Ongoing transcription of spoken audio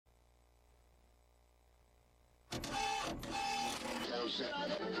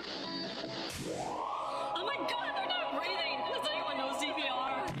Oh my god, they're not breathing! Does anyone know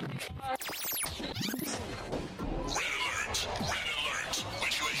CPR? Red alert.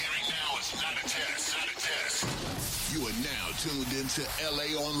 What you are hearing now is not a test. You are now tuned into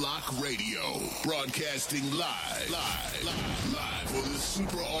LA on Lock Radio, broadcasting live for the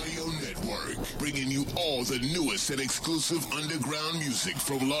Super Audio Network, bringing you all the newest and exclusive underground music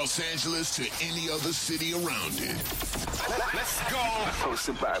from Los Angeles to any other city around it. Let's go.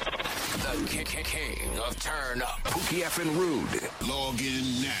 Hosted by the king of turn up, Pookie F and Rude. Log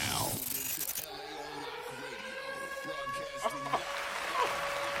in now.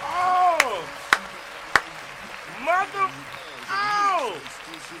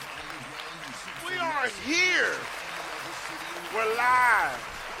 We are here. We're live.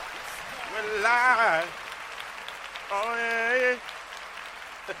 Oh, yeah.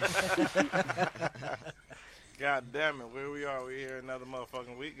 God damn it. Where we are. We're here another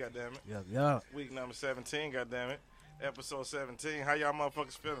motherfucking week. God damn it. Yup. Week number 17. God damn it. Episode 17. How y'all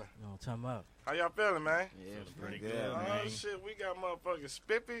motherfuckers feeling? You know what I'm talking about? How y'all feeling, man? Yeah, pretty good, Oh, man. shit. We got motherfucking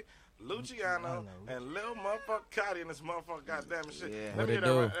Spiffie, Luciano, and Lil Motherfucker in this motherfucker. God damn it, shit. Yeah. Let me hear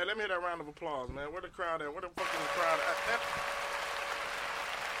that round of applause, man. Where the crowd at? Where the fucking crowd at?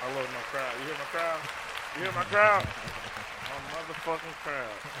 I love my crowd. You hear my crowd? You hear my crowd? My motherfucking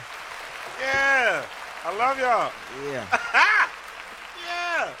crowd. Yeah. I love y'all. Yeah.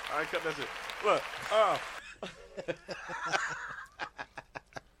 Yeah. All right, cut that shit. Look.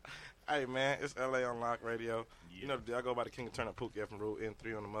 Hey, man, it's LA on Lock Radio. Yeah. You know the deal. I go by the King of Turn Up, Pookie F and Rule,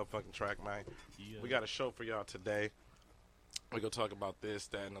 N3 on the motherfucking track, man. Yeah. We got a show for y'all today. We're going to talk about this,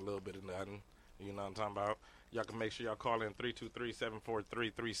 that, and a little bit of nothing. You know what I'm talking about? Y'all can make sure y'all call in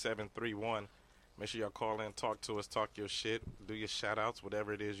 323-743-3731. Make sure y'all call in, talk to us, talk your shit, do your shout-outs,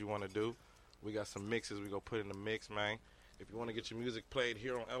 whatever it is you want to do. We got some mixes we going to put in the mix, man. If you want to get your music played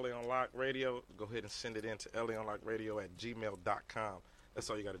here on LA on Lock Radio, go ahead and send it in to laonlockradio@gmail.com. That's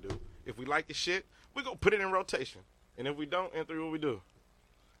all you got to do. If we like your shit, we going to put it in rotation. And if we don't, N3, what we do?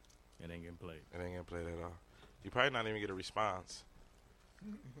 It ain't getting played. It ain't getting played at all. You probably not even get a response.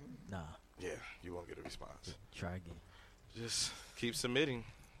 Nah. Yeah, you won't get a response. Try again. Just keep submitting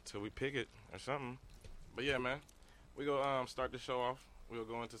till we pick it or something. But yeah, man, we go start the show off. We'll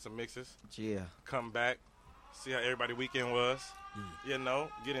go into some mixes. Yeah. Come back, see how everybody weekend was. You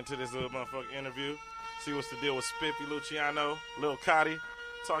know, get into this little motherfucking interview. See what's the deal with Spiffie, Luciano, LilCadi.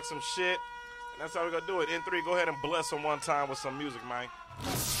 Talk some shit. And that's how we gonna do it. N3, go ahead and bless them one time with some music, man.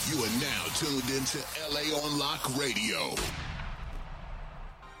 You are now tuned into LA on Lock Radio.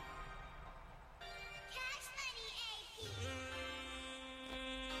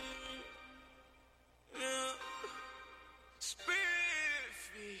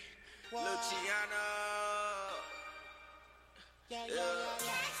 Spiffie, Luciano. Yeah.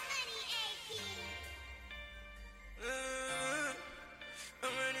 I'm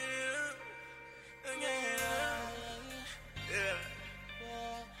ready Yeah.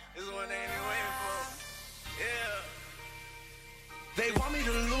 This is what they been waiting for. Yeah. They want me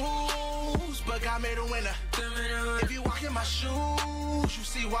to lose, but God made a winner. If you walk in my shoes, you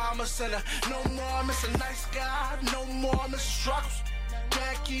see why I'm a sinner. No more Mr. Nice Guy, no more Mr. Struggles.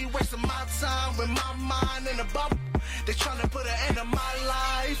 Can't keep wasting my time with my mind in a bubble. They tryna put an end to my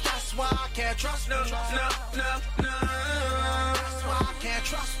life. That's why I can't trust. No. That's why I can't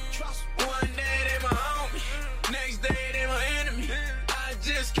trust. One day they my homie, next day they my enemy. I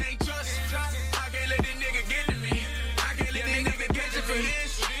just can't trust. I can't let this nigga get to me. I can't let this nigga get you for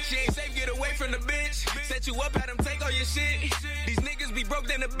this. She ain't safe, get away from the bitch. Set you up, had him take all your shit. These niggas be broke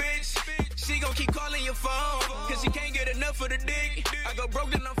than a bitch. She gon' keep calling your phone, cause she can't get enough of the dick. I go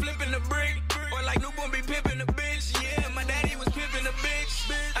broke, then I'm flipping the brick. Or like newborn be pimping the bitch. Yeah, my daddy was pimping the bitch.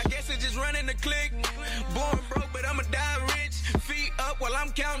 I guess it's just running the click. Born broke, but I'ma die rich. Feet up while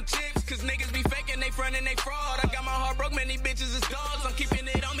I'm counting chips. Cause niggas be faking, they frontin', they fraud. I got my heart broke, many bitches is dogs. I'm keeping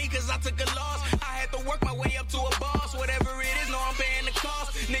it on me cause I took a loss. I had to work my way up to a boss. Whatever it is, no, I'm paying the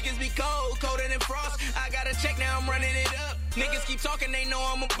cost. Niggas be cold, colder than frost. I got a check, now I'm running it up. Niggas keep talking, they know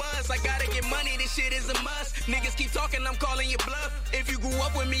I'm a buzz. I gotta get money, this shit is a must. Niggas keep talking, I'm calling you bluff. If you grew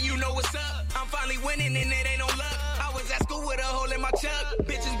up with me, you know what's up. I'm finally winning and it ain't no luck. I was at school with a hole in my chuck.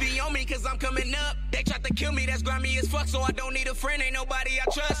 Bitches be on me cause I'm coming up. They tried to kill me, that's grimy as fuck. So I don't need a friend, ain't nobody I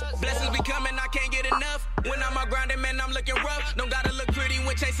trust. Blessings be coming, I can't get enough. When I'm out grinding, man, I'm looking rough. Don't gotta look pretty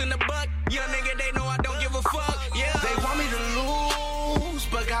when chasing the buck. Young nigga, they know I don't give a fuck. Yeah. They want me to lose,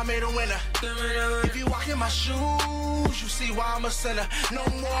 but God made a winner. If you walk in my shoes, you see why I'm a sinner. No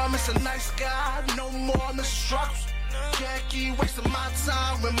more Mr. Nice Guy, no more Mr. Struggles. Can't keep wasting my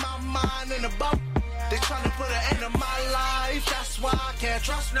time with my mind in a bubble. They tryna put an end to my life. That's why I can't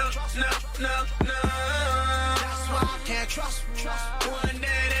trust. No. That's why I can't trust. One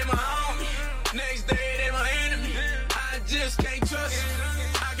day they my homie, next day they my enemy. I just can't trust.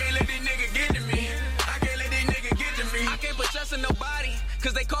 I can't let these niggas get to me. I can't put trust in nobody,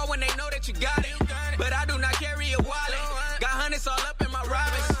 cause they call when they know that you got it. But I do not carry a wallet. Got hundreds all up in my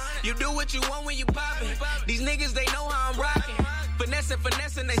robins. You do what you want when you poppin'. These niggas, they know how I'm rockin'.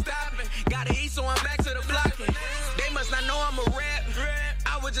 Finessing, they stoppin'. Gotta eat, so I'm back to the blockin'. They must not know I'm a rap.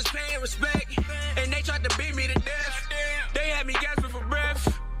 I was just paying respect, and they tried to beat me to death. They had me gasping for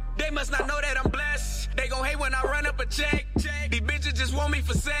breath. They must not know that I'm blessed. They gon' hate when I run up a check. These bitches just want me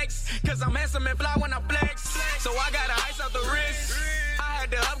for sex, cause I'm handsome and fly when I flex. So I gotta ice out the wrist. I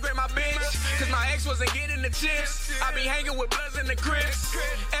had to upgrade my bitch, cause my ex wasn't getting the chips. I be hanging with Bloods in the Crips.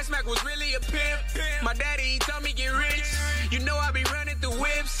 S-Mac was really a pimp. My daddy, he told me get rich. You know I be running through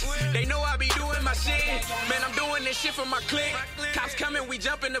whips. They know I be doing my shit. Man, I'm doing this shit for my clique. Cops coming, we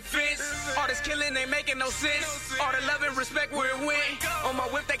jumping the fence. All this killing ain't making no sense. All the love and respect where it went. On my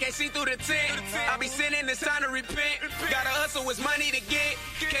whip, they can't see through the tent. I be sinning, it's time to repent. Gotta hustle, it's money to get.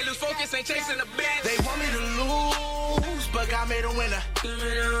 Can't lose focus, ain't chasing a bitch. They want me to lose, but God made a winner.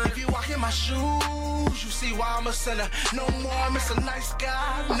 If you walk in my shoes, you see why I'm a sinner. No more Mr. Nice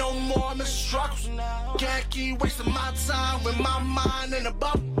Guy, no more Mr. Struggles. Can't keep wasting my time with my mind in a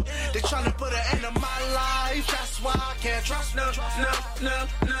bubble. They tryna put an end to my life, that's why I can't trust. No. That's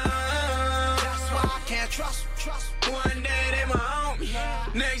why I can't trust. One day they my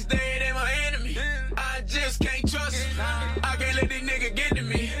homie, next day they my enemy. I just can't trust. I can't let these niggas get to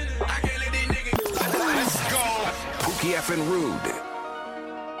me. I can't let these niggas. Let's go. Pookie F and Rude.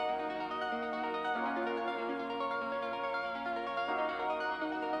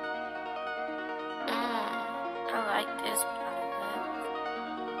 I like this.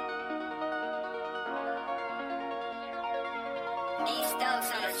 These stokes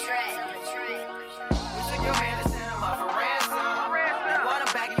on the track. We took your man and sent him off for ransom. You want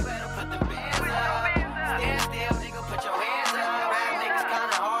him back, you better put the bands up. Stand still, nigga, put your hands up. Rap niggas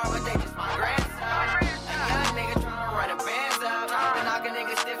kinda hard, but they just my grandson. A young nigga tryna run the bands up. And knock a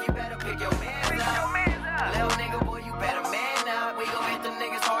nigga stiff, you better pick your mans up. Little nigga, boy, you better man up. We gon' hit them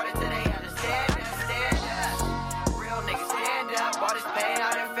niggas hard until they understand us. Stand up. Real niggas stand up. All this pain I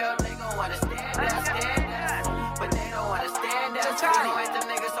done felt, they gon' wanna stand up. But they don't wanna stand up. We gon' hit them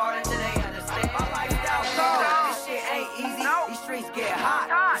niggas hard until they understand. My lifestyle cold. This shit ain't easy. These streets get hot.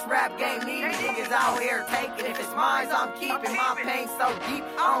 This rap game needy. Niggas out here taking. If it's mine, I'm keeping. My pain so deep,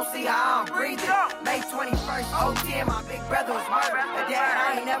 I don't see how I'm breathing. May 21st, 010, my big brother was murdered. A dad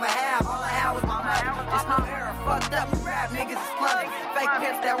I ain't never have. All I had was my mother. This new era fucked up. You rap niggas is clumsy. Fake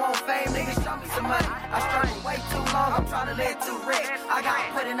pimps that won't fame. Niggas show me some money. I struggled way too long. I'm trying to live too rich. I got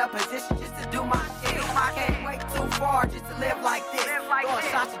put in a position just to do my shit. I can't wait too far just to live like this. Throwing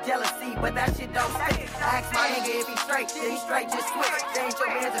shots of jealousy, but that shit don't stick. I ask my nigga if he straight, then he straight just switch. They ain't your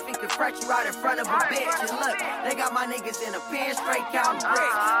mans if he can front you right in front of a bitch. And look, they got my niggas in a pen straight counting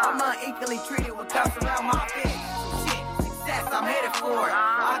bricks. I'm unequally treated with cuffs around my fist. Shit, success, I'm headed for it.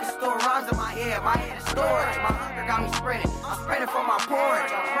 I can store runs in my head is storage. My hunger got me sprinting. I'm sprinting for my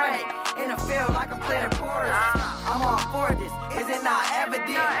porridge. I'm running in the field like I'm clearing porridge. I'm on for this. Is it not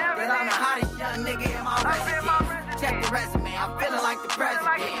evident that I'm the hottest young nigga in my residence? Check the resume, I'm feeling like the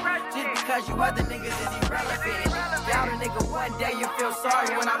president. Just because you other niggas is irrelevant. Doubt a nigga one day you feel sorry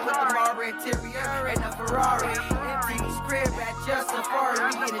when I put the marble interior in the Ferrari. MTV's crib at just Safari,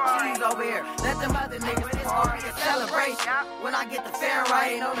 we eating cheese over here. Let them other niggas, this gon' be a celebration. When I get the fair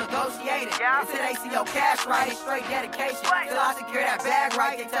right, ain't no negotiating. Until they see your cash right, it's straight dedication. Till I secure that bag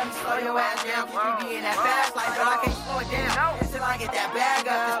right, they tell me slow your ass down, cause you be in that fast life, but I can't slow it down. Until I get that bag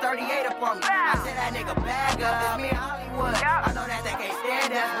up, there's 38 up on me. I said that nigga bag up, it's me in Hollywood. I know that they can't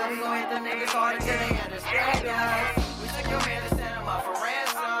stand us, but we gon' hit them niggas hard until they understand us. We took your man and sent him up for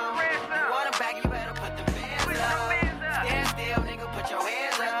ransom. You want him back, you better put the bands up. Stand still, nigga, put your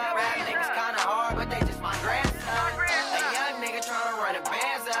hands up. Rap niggas kinda hard, but they just my grandson. A young nigga tryna run the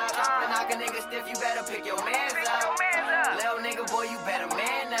bands up. And knock a nigga stiff, you better pick your mans up. Little nigga, boy, you better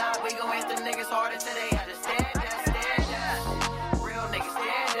man up. We gon' hit them niggas hard until they understand us. Stand up. Real niggas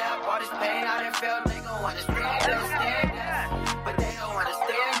stand up. All this pain I done felt, they gon' understand us. Stand up. But they don't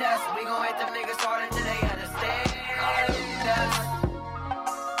understand us. We gon' hit them niggas hard until they understand us.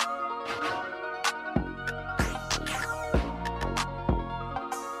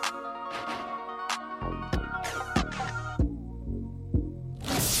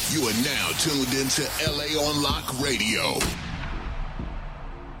 You are now tuned into LA on Lock Radio.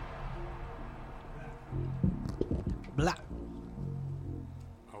 Black.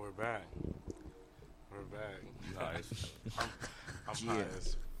 Oh, we're back. We're bag. Nice. I'm high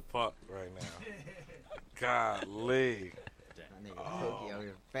as fuck right now. Golly. That nigga Pookie on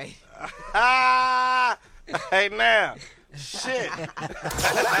your face. Hey now. Shit.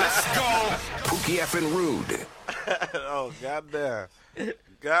 Let's go. Pookie F and Rude. Oh, goddamn.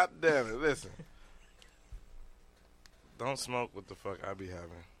 Goddamn it. Listen. Don't smoke what the fuck I be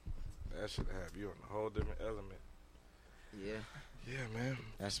having. That should have you in a whole different element. Yeah. Yeah, man.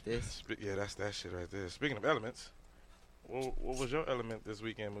 That's this. Yeah, that's that shit right there. Speaking of elements, what was your element this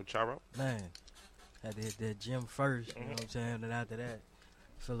weekend, Mucharo? Man, had to hit that gym first, you know what I'm saying? And after that,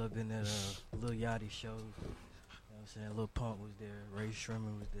 fill up in that Lil Yachty show. You know what I'm saying? Lil Pump was there. Ray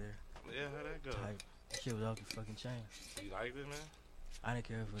Sherman was there. Yeah, how'd that go? That shit was off the fucking chain. You liked it, man? I didn't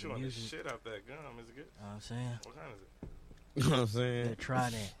care for But the you want the music. shit out that gum. Is it good? You know what I'm saying? What kind is it? You know what I'm saying? Yeah, try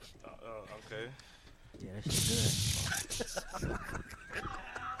that. Okay. Yeah, that shit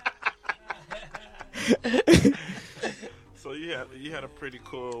good. So you had a pretty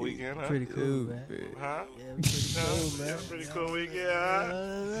cool weekend, huh? Pretty cool, man. Huh? Yeah, pretty cool, man. Pretty cool weekend,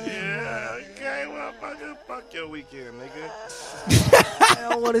 huh? Yeah, okay, well, fuck your weekend, nigga. They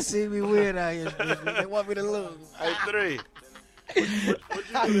don't want to see me win out here, bitch. They want me to lose. Hey, 3. What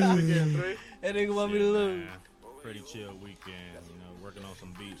you do this weekend, 3? That nigga want me to lose. Pretty chill weekend, you know, working on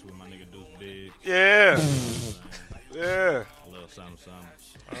some beats with my nigga Deuce Big. Yeah. Yeah. A little something, something.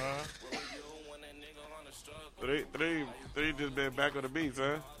 Three just been back on the beats,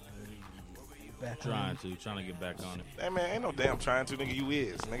 huh? Trying to get back on it. Hey, man, ain't no damn trying to, nigga. You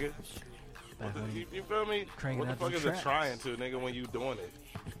is, nigga. You feel me? What the fuck is it trying to, nigga, when you doing it?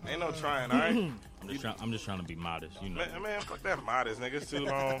 Ain't no trying, all right? I'm just trying to be modest, you know. Man, fuck that modest, nigga. It's too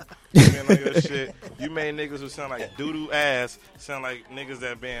long. Like that shit. You made niggas who sound like doo-doo ass sound like niggas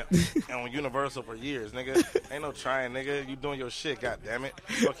that been on Universal for years, nigga. Ain't no trying, nigga. You doing your shit, goddammit.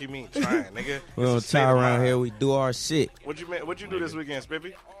 Fuck you mean trying, nigga? We don't try around here. We do our shit. What you do this weekend,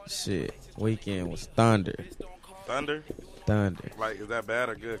 Spiffie? Shit. Weekend was thunder. Thunder? Thunder. Like, is that bad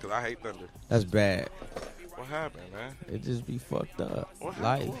or good? Because I hate thunder. That's bad. What happened, man? It just be fucked up. What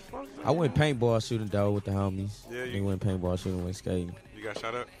Life. What I went paintball shooting though with the homies. Yeah, They went paintball shooting, went skating. You got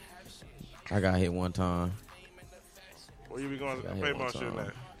shot up? I got hit one time. Where you be going to paintball shooting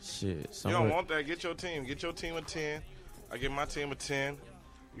at? Shit. You don't want that. Get your team. Get your team a 10. I get my team a 10.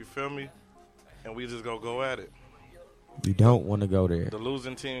 You feel me? And we just go at it. You don't want to go there. The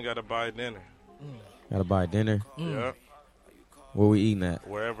losing team got to buy dinner. Got to buy dinner? Yeah. Where we eating at?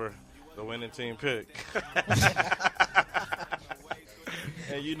 Wherever the winning team pick.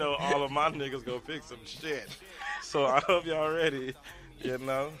 And you know all of my niggas go pick some shit. So I hope y'all ready. You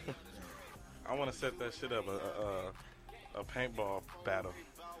know? I want to set that shit up, a paintball battle.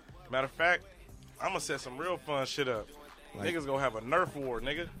 Matter of fact, I'm going to set some real fun shit up. Like, Niggas gonna have a Nerf war,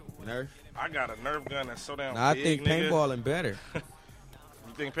 nigga. Nerf? I got a Nerf gun that's so damn Nah, big, I think nigga. paintballing better.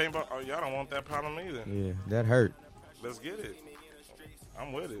 You think paintball? Oh, y'all don't want that problem either. Yeah, that hurt. Let's get it.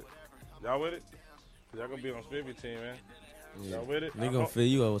 I'm with it. Y'all with it? Y'all gonna be on Spiffie team, man. Yeah. Y'all with it? They gonna fill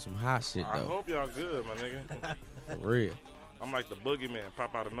you up with some hot shit, I though. hope y'all good, my nigga. For real. I'm like the boogeyman.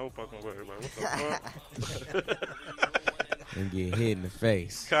 Pop out of no fucking way. Like, what the fuck? And get hit in the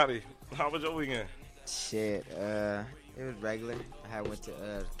face. Cotty, how was your weekend? Shit, it was regular. I had went to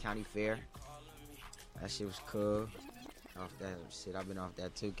county fair. That shit was cool. Off that shit, I've been off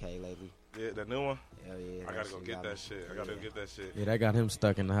that 2K lately. Yeah, that new one? Hell yeah. I gotta go get that shit. I gotta get that shit. Yeah, that got him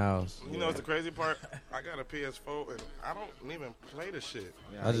stuck in the house. You know what's the crazy part? I got a PS4 and I don't even play the shit.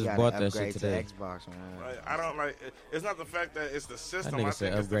 Yeah, I just bought that shit today. To Xbox, man. Like, I don't like. It's not the fact that it's the That system. nigga I said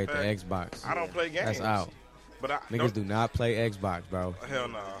think it's the upgrade to fact Xbox. I don't play games. That's out. But Niggas do not play Xbox, bro. Hell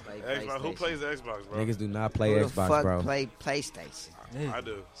no. Xbox. Who plays the Xbox, bro? Niggas do not play Who the Xbox, fuck bro. play PlayStation? I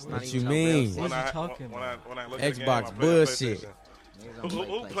do. What you mean? When I look at the game, I Xbox play bullshit. PlayStation.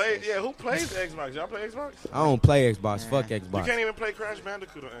 Who plays? Yeah, who plays the Xbox? Y'all play Xbox? I don't play Xbox. Fuck You Xbox. can't even play Crash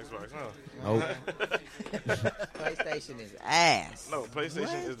Bandicoot on Xbox, huh? Nope. PlayStation is ass. No,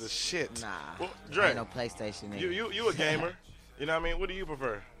 PlayStation is the shit. Nah. Well, Dre, Ain't no PlayStation. you a gamer. You know what I mean? What do you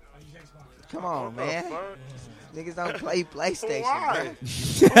prefer? Come on, What the man. fuck? Niggas don't play PlayStation. Why?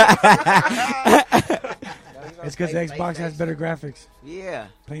 It's because Xbox has better graphics. Yeah.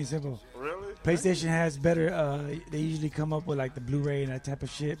 Plain simple. Really? PlayStation has better. They usually come up with like the Blu-ray and that type of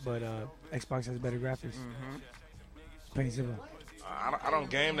shit, but Xbox has better graphics. Plain simple. I don't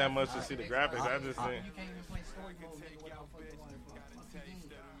game that much to see the graphics. I just think.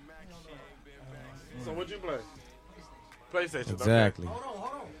 So what you play? PlayStation. Exactly.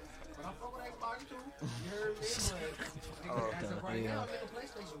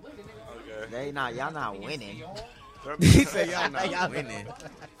 Okay. Y'all not winning. He said y'all not winning.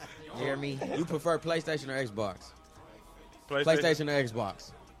 You hear me? You prefer PlayStation or Xbox? PlayStation or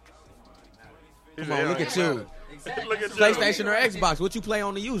Xbox? He Come said, on, look "Yeah, at you. Look at you. PlayStation or Xbox? What you play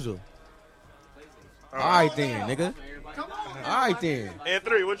on the usual? All right then, nigga. All right then. And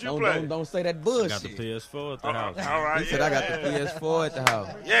 3, what you play? Don't say that I bullshit. got the PS4 at the house. All right. He said I got the PS4 at the house.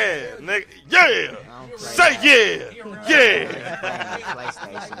 Yeah, nigga. Yeah. Say yeah. Yeah.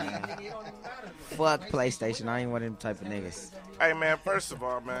 PlayStation, man. Fuck PlayStation. I ain't one of them type of niggas. Hey, man, first of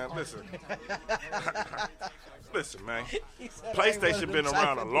all, man, listen. Listen, man. PlayStation been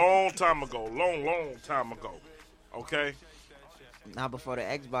around a long time ago. Long time ago. Okay? Not before the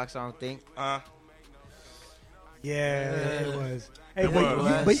Xbox, I don't think. Yeah, it was. Hey, It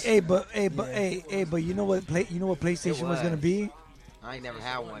but, was. but you know what? You know what PlayStation was gonna be? I ain't never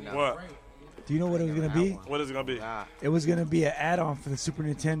had one though. What? Do you know what it was gonna be? What is it going to be? It was gonna be an add-on for the Super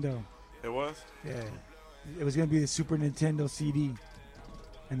Nintendo. It was? Yeah, it was gonna be the Super Nintendo CD,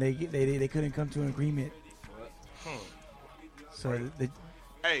 and they couldn't come to an agreement. So they,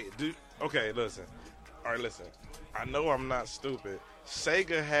 Hey, dude. Okay, listen. All right, listen. I know I'm not stupid.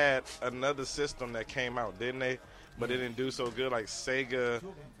 Sega had another system that came out, didn't they? But it didn't do so good. Like Sega.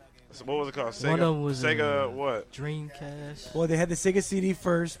 So what was it called? Sega. One of them was Sega. What? Dreamcast. well, they had the Sega CD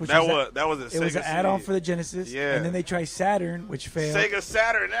first, which That was was it. it was an Sega add-on CD. for the Genesis. Yeah. And then they tried Saturn, which failed. Sega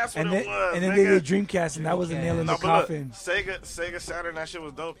Saturn. That's what and it then, was. and then nigga. they did Dreamcast, and that was the nail in No, the but look, coffin. Sega Saturn. That shit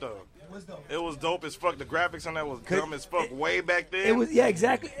was dope though. It was dope as fuck. The graphics on that was dumb as fuck way back then. It was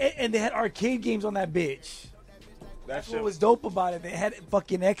exactly, and they had arcade games on that bitch. That's what was dope about it. They had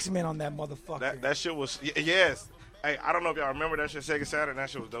fucking X-Men on that motherfucker. That shit was yes. Hey, I don't know if y'all remember that shit. Sega Saturn. That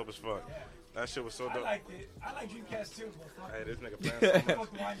shit was dope as fuck. That shit was so dope. I liked it. I like Dreamcast too. Hey, this nigga playing so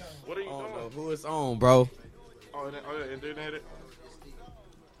much. What are you Oh, doing? no, who it's on, bro? Oh, it didn't hit it.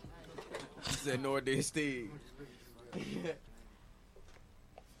 He said nor did Steve.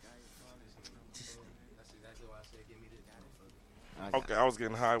 Okay, I was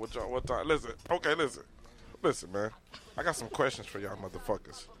getting high with y'all. What time? Listen. Okay, listen, man. I got some questions for y'all,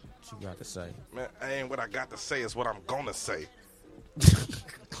 motherfuckers. What you got to say? Man, ain't what I got to say is what I'm gonna say.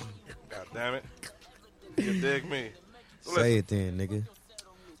 God damn it. You dig me? So Say it then, nigga.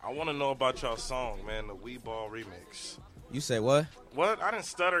 I want to know about y'all song, man, the Wee Ball remix. You say what? What? I didn't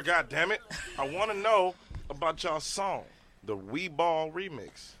stutter, God damn it. I want to know about y'all song, the Wee Ball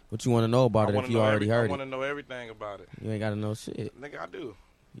remix. What you want to know about it wanna if you know already I heard want it? to know everything about it. You ain't got to know shit. Nigga, I do.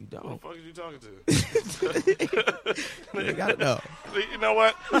 You Who the don't. fuck is you talking to? You got to know. You know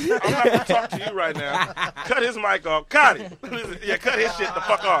what? I'm not going to talk to you right now. Cut his mic off. Cut it. Yeah, cut his shit the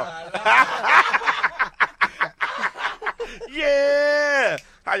fuck off. Yeah.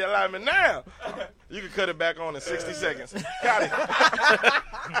 How you like me now? You can cut it back on in 60 seconds. Got it.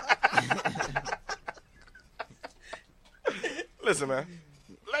 Listen, man.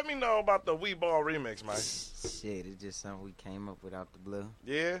 Let me know about the Wee Ball remix, man. Shit, it's just something we came up with out the blue.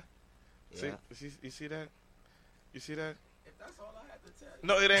 Yeah? Yeah. See, you see that? You see that? If that's all I had to tell you.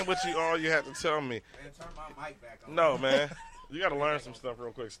 No, it ain't what all you had to tell me. Man, turn my mic back on. No, man. You got to learn some stuff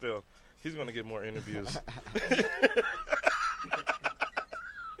real quick still. He's going to get more interviews.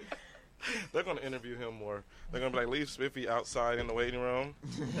 They're going to interview him more. They're going to be like, leave Spiffie outside in the waiting room.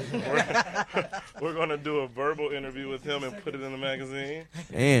 We're going to do a verbal interview with him and put it in the magazine.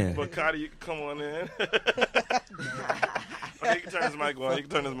 Man. But Cotty, you can come on in. Okay, you can turn his mic on. You can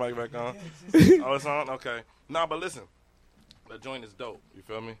turn his mic back on. Oh, it's on? Okay. Nah, but listen. The joint is dope. You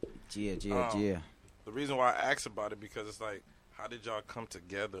feel me? Yeah. The reason why I asked about it because it's like, how did y'all come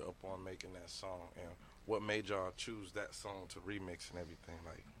together upon making that song? And what made y'all choose that song to remix and everything?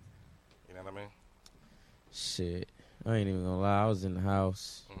 Like, you know what I mean? Shit. I ain't even gonna lie. I was in the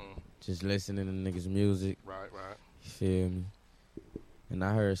house just listening to niggas' music. Right. You feel me? And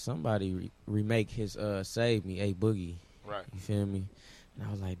I heard somebody remake his Save Me, A Boogie. Right. You feel me? And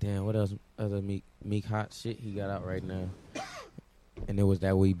I was like, damn, what else other Meek hot shit he got out right now? And it was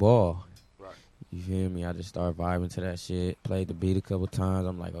that Wee Ball. Right. You feel me? I just started vibing to that shit. Played the beat a couple times.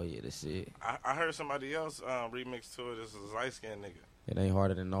 I'm like, oh yeah, this it. I heard somebody else remix to it. This is a light-skinned nigga. It ain't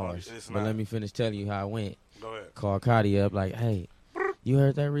harder than ours. it's But not. let me finish telling you how it went. Go ahead. Call Cotty up like, hey, you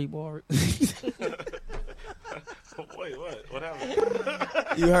heard that Rebar? Wait, what? What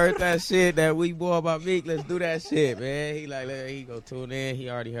happened? You heard that shit, that Wee Boy about Meek? Let's do that shit, man. He like, he go tune in. He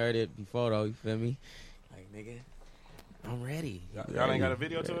already heard it before, though. You feel me? Like, nigga, I'm ready. Y'all ain't got a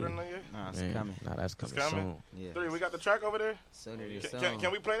video to it or nothing yet? Nah, it's Man, coming. Nah, that's It's coming coming? soon. Yeah. 3, we got the track over there? Sooner than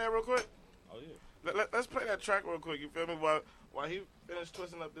Can we play that real quick? Oh, yeah. Let's play that track real quick. You feel me? While he finished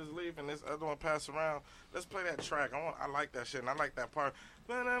twisting up this leaf and this other one passed around, let's play that track. I like that shit, and I like that part.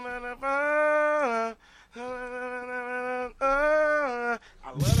 I love that part.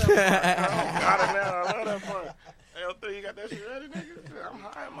 Oh, God, I love that part. L3, you got that shit ready, nigga? I'm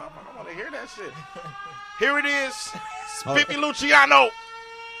high, motherfucker. I want to hear that shit. Here it is. Spiffie Luciano.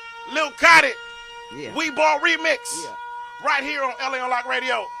 LilCadiPGE. Yeah. We Ball Remix. Yeah. Right here on LA Unlocked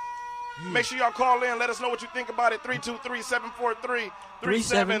Radio. Make sure y'all call in. Let us know what you think about it.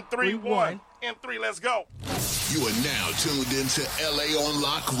 323-743-3731. In 3, let's go. You are now tuned into LA on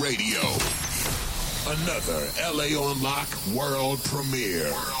Lock Radio. Another LA on Lock world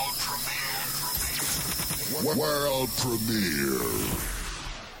premiere. World premiere.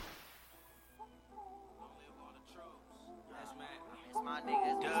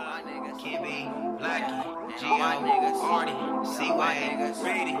 Kibby, Blackie, Gio, Artie, C-Way,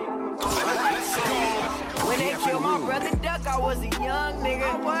 Brady. When they killed my brother Duck, I was a young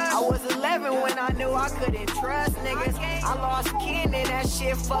nigga. I was 11 when I knew I couldn't trust niggas. I lost kin and that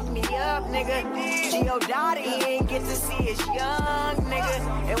shit fucked me up, nigga. Gio died, he ain't get to see his young nigga.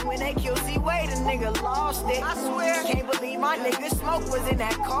 And when they killed C-Way, the nigga lost it. I swear, can't believe my nigga Smoke was in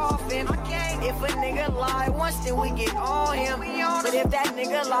that coffin. If a nigga lie once, then we get on him. But if that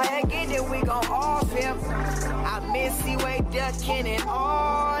nigga lie again, then we gon' off him. I miss C-Way, Duckin' and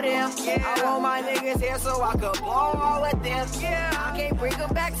all them. I want my niggas here so I could ball with them. I can't bring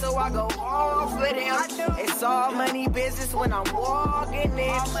them back, so I go off with them. It's all money business when I'm walking in.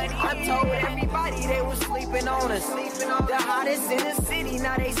 I told everybody they was sleeping on us. The hottest in the city,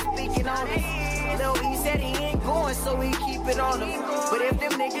 now they speaking on us. Lil E said he ain't going, so we keep it on him. But if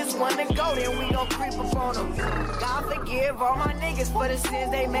them niggas wanna go, then we gon' creep up on them. God forgive all my niggas for the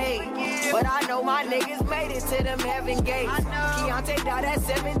sins they made. But I know my niggas made it to them heaven gates. Keontae died at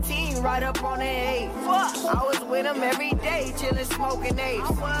 17, right up on the 8. I was with him every day, chillin', smoking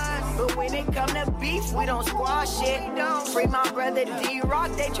apes. But when it come to beef, we don't squash it. Free my brother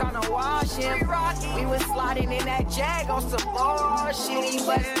D-Rock, they tryna wash him. We was sliding in that Jag on some bullshit. He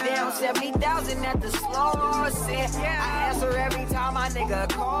bust down 70,000 at the slow set. I answer every time my nigga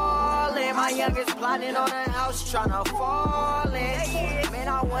callin'. My youngest plotting on a house tryna fall in. Man,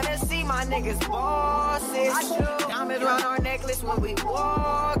 I wanna see my niggas bosses. Diamonds round our necklace when we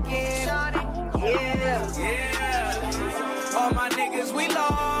walkin'. Yeah. All my niggas we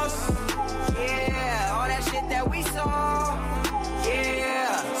lost. Yeah. All that shit that we saw.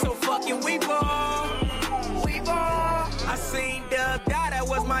 Yeah. So fucking we ball. We ball. I seen Doug die, that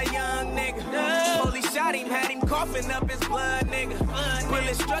was my young nigga. Police shot him, had him coughing up his blood, nigga.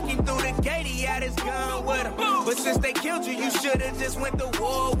 Bullet struck him through the gate, he had his gun with him. But since they killed you, you should've just went to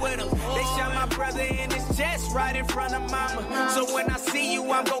war with him. They shot my brother in his chest right in front of mama. So when I see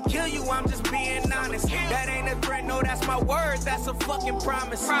you, I'm gon' kill you, I'm just being honest. That ain't a threat, no, that's my word, that's a fucking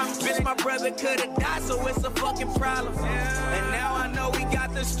promise. Bitch, my brother could've died, so it's a fucking problem. And now I know we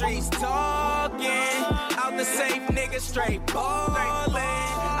got the streets talking. Out the safe, nigga, straight ballin'.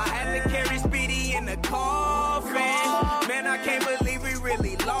 I had to carry Speedy in the coffin. Man, I can't believe we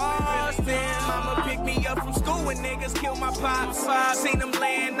really lost him. Mama picked me up from school when niggas killed my pops. Seen him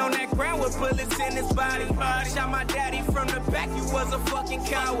laying on that ground with bullets in his body. Shot my daddy from the back, you was a fucking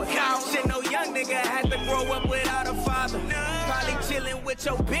coward. Shit, no young nigga had to grow up without a father. Probably chillin' with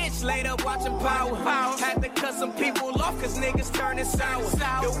your bitch, laid up watching Power. Had to cut some people off cause niggas turning sour.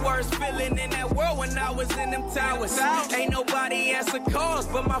 The worst feeling in that world when I was in them towers. Ain't nobody answer calls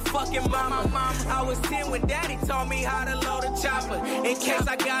but my fucking mama. I was 10 when daddy taught me how to load a chopper. In case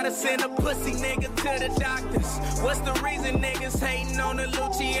I gotta send a pussy nigga to the doctors. What's the reason niggas hating on the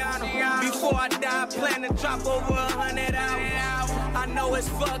Luciano? Before I die, I plan to drop over 100 hours. I know it's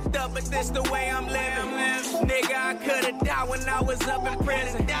fucked up, but this the way I'm living. Nigga, I could've died when I was up in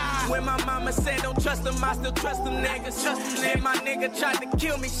prison. When my mama said don't trust them, I still trust them niggas. And my nigga tried to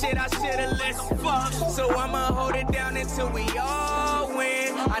kill me, shit, I should've listened. So I'ma hold it down until we all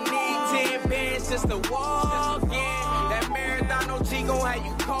win. I need 10 bands just to walk in. That marathon OG gon' have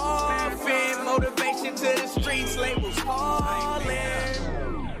you coughing. Motivation to the streets, labels calling.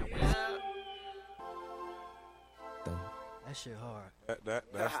 That shit hard. That's that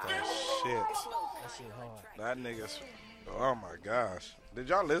shit. That shit hard. That nigga's. Oh my gosh. Did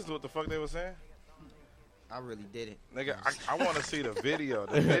y'all listen to what the fuck they was saying? I really didn't. Nigga, I want to see the video.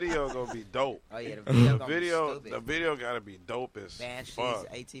 The video gonna be dope. Oh yeah, the video gonna be stupid. The video gotta be dope as Banshees, fuck.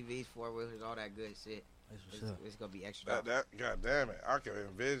 ATVs, 4-wheelers, all that good shit. It's gonna be extra. God damn it. I can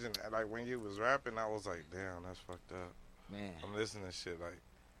envision it. Like when you was rapping, I was like, damn, that's fucked up. Man. I'm listening to shit like,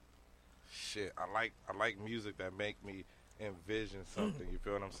 shit. I like music that make me envision something. You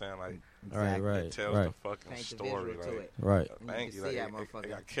feel what I'm saying? Like, right, it tells the fucking Paint the story. visual to Like, it. Right. Thank you. Like, it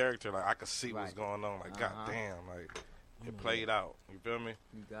got character. Like I could see what's going on. Like, god damn. Like, It played out. You feel me?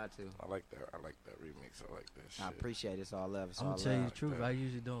 You got to. I like that. I like that remix. I like that shit. I appreciate it. It's all love. It's I'm all gonna tell you love. the truth. I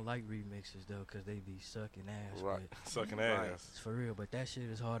usually don't like remixes though, cause they be sucking ass. Right, but- sucking ass. Right. It's for real, but that shit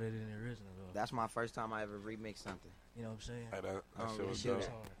is harder than the original though. That's my first time I ever remixed something. You know what I'm saying? Hey, that Oh, shit was shit. dope.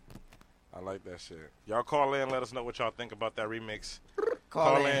 I like that shit. Y'all call in. Let us know what y'all think about that remix.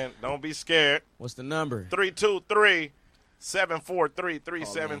 Call in. Don't be scared. What's the number?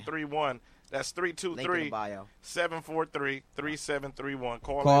 323-743-3731. That's Link in the bio. 323-743-3731.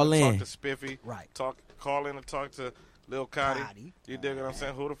 Call Call in and in. talk to Spiffy. Right. Call in and talk to LilCadi. You dig what I'm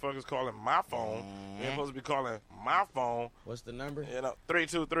saying? Who the fuck is calling my phone? You ain't supposed to be calling my phone. What's the number?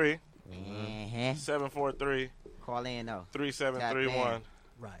 323-743-3731. Call in though.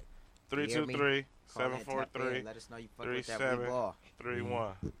 Right. 323-743-3731. Let us know you fuck with that weed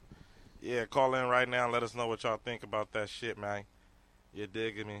ball. Yeah, call in right now and let us know what y'all think about that shit, man. You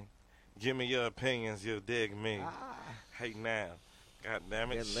digging me? Give me your opinions. You dig me? Hey now, god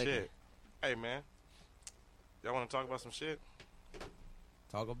damn it, Good looking. shit. Hey man, y'all want to talk about some shit?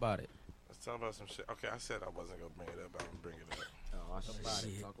 Talk about it. Let's talk about some shit. Okay, I said I wasn't gonna bring it up, but I'm gonna bring it up. Talk about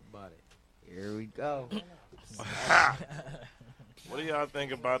it. Talk about it. Here we go. What do y'all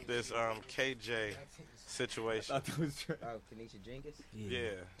think about this KJ situation? Oh, Kanisha Jenkins?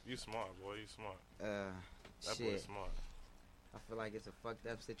 Yeah, you smart, boy. You smart. That boy Shit. smart. I feel like it's a fucked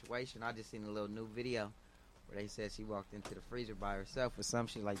up situation. I just seen a little new video where they said she walked into the freezer by herself or some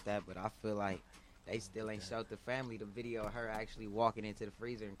shit like that. But I feel like they still ain't showed the family the video of her actually walking into the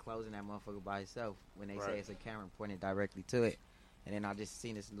freezer and closing that motherfucker by herself when they say it's a camera pointed directly to it. And then I just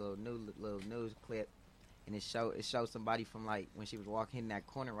seen this little news clip, and it showed somebody from like when she was walking in that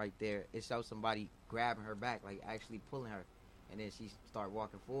corner right there. It showed somebody grabbing her back, like actually pulling her, and then she started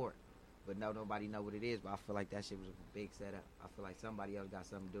walking forward. But nobody know what it is. But I feel like that shit was a big setup. I feel like somebody else got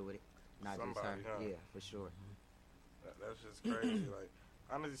something to do with it, not just her. Somebody, huh? Yeah, for sure. That's just crazy. Like,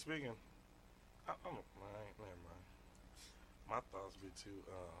 honestly speaking, never mind. My thoughts be too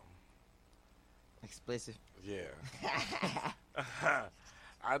explicit. Yeah.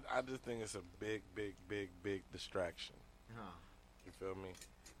 I just think it's a big distraction. You feel me?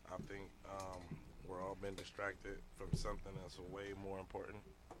 I think we're all been distracted from something that's way more important.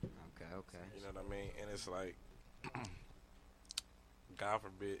 Okay. You know what I mean? And it's like, God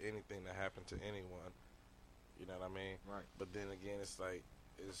forbid anything to happen to anyone. You know what I mean? Right. But then again, it's like,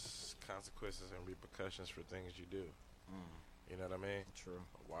 it's consequences and repercussions for things you do. You know what I mean? True.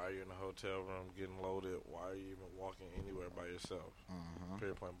 Why are you in a hotel room getting loaded? Why are you even walking anywhere by yourself?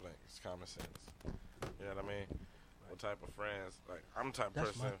 Period, point blank. It's common sense. You know what I mean? What type of friends? Like, I'm the type of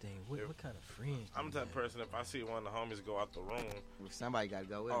That's person. my thing. What kind of friends? I'm the type of person, if I see one of the homies go out the room. Somebody got to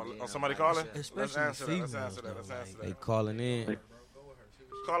go with me. Somebody calling? Especially Let's answer females, that. Let's answer that. They calling in.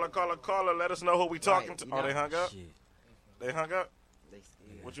 Caller. Let us know who we talking to. Oh, they hung up? Shit. They hung up? They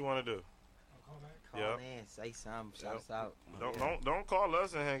What you want to do? call in, say something, shout us out. Don't call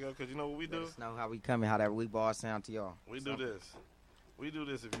us and hang up, because you know what we do? Let us know how we coming, how that weed ball sound to y'all. We do this if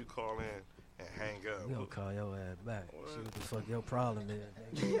you call in and hang up. We gonna call your ass back. See what the fuck your problem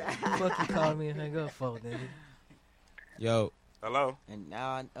is. Nigga. Fuck you call me and hang up for, nigga. Yo. Hello. And now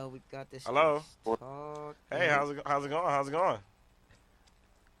I know we got this. Hello. Talk. Hey, how's it going? What's going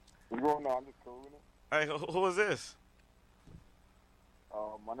on? I'm just cool with it. Hey, who is this?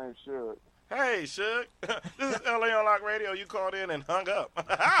 My name's Shug. Hey, Shug. This is LA on Lock Radio. You called in and hung up.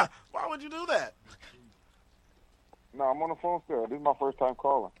 Why would you do that? No, I'm on the phone still. This is my first time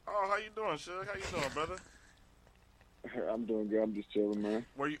calling. Oh, how you doing, Shug? How you doing, brother? I'm doing good. I'm just chilling, man.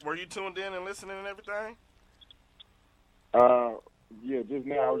 Were you tuned in and listening and everything? Yeah, just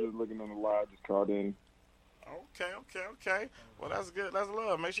now I was just looking on the live. Just called in. Okay. Well, that's good. That's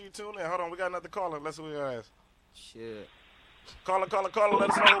love. Make sure you tune in. Hold on, we got another caller. Let's see what we ask. Shit. Caller. Let us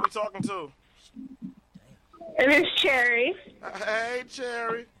know who we talking to. It is Cherry. Hey,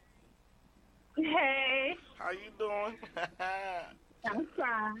 Cherry. Hey. How you doing? I'm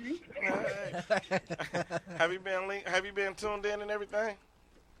fine. Hey. Have you been tuned in and everything?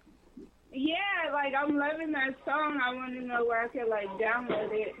 Yeah, like I'm loving that song. I want to know where I can like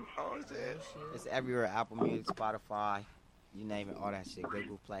download it. Oh, is it? It's everywhere. Apple Music, Spotify, you name it, all that shit.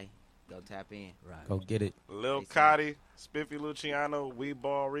 Google Play. Go tap in. Right. Go get it. LilCadi, Spiffie, Luciano, Weed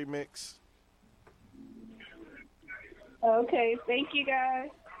Ball remix. Okay, thank you guys.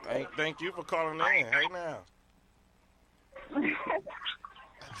 Thank you for calling in. Hey now.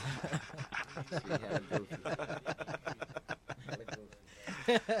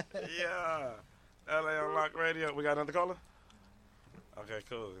 Yeah. LA on Lock Radio. We got another caller? Okay,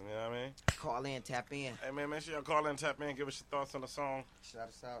 cool. You know what I mean? Call in, tap in. Hey, man, make sure y'all call in, tap in, give us your thoughts on the song. Shout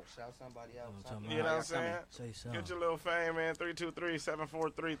us out. Shout somebody out. You know what I'm saying? Say something. Get your little fame, man.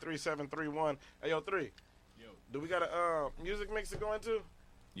 323-743-3731. Hey, yo, 3. Yo. Do we got a music mix to go into?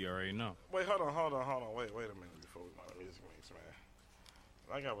 You already know. Wait, hold on. Wait a minute before we go to music mix, man.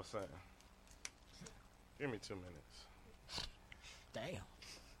 Like I was saying, give me 2 minutes. Damn.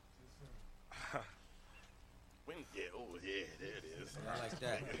 There it is. I like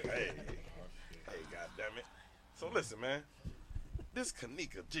that. Hey, goddammit. So listen, man. This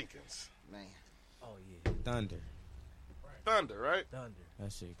Kanika Jenkins. Man. Oh, yeah. Thunder. Thunder, right? Thunder.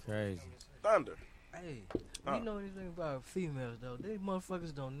 That shit crazy. Thunder. Hey, you know anything about females, though? They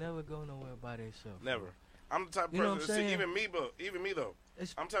motherfuckers don't never go nowhere by themselves. Never. I'm the type of You know what person. I'm saying? See, even me though.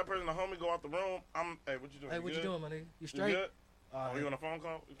 I'm the type of person. The homie go out the room. Hey, what you doing? Hey, You what good? you doing, my nigga? You straight? good? Are you on a phone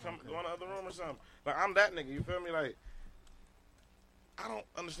call? You come go in the other room or something? Like I'm that nigga. You feel me? Like I don't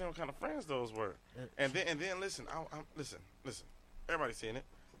understand what kind of friends those were. And then listen. I'm listen. Everybody seeing it.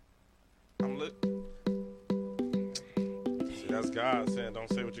 I'm look. See, that's God saying, "Don't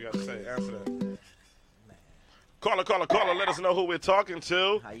say what you got to say." Answer that. Caller. Let us know who we're talking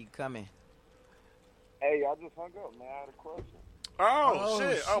to. How you coming? Hey, I just hung up, man. I had a question. Oh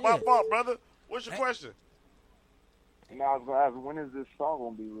shit! Oh, my fault, brother. What's your question? And I was going to ask, when is this song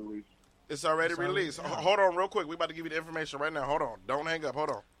going to be released? It's already released. Hold on real quick. We about to give you the information right now. Hold on. Don't hang up. Hold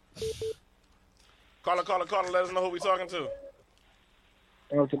on. Caller. Let us know who we talking to.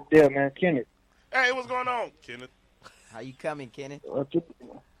 What's the deal, man? Kenneth. Hey, what's going on, Kenneth? How you coming, Kenneth? What's the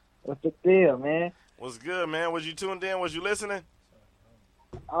deal, man? What's good, man? Was you tuned in? Was you listening?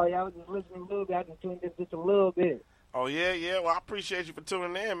 Oh, yeah, I was just listening a little bit. I just tuned in just a little bit. Oh, yeah. Well, I appreciate you for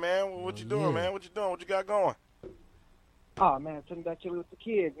tuning in, man. What you doing, man? What you doing? What you got going? Oh, man, something about chilling with the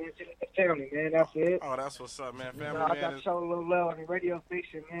kids, man. Chilling with the family, man. That's it. Oh, that's what's up, man. Family, I man. got showed a little love on the radio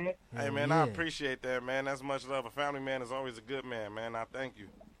station, man. Hey, man, I appreciate that, man. That's much love. A family man is always a good man, man. I thank you.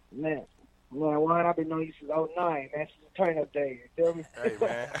 Man, Juan, I've been knowing you since 09, man. Since the turn-up day. You feel me? Hey,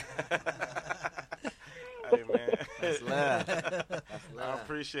 man. Hey, man. That's love. I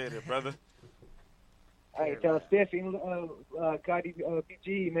appreciate it, brother. Hey, tell Spiffie and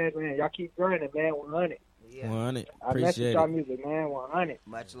LilCadiPGE, man, y'all keep grinding, man. 100. Yeah. 100. I mess with Appreciate y'all it. music, man. 100.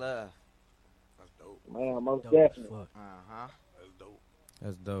 Much love. That's dope. Man, most definitely. Uh-huh. That's dope.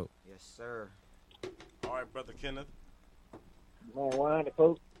 That's dope. Yes, sir. All right, brother Kenneth. Man, 100,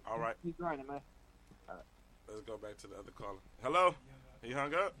 folks. All right. Keep grinding, man. Let's go back to the other caller. Hello? He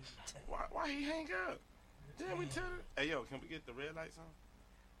hung up? Why he hang up? Didn't we tell him? Hey, yo, can we get the red lights on?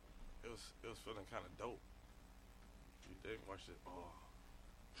 It was feeling kind of dope. You dig? Watch it. Oh.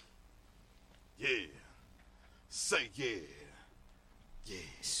 Yeah. Say yeah. Yeah.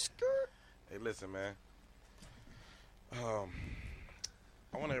 Skirt. Hey, listen, man. I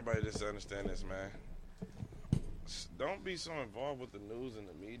want everybody just to understand this, man. Don't be so involved with the news and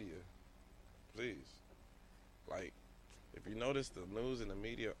the media. Please. Like, if you notice, the news and the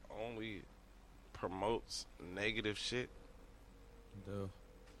media only promotes negative shit. Duh.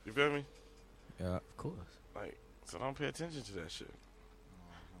 You feel me? Yeah. Of course. Like, so don't pay attention to that shit.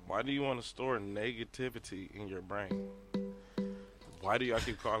 Why do you want to store negativity in your brain? Why do y'all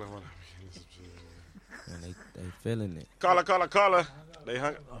keep calling when And they feeling it. Caller. They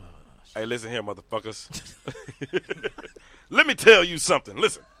hung. Hey, listen here, motherfuckers. Let me tell you something.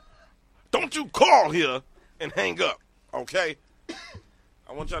 Listen. Don't you call here and hang up, okay?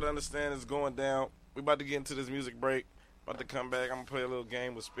 I want y'all to understand it's going down. We about to get into this music break. About to come back. I'm going to play a little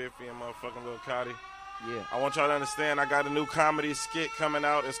game with Spiffie and motherfucking LilCadi. Yeah. I want y'all to understand I got a new comedy skit coming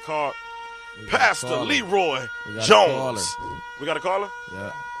out. It's called Pastor Leroy Jones. We got a caller?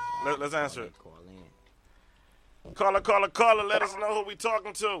 Yeah. Let's answer it. Call in. Caller. Let us know who we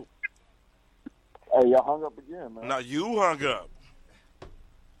talking to. Hey, y'all hung up again, man. Now you hung up.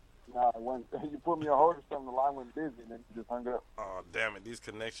 Nah, when you put me on hold or something, the line went busy, and then you just hung up. Oh, damn it. These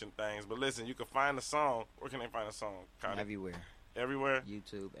connection things. But listen, you can find the song. Where can they find the song, Connie? Everywhere. Everywhere?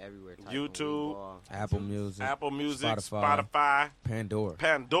 YouTube, everywhere. YouTube. Apple Music. Spotify. Pandora.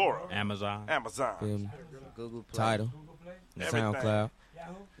 Amazon. Feel me? Google Play. Tidal. Everything. SoundCloud.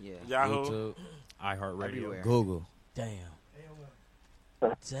 Yeah. Yahoo. YouTube. iHeartRadio. Everywhere. Google. Damn.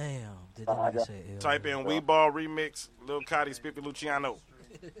 Did the nigga say L? Type in We Ball Remix, LilCadi, Spiffie, Luciano.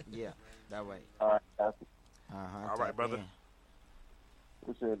 Yeah, that way. All right, that's it. All right, brother.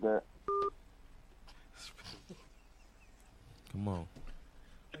 Appreciate that. Come on.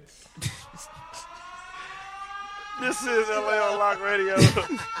 This is LA on Lock Radio.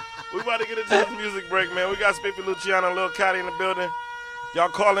 We about to get into this music break, man. We got Spiffie, Luciano, and LilCadi in the building. Y'all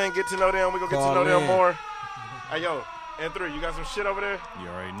call in, get to know them. We gonna get to know them more. Hey, yo, And 3, you got some shit over there? You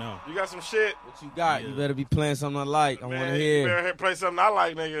already know. You got some shit? What you got? Yeah. You better be playing something I like. I want to hear. You better play something I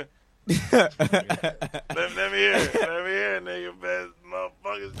like, nigga. let me hear it. Let me hear it, nigga. Best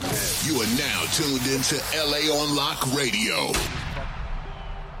motherfuckers. You are now tuned into LA on Lock Radio.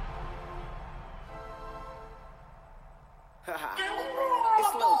 It's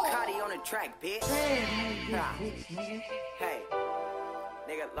LilCadi on the track, bitch. Hey,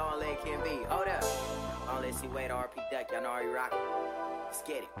 nigga, long leg can be. Hold up. Long leg, see, wait, RP Duck. Y'all know how you rockin'. Let's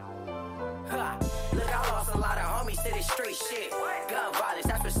get it. Look, I lost a lot of homies to this street shit. Gun violence,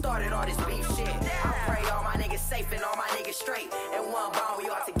 that's what started all this beef shit. I pray all my niggas safe and all my niggas straight. And one bond, we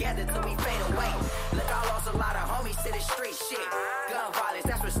all together till we fade away. Look, I lost a lot of homies to this street shit. Gun violence,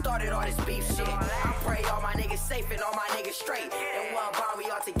 that's what started all this beef shit. I pray all my niggas safe and all my niggas straight. And one bond, we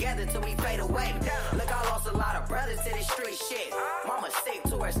all together till we fade away. Look, I lost a lot of brothers to this street shit. Mama sick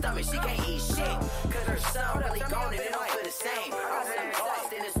to her stomach, she can't eat shit. Cause her son really gone and it don't feel the same. I'm really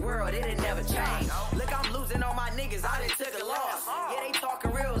lost in this world, it'll never change. Look, I'm losing all my niggas, I done took a loss. Yeah, they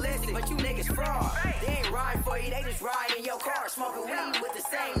talking realistic, but you niggas fraud. They ain't riding for you, they just riding in your car. Smoking weed with the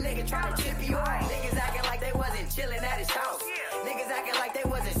same nigga trying to chip you off. Niggas acting like they wasn't chilling at his house. Niggas acting like they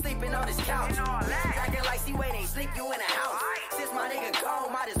wasn't sleeping on his couch. Niggas acting like C-Wade ain't sleep you in the house. Since my nigga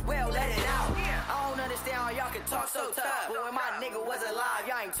gone, might as well let it out. I don't understand how y'all can talk so tough, but when my nigga was alive,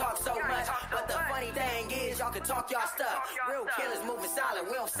 y'all ain't talk so much. But the funny thing is, y'all can talk y'all stuff. Real killers moving silent,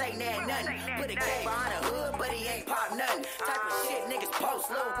 we don't say nothing. Put a K behind the hood, but he ain't pop nothing. Type of shit niggas post,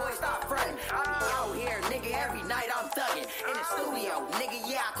 little boy stop frontin'. I be out here, nigga, every night I'm thuggin'. In the studio, nigga,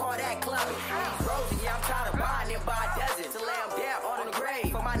 yeah, I call that clubbing. These roses, yeah, I'm trying to buy them by dozens. To lay them down on the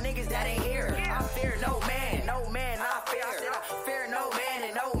grave for my niggas that ain't here. I fear no man, I fear. I said I fear no man,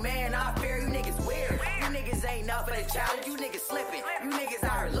 and no man, I fear. You niggas weird. You niggas ain't up for the challenge. You niggas slipping. You niggas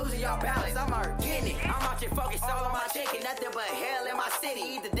out here losing your balance. I'm out here getting it. I'm out here focused all on my chicken. Nothing but hell in my city.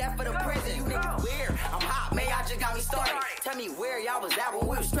 Either death or the prison. You niggas weird. I'm hot, man. Y'all just got me started. Tell me where y'all was at when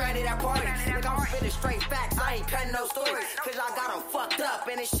we was stranded at parties. Look, I'm spitting straight facts. I ain't cutting no stories. Cause I got them fucked up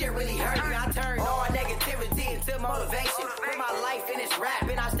and this shit really hurt me. I turned all negativity into motivation. Put my life in this rap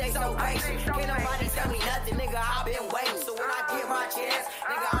and I stay so patient. Can't nobody tell me nothing, nigga. I've been waiting. So when I get my chance,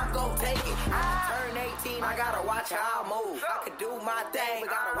 nigga, I'm gon' take it. I turn 18, I gotta watch how I move. I could do my thing, but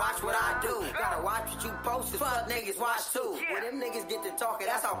gotta watch what I do. Gotta watch what you post. Fuck niggas watch too. When them niggas get to talking,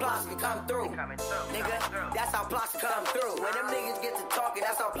 that's how plots can come through. Nigga, that's how plots can come through. When them niggas get to talking,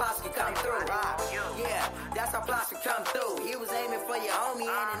 that's how plots can come through. Yeah, that's how plots can come through. He was aiming for your homie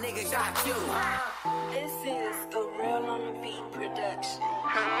and the nigga shot you. This is a Real on the Beat production.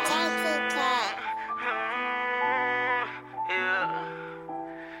 Yeah.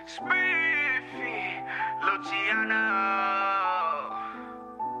 Spiffie, Luciano.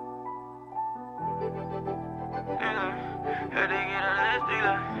 Had to get out of that street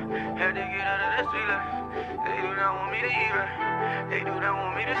life. Had to get out of that street life. They do not want me to eat right. They do not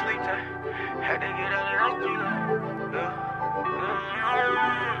want me to sleep tight. Had to get out of that street life.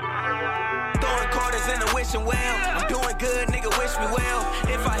 Throwing quarters in the wishing well. I'm doing good, nigga, wish me well.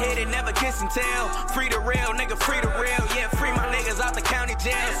 If I hit it, never kiss and tell. Free the real, nigga, free the real. Yeah, free my niggas out the county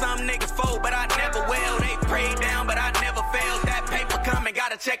jail. Some niggas fold, but I never will. They prayed down, but I never failed. That paper coming,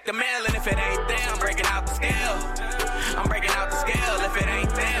 gotta check the mail. And if it ain't there, I'm breaking out the scale. I'm breaking out the scale. If it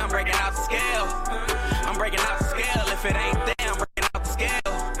ain't there, I'm breaking out the scale. I'm breaking out the scale. If it ain't there, I'm breaking out the scale.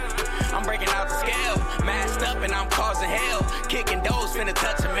 I'm breaking out the scale. Masked up and I'm causing hell. Kicking doors, finna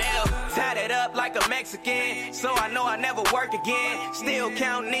touch a mail. Tatted up like a Mexican, so I know I never work again. Still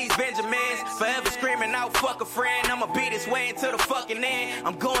counting these Benjamins. Forever screaming out, fuck a friend. I'ma be this way until the fucking end.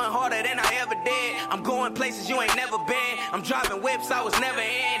 I'm going harder than I ever did. I'm going places you ain't never been. I'm driving whips I was never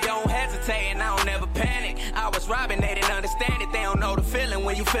in. Don't hesitate and I don't never panic. I was robbing, they didn't understand it. They don't know the feeling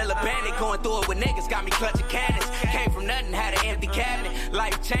when you feel abandoned. Going through it with niggas got me clutching cannons. Came from nothing, had an empty cabinet.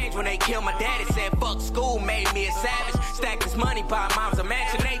 Life changed when they killed my daddy. Said fuck school, made me a savage. Stacked this money, buy mom's a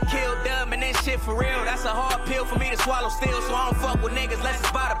mansion. They killed them and this shit for real. That's a hard pill for me to swallow still. So I don't fuck with niggas unless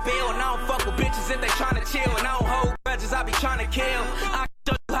it's by the bill. And I don't fuck with bitches if they tryna chill. And I don't hold grudges, I be tryna kill. I can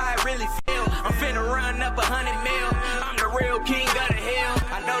show you how I really feel. I'm finna run up 100 mil. I'm the real king of the hill.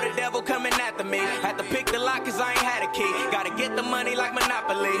 I know the devil coming after me. Had to pick the lock cause I ain't had a key. Gotta get the money like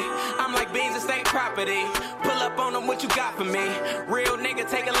Monopoly. I'm like beans and state property. Pull up on them, what you got for me? Real nigga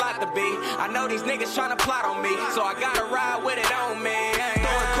take a lot to be. I know these niggas tryna plot on me, so I gotta ride with it on me.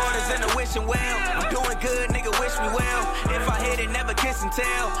 Throwing quarters in the wishing well. I'm doing good, nigga, wish me well. If I hit it, never kiss and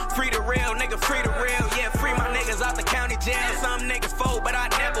tell. Free the real, nigga, free the real. Yeah, free my niggas out the county jail. Some niggas fold, but I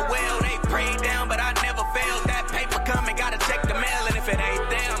never will. They prayed down, but I never failed. That paper coming, gotta check the mail. And If it ain't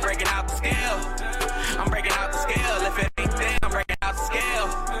there, I'm breaking out the scale. I'm breaking out the scale. If it ain't there, I'm breaking out the scale.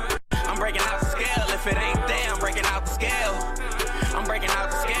 I'm breaking out the scale. If it ain't there, I'm breaking out the scale. I'm breaking out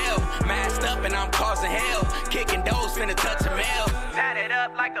the scale. Masked up and I'm causing hell. Kicking doors, finna touch a mail. Tatted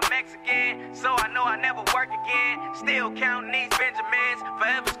up like a Mexican, so I know I never work again. Still counting these Benjamins.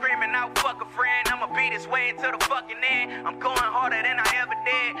 Forever screaming out, fuck a friend. I'ma be this way until the fucking end. I'm going harder than I ever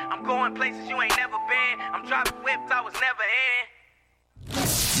did. I'm going places you ain't never been. I'm dropping whips I was never in.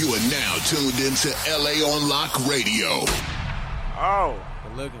 You are now tuned into LA on Lock Radio. Oh.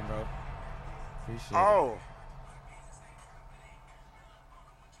 Good looking, bro. Appreciate Oh.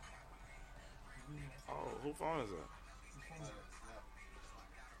 Oh, who phone is that?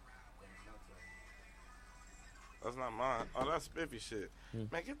 That's not mine. Oh, that's Spiffie shit. Man,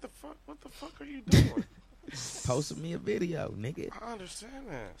 get the fuck. What the fuck are you doing? Posted me a video, nigga. I understand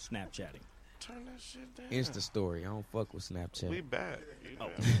that. Snapchatting. Turn that shit down. Insta story. I don't fuck with Snapchat. We back. Oh,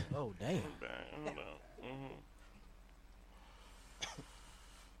 damn. We back. Hold on.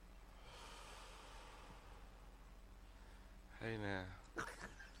 Hey now.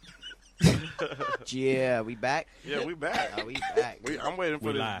 Yeah, we back? Yeah, we back. Oh, we back. I'm waiting for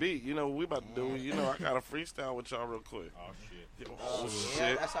We this live. beat. You know what we about to do? You know, I got a freestyle with y'all real quick. Oh, shit. Oh, Yeah,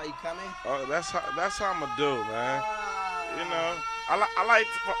 shit. that's how you coming? Oh, that's how I'm going to do, man. You know, I like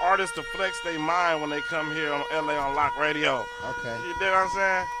for artists to flex their mind when they come here on LA on Lock Radio. Okay. You dig what I'm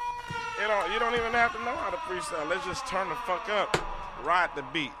saying? You don't even have to know how to freestyle. Let's just turn the fuck up. Ride the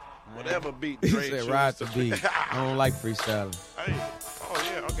beat. Whatever beat He Dre said chooses ride to the beat. I don't like freestyling. Hey. Oh,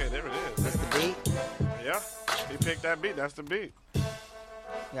 yeah. Okay, there it is. That's the beat? Yeah. He picked that beat. That's the beat. You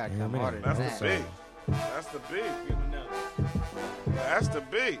gotta come harder than That's the that. beat. That's the beat. That's the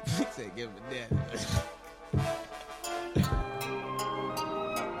beat. He said give him a dab.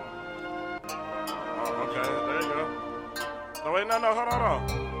 Oh, okay. There you go. No, wait. No. Hold on.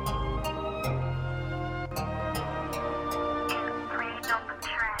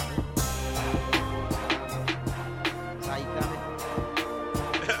 That's how you coming?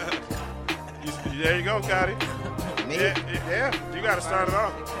 There you go, Gotti. Me? Yeah. You got to start it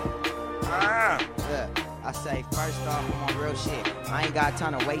off. Look, I say, first off, I'm on real shit. I ain't got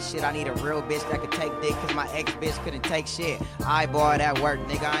time to waste shit. I need a real bitch that could take dick, cause my ex-bitch couldn't take shit. I bought that work,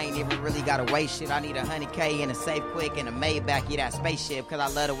 nigga. I ain't even really gotta waste shit. I need 100K in a safe quick and a Maybach, yeah, that spaceship, cause I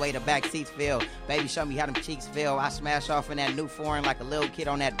love the way the back seats feel. Baby, show me how them cheeks feel. I smash off in that new foreign like a little kid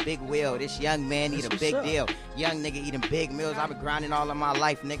on that big wheel. This young man need a big deal. Young nigga eating big meals. I've been grinding all of my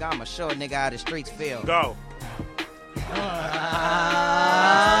life, nigga. I'm a short nigga how the streets feel. Go.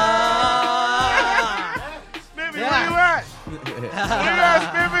 Spiffy, where you at? Where you at,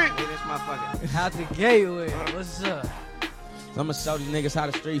 Spiffy? Hey, this motherfucker. Out the gateway. What's up? I'ma show these niggas how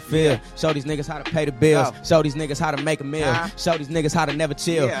the street feel. Show these niggas how to pay the bills. Show these niggas how to make a meal. Show these niggas how to never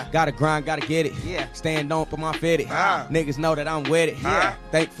chill. Gotta grind, gotta get it. Stand on for my fitted. Niggas know that I'm with it.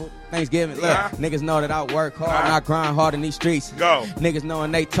 Thankful Thanksgiving. Look, niggas know that I work hard and I grind hard in these streets. Go. Niggas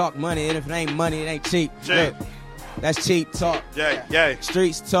knowing they talk money, and if it ain't money, it ain't cheap. Look, that's cheap talk.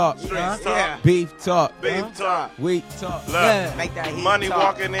 Streets talk. Beef talk. Beef talk. Weak talk. Look, Make that heat money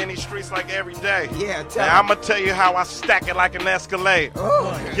talk. walking in these streets like every day. Yeah, and I'm going to tell you how I stack it like an Escalade.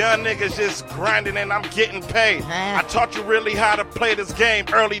 Young niggas just grinding and I'm getting paid. I taught you really how to play this game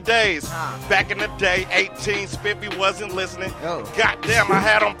early days. Back in the day, 18, Spiffy wasn't listening. Goddamn, I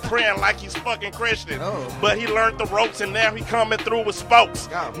had him praying like he's fucking Christian. But he learned the ropes and now he coming through with spokes.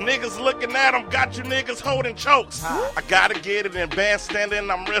 Niggas looking at him, got you niggas holding chokes. I gotta get it in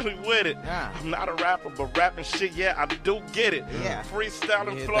bandstanding, I'm really with it. I'm not a rapper, but rapping shit, yeah, I do get it.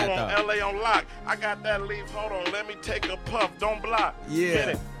 Freestyling Hit flow on that LA on Lock. I got that leaf, hold on, let me take a puff, don't block. Get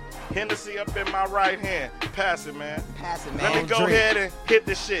it. Hennessy up in my right hand. Pass it, man. Pass it, man. Let me go ahead and hit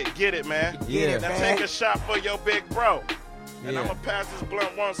this shit. Get it, man. Get it, now man. take a shot for your big bro. And I'ma pass this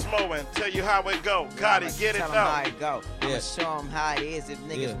blunt once more and tell you how it go. Got it, get it Tell him though. how it go. I'ma show him how it is. If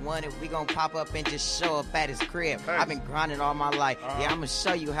niggas want it, we gon' pop up and just show up at his crib. I've been grinding all my life. Yeah, I'ma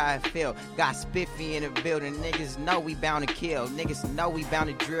show you how it feel. Got Spiffy in the building. Niggas know we bound to kill. Niggas know we bound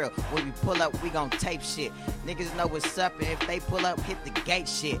to drill. When we pull up, we gon' tape shit. Niggas know what's up, and if they pull up, hit the gate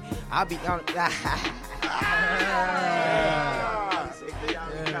shit. I'll be on.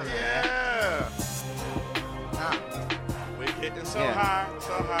 Getting so high,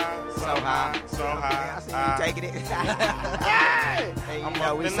 so high, so high, so high. I see you taking it. Hey, you I'm know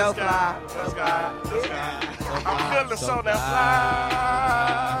up we in so the sky, fly. the sky, the sky. I'm feeling so damn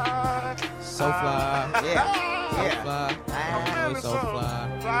fly. So fly. Yeah. So fly. I'm feeling so so fly.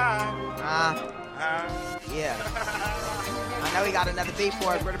 Yeah. I know he got another beat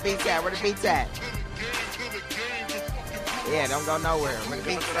for us. Where the beat's at? Where the beat's at? Yeah, don't go nowhere. When the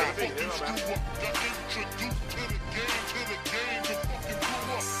beat's back.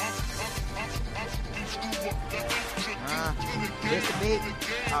 This the beat?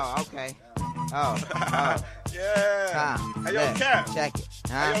 Oh, okay. Oh. Yeah. Hey, yo, Cap. Check it.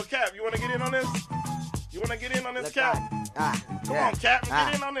 Hey, yo, Cap, you want to get in on this? You want to get in on this, Cap? Come on, Cap,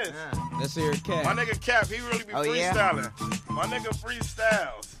 get in on this. Let's hear it, Cap. My nigga Cap, he really be freestyling. Yeah? My nigga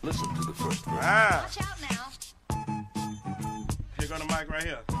freestyles. Listen to the first verse. Watch out now. Here go the mic right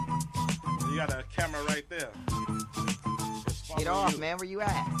here. You got a camera right there. Get off, man. Where you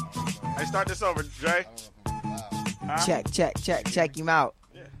at? Hey, start this over, Jay. Check him out.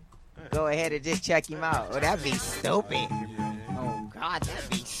 Yeah. Go ahead and just check him out. Oh, that'd be stupid. Oh, God, that'd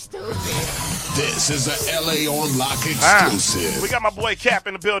be stupid. This is a LA on Lock exclusive. We got my boy Cap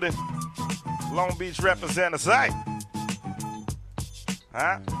in the building. Long Beach representative. Huh?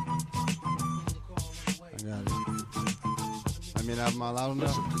 I got it. I mean, I'm all out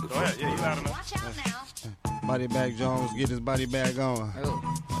enough. Go ahead. Yeah, you loud enough. Watch out now. Body bag Jones, get his body bag on.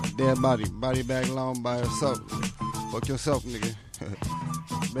 Dead body bag long by herself. Fuck yourself, nigga.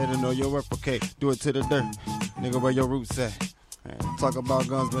 Better know your work, okay? Do it to the dirt. Nigga, where your roots at? Talk about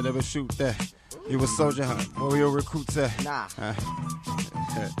guns, but never shoot that. You a soldier, huh? Where your recruits at? Nah.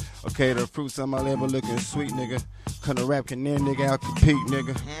 Okay, the fruits on my label looking sweet, nigga. Couldn't rap, can there, nigga, out compete,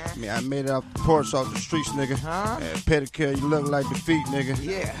 nigga. I mean, I made it off the porch, off the streets, nigga. Pedicure, you look like defeat, nigga.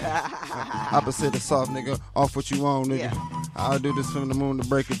 Yeah. Opposite of soft, nigga. Off what you want, nigga. Yeah. I'll do this from the moon to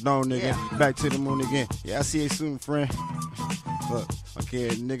break it down, nigga. Yeah. Back to the moon again. Yeah, I see you soon, friend. Look, okay,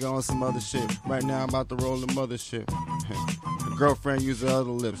 nigga on some other shit. Right now I'm about to roll the mothership. The girlfriend use the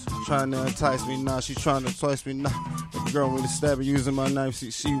other lips. Trying to entice me now, she trying to twice me now. But the girl with the stabber using my knife,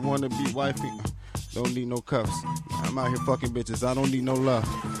 she wanna be wifey. Don't need no cuffs. I'm out here fucking bitches. I don't need no love.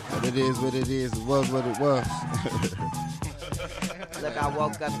 But it is what it is. It was what it was. Look, I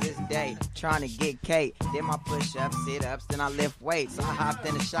woke up this day trying to get cake. Did my push-ups, sit-ups, then I lift weights. I hopped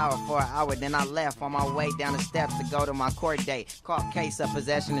in the shower for an hour, then I left on my way down the steps to go to my court date. Caught case of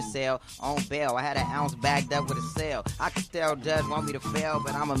possession of sale on bail. I had an ounce bagged up with a cell. I could tell judge want me to fail,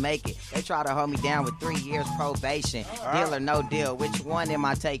 but I'ma make it. They try to hold me down with 3 years probation. Deal or no deal, which one am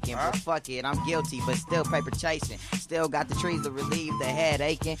I taking? But fuck it, I'm guilty, but still paper chasing. Still got the trees to relieve the head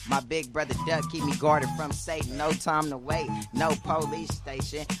aching. My big brother Duck keep me guarded from Satan. No time to wait, no police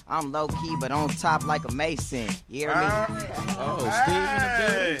station. I'm low key, but on top like a Mason. You hear me? Steve in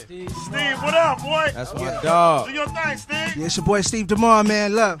the building. Steve, what up, boy? That's my dog. Do your thing, Steve. Yeah, it's your boy Steve DeMar,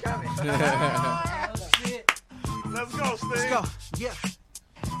 man. Love. Let's go, Steve. Let's go. Yeah.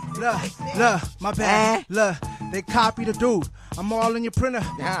 Look, my bad. Look, they copy the dude. I'm all in your printer.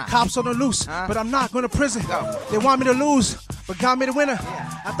 Cops on the loose, but I'm not going to prison. They want me to lose, but got me the winner.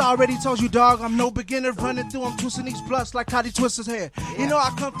 I thought I already told you, dog, I'm no beginner. Running through, I'm twisting these blunts like how they twist his hair. You know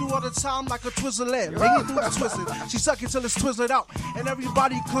I come through all the time like a twizzler leg. Bring it through the twisted. She suck it till it's twizzled out. And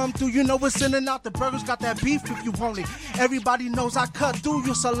everybody come through, you know it's in and out. The burgers got that beef if you want it. Everybody knows I cut through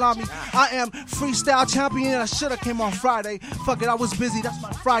your salami. I am freestyle champion. I shoulda came on Friday. Fuck it, I was busy. That's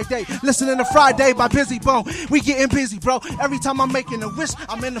my Friday. Listening to Friday by Busy Bone. We getting busy, bro. Every time I'm making a wish,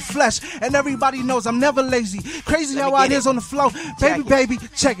 I'm in the flesh. And everybody knows I'm never lazy. Crazy how it is on the flow. Baby,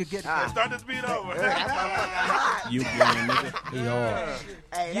 check it. Get it. Start this beat over. You game, nigga. He hard.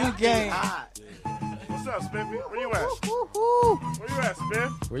 Hey, you game. What's up, Spiffy? Where you at? Where you at,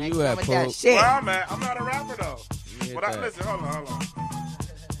 Spiff? Where you at, Pope? Where I'm at. I'm not a rapper, though. But listen, hold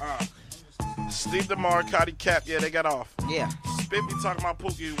on. Steve DeMar, LilCadiPGE, yeah, they got off. Yeah. Spiffy talking about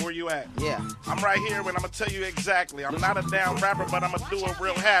Pookie, where you at? Yeah. I'm right here and I'm going to tell you exactly. I'm not a down rapper, but I'm going to do it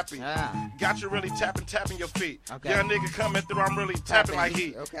real happy. Got you really tapping your feet. Okay. Young nigga coming through, I'm really tapping like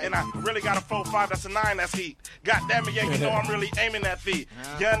heat. Okay. And I really got a 4-5, that's a 9, that's heat. God damn it, yeah, you know I'm really aiming that feet.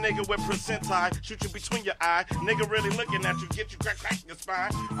 Young nigga with percentile, shoot you between your eye. Nigga really looking at you, get you crack in your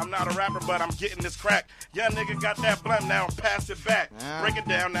spine. I'm not a rapper, but I'm getting this crack. Young nigga got that blunt, now pass it back. Break it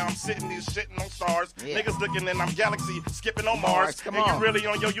down, now I'm sitting these shitting on stars. Niggas looking and I'm galaxy, skipping on Mars. Come and on. you really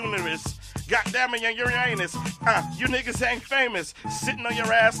on your Uranus. God damn it, you're Uranus. You niggas ain't famous. Sitting on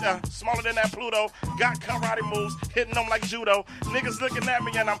your ass, smaller than that Pluto. Got karate moves, hitting them like judo. Niggas looking at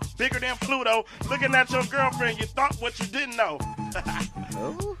me and I'm bigger than Pluto. Looking at your girlfriend, you thought what you didn't know.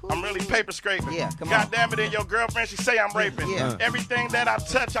 I'm really paper scraping. Yeah, come God on. damn it, and your girlfriend, she say I'm raping. Yeah. Everything that I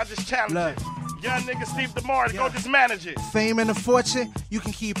touch, I just challenge it. Young nigga Steve DeMar to go just manage it. Fame and a fortune, you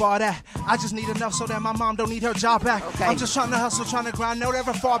can keep all that. I just need enough so that my mom don't need her job back. Okay. I'm just trying to hustle, trying to grind, never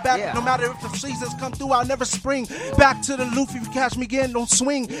ever fall back. No matter if the seasons come through, I'll never spring. Back to the loop, if you catch me again, don't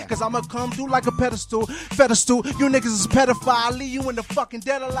swing. Cause I'ma come through like a pedestal. You niggas is pedophile, leave you in the fucking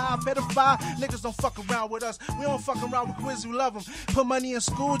dead alive. Pedophile, niggas don't fuck around with us. We don't fuck around with kids who love them. Put money in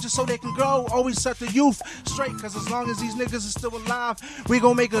school just so they can grow. Always set the youth straight, cause as long as these niggas are still alive, we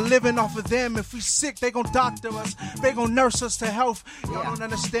gon' make a living off of them. If we sick, they gon' doctor us. They gon' nurse us to health. Y'all don't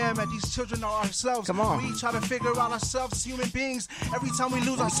understand that these children are ourselves. Come on. We try to figure out ourselves as human beings. Every time we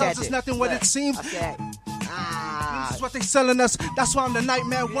lose ourselves, it's nothing what it seems. This is what they selling us. That's why I'm the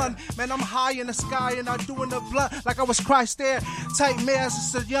nightmare one. Man, I'm high in the sky and I doing the blunt like I was Christ there. Tight mares,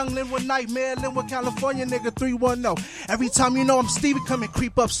 it's a young Linwood nightmare. Linwood, California, nigga 310. Every time you know I'm Stevie, come and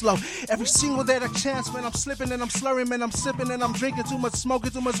creep up slow. Every single day that chance, man, I'm slipping and I'm slurring, man, I'm sipping and I'm drinking too much,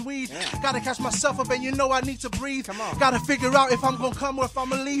 smoking too much weed. Gotta catch myself up and you know I need to breathe. Gotta figure out if I'm gonna come or if I'm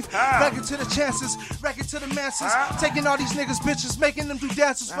gonna leave. Record to the chances, record to the masses. Taking all these niggas, bitches, making them do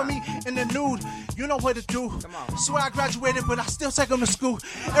dances for me in the nude. You know what to do. Swear I graduated, but I still take them to school.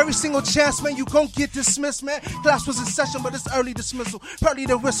 Every single chance, man, you gon' get dismissed, man. Class was in session, but it's early dismissal. Pearly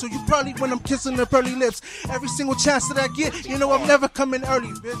the whistle, you pearly when I'm kissing the pearly lips. Every single chance that I get, you know I'm never coming early,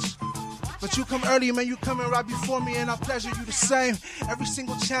 bitch. But you come early, man, you coming right before me, and I pleasure you the same. Every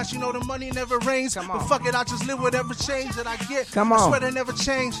single chance, you know the money never rains. But fuck it, I just live with every change that I get. I swear they never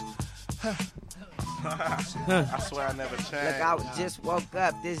change. I swear I never changed. Look, I just woke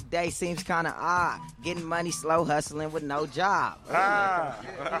up. This day seems kind of odd. Getting money, slow hustling with no job. Hey,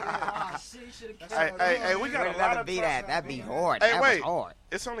 we got a lot of be that. That'd be hard. Hey, that wait. was hard.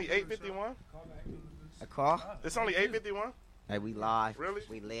 It's only 8:51. A call? It's only 8:51. Hey, we live. Really?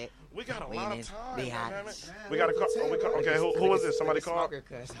 We lit. We got a lot of time. Be hot. We got a call. Okay, who was this? Somebody called? Smoker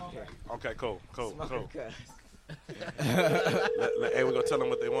cuss. Okay, cool. Smoker cuss. Hey, we gonna tell them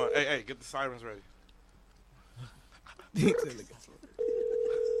what they want. Hey, get the sirens ready.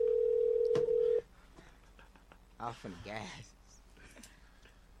 Off from the gas.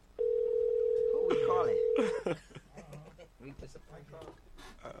 Who we calling? We put some prank call.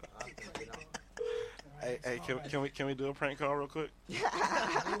 Hey, can we do a prank call real quick? I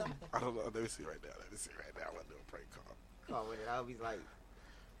don't know. Let me see right now. I want to do a prank call. Call with it. I'll be like.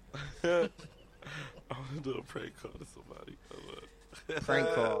 I want to do a prank call to somebody. Prank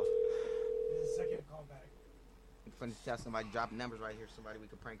call. This is the second call back. I'm finna tell somebody drop numbers right here. Somebody we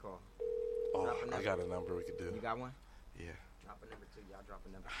can prank call. Oh, I got a number we could do. You got one? Yeah. Drop a number too. Y'all drop a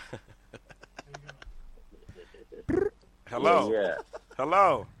number. Hello. Yeah.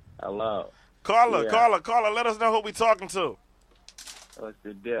 Hello. Caller. Let us know who we talking to. What's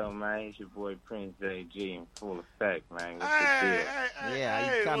the deal, man? It's your boy Prince JG in full effect, man. What's Hey, the deal?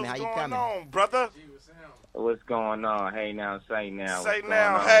 How you coming? What's going on, brother? What's going on? Hey now, say now. Say What's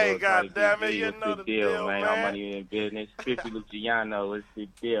now, going on, hey, Lil goddamn it, KDPGE? you What's know the the deal, man. man. I'm money in business. Spiffie Luciano, what's the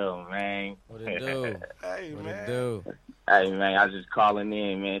deal, man? What it do? Hey, What man. it do? Hey, man, I was just calling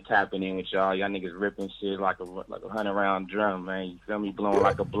in, man, tapping in with y'all. Y'all niggas ripping shit like a 100-round drum, man. You feel me? Blowing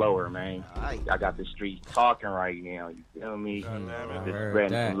like a blower, man. I got the streets talking right now. You feel me? Just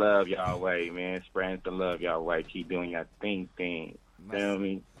spreading some love y'all way, man. Spreading some love y'all way. Keep doing your thing. Feel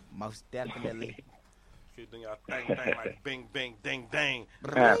me? Most definitely. Keep doing your thing like bing, bing, ding, ding.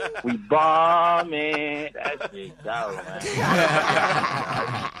 We bombing. That shit go, man.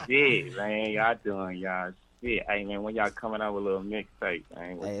 Shit, man. Y'all doing y'all shit. Hey, man, when y'all coming out with a little mixtape,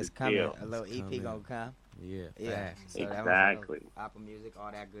 man? What's It's the coming. deal? A little EP gonna come. Yeah. So Exactly. Apple Music,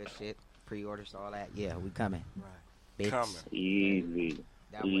 all that good shit. Pre-orders, all that. Yeah, we coming. Right. Coming. Easy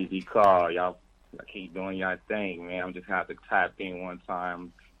call. Y'all keep doing y'all thing, man. I'm just have to tap in one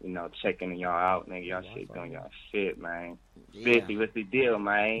time, checking y'all out, nigga. Y'all shit doing y'all shit, man. Spiffie, what's the deal,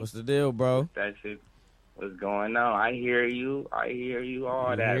 man? What's the deal, bro? That shit. What's going on? I hear you. All You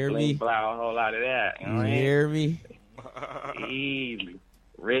that. hear Bling, me? blah, a whole lot of that. You know what I mean? hear me? Easy.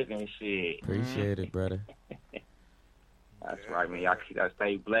 Ripping shit. Appreciate it, brother. That's right, man. Y'all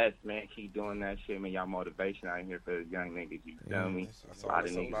stay blessed, man. Keep doing that shit, man. Y'all motivation out here for the young niggas. You feel me? That's A lot all of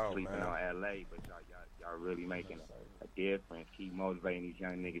it's niggas about, sleeping man. on LA, but y'all really making a difference. Keep motivating these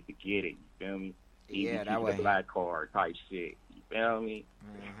young niggas to get it. You feel me? Easy, that keep way. the black card type shit. You feel me?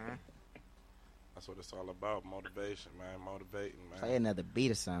 Mm-hmm. That's what it's all about. Motivation, man. Motivating, man. Play another beat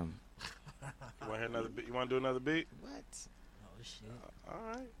or something. You want to hear another beat? You want to do another beat? What? Oh, shit. All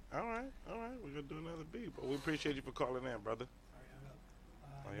right. We're going to do another beat. But we appreciate you for calling in, brother.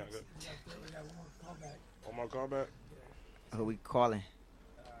 Oh, y'all good? One more call back? Who we calling?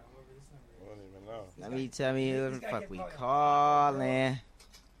 I don't even know. Let me tell me who the fuck we calling.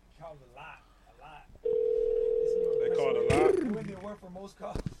 for most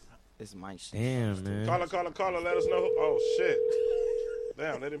calls. This mic shit. Damn, man. Caller. Let us know. Oh, shit.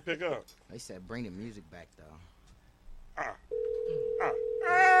 Damn, they didn't pick up. They said bring the music back, though.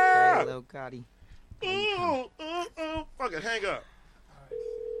 Hey, Lil Cuddy. Fuck it, hang up.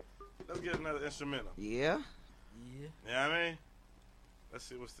 Let's get another instrumental. Yeah? Yeah. You know what I mean? Let's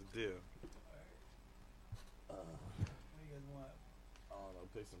see what's the deal. I don't know,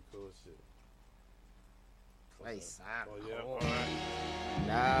 pick some cool shit. Play side. Oh, yeah? All right.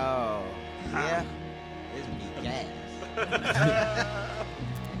 No. Yeah? This be gas.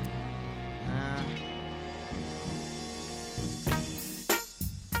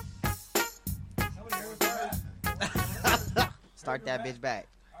 Start that bitch back.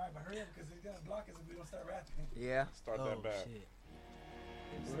 All right, but hurry up because it's going to block us if we don't start rapping. Yeah. Start that back.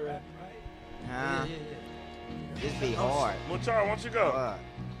 Start rapping, right? Huh? This be hard. Muchar, why don't you go? Why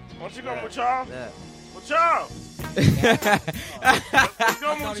don't you go, Muchar? Look. Muchar! Let's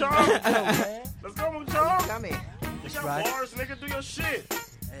go, Muchar! Let's go, Muchar! Come here. You got bars, nigga. Do your shit.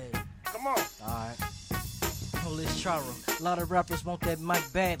 Hey. Come on. Alright. Holy Charo. A lot of rappers want that mic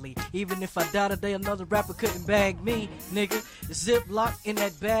badly. Even if I die today, another rapper couldn't bag me, nigga. Ziploc in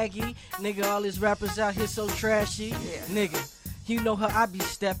that baggie. Nigga, all these rappers out here so trashy. Yeah. Nigga. You know how I be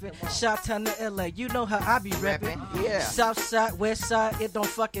stepping. Shot town to LA, you know how I be repping. Yeah. South side, west side, it don't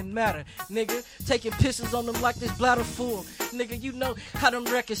fucking matter. Nigga, taking pisses on them like this bladder full. Nigga, you know how them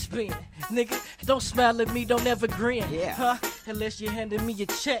records spin. Nigga, don't smile at me, don't ever grin. Yeah. Huh? Unless you handed me your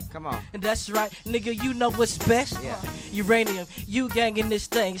check. Come on. And that's right, nigga, you know what's best. Yeah. Uranium, you gangin' this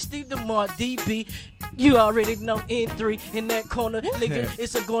thing. Steve DeMar, DB, you already know N3 in that corner. Nigga,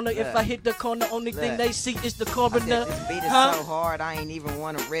 it's a goner. If I hit the corner, only thing they see is the coroner. This beat is so hard, I ain't even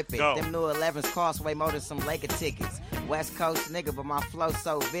want to rip it. Go. Them new 11s cost way more than some Laker tickets. West Coast nigga, but my flow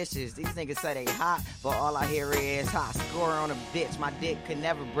so vicious. These niggas say they hot, but all I hear is hot. Score on a bitch, my dick could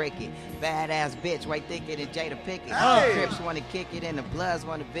never break it. Badass bitch, way thicker than Jada Pickett. Hey. Crips want to kick it and the Bloods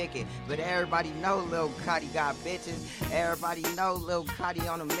want to vick it. But everybody know LilCadi got bitches. Everybody know LilCadi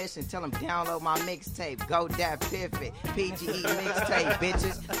on a mission. Tell them download my mixtape. Go that pivot. PGE mixtape,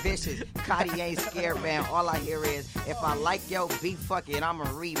 bitches. Vicious. Cudi ain't scared, man. All I hear is, if I like your beat, fuck it, I'ma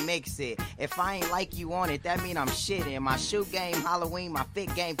remix it. If I ain't like you on it, that mean I'm shitting. My shoe game Halloween, my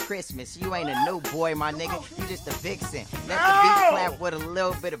fit game Christmas. You ain't a new boy, my nigga. You just a vixen. Let the beat clap with a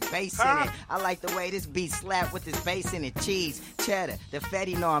little bit of bass in it. I like the way this beat slap with this bass in it. Cheese, cheddar, the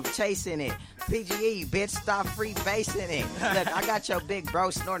fatty know I'm chasing it. PGE, bitch, stop free basing it. Look, I got your big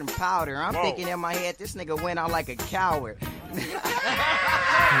bro snorting powder. I'm thinking in my head, this nigga went out like a coward. Hey,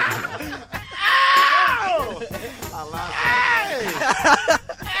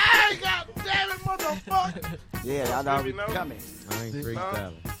 God damn it, motherfucker. Yeah, I know we coming. I ain't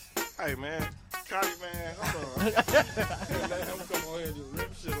freestyling. Hey, man. Cudi, man. Hold on. Let him come on here and just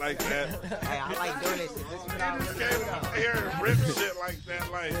rip shit like that. Hey, I like doing this shit. This is what I really Came do. out here and rip shit like that.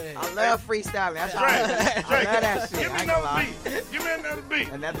 Like, I love freestyling. That's all. Drake, I love that shit. Give me I ain't gonna another lie. beat. Give me another beat.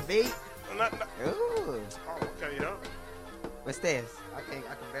 Another beat? Ooh. Oh, okay, yo. What's this? I can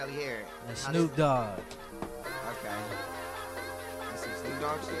barely hear it. That's Snoop Dogg. Okay. That's some Snoop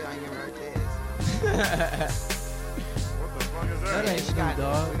Dogg shit? I ain't never heard this. What the fuck is that? That ain't Snoop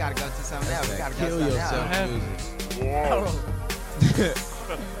Dogg. We gotta go to something else. We gotta go Kill to yourself something music. Whoa.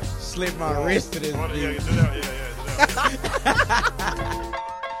 Slip my wrist to this Yeah, beat. do that.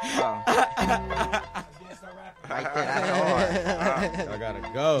 Right there, that's hard. I gotta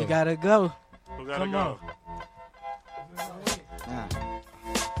go. You gotta go. Who gotta Come go?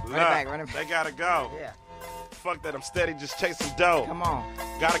 Run it back, run it back. They gotta go. Yeah. Fuck that, I'm steady just chasing dough. Come on.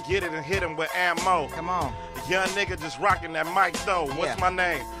 Gotta get it and hit him with ammo. Come on. Young nigga just rocking that mic though. What's Yeah. my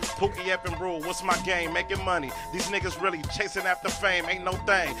name? Pookie Effin' Rule. What's my game? Making money. These niggas really chasing after fame. Ain't no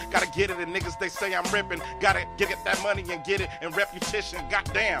thing. Gotta get it and niggas they say I'm ripping. Gotta get that money and get it and repetition.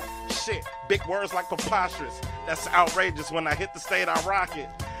 Goddamn. Shit. Big words like preposterous. That's outrageous. When I hit the state, I rock it.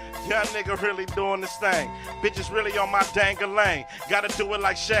 Young nigga really doing this thing. Bitches really on my dang-a-lang. Gotta do it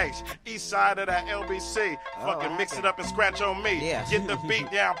like Shakes. East side of that LBC. Fucking mix it up and scratch on me. Yeah. Get the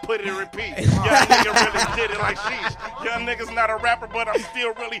beat down, put it in repeat. Young nigga really did it like sheesh. Young nigga's not a rapper, but I'm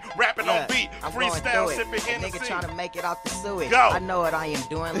still really rapping on beat. I'm Freestyle, going sipping through it. Hennessy. Nigga trying to make it out the sewage. Go. I know what I am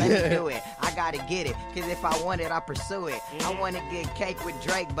doing. Let me do it. I gotta get it. Cause if I want it, I pursue it. I want to get cake with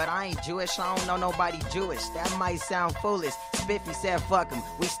Drake, but I ain't Jewish. I don't know nobody Jewish. That might sound foolish. Spiffie said, fuck him.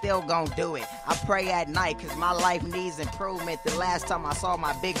 We still gon' do it. I pray at night cause my life needs improvement. The last time I saw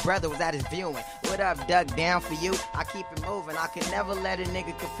my big brother was at his viewing. What up, duck down for you? I keep it moving. I could never let a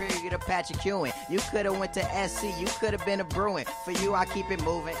nigga compare you to Patrick Ewing. You could've went to SC. You could've been a Bruin. For you, I keep it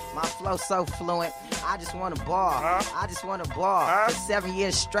moving. My flow so fluent. I just want to ball. I just want to ball. For 7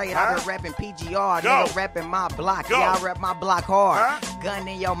 years straight, I've been repping PGR. Nigga repping my block. Yeah, I rep my block hard. Gun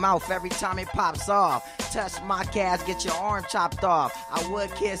in your mouth every time it pops off. Touch my calves, get your arm chopped off. I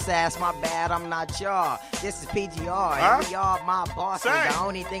would kiss ass, my bad, I'm not y'all. This is PGR, and we all my bosses. The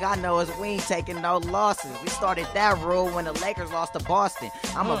only thing I know is we ain't taking no losses. We started that rule when the Lakers lost to Boston.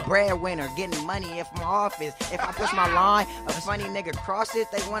 I'm a breadwinner, getting money in my office. If I push my line, a funny nigga cross it,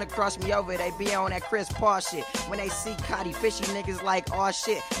 they wanna cross me over, they be on that Chris Paul shit. When they see Cotty fishy niggas like, oh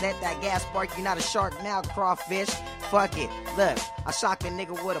shit, let that gas spark, you not a shark now, crawfish. Fuck it, look, I shock a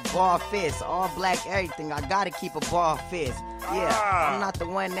nigga with a ball fist. All black everything, I gotta keep a ball fist. Yeah, I'm not the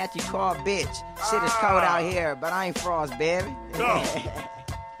one that you call bitch. Shit is cold out here, but I ain't frost, baby. No.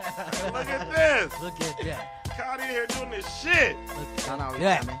 Look at this. Look at that. Cotty here doing this shit. I know,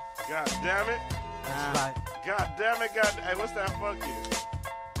 yeah. God damn it. That's right. God damn it. Hey, what's that fuck you?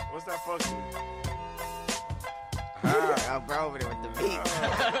 What's that fuck you? I'm bro over there with the beat.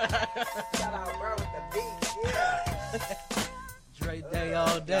 Shout out, bro, with the beat. Yeah. Dre day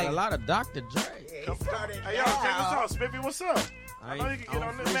all day. Got a lot of Dr. Dre. Hey, yo, check this out. Spiffy, what's up? I know you can get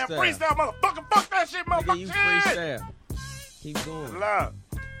on this, man. Freestyle, motherfucker. Fuck that shit, motherfucker. Nigga, you freestyle. Keep going. Love.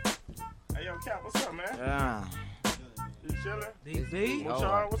 Hey, yo, Cap, what's up, man? You chillin'? DB?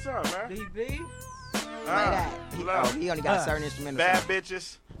 Luciano, what's up, man? DB? He only got certain instrumentals. Bad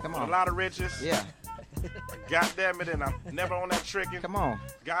bitches. Come on. A lot of riches. Yeah. God damn it, and I'm never on that tricking. Come on.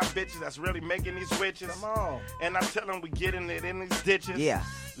 Got bitches that's really making these witches. Come on. And I tell them we getting it in these ditches. Yeah.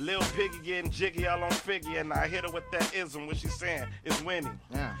 Lil Piggy getting jiggy all on Figgy, and I hit her with that ism. What she's saying is winning.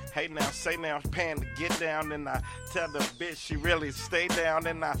 Yeah. Hey now, say now, pan to get down. And I tell the bitch she really stay down.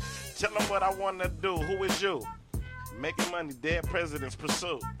 And I tell them what I want to do. Who is you? Making money, dead presidents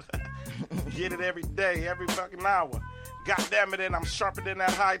pursue. Get it every day, every fucking hour. God damn it, and I'm sharper than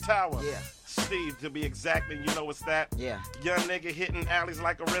that high tower. Yeah. Steve, to be exact, and you know what's that? Yeah. Young nigga hitting alleys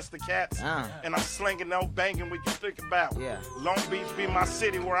like Aristocats. And I'm slinging no banging we can think about. Yeah. Long Beach be my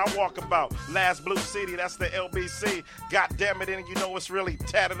city where I walk about. Last Blue City, that's the LBC. God damn it, and you know it's really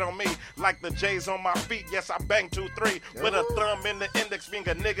tatted on me. Like the J's on my feet. Yes, I bang 2-3 with a thumb in the index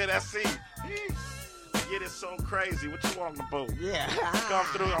finger, nigga, that's C. Get it so crazy. What you want, boo? Yeah. Come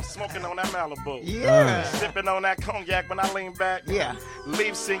through. I'm smoking on that Malibu. Yeah. Sipping on that cognac when I lean back. Yeah.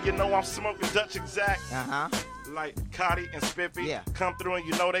 Leave sing, you know I'm smoking Dutch Exact. Like Cotty and Spiffy. Yeah. Come through and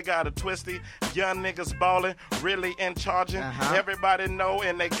you know they got a twisty. Young niggas ballin', really in charging. Everybody know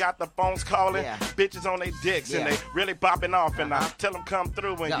and they got the phones calling. Yeah. Bitches on they dicks and they really popping off. And I tell them come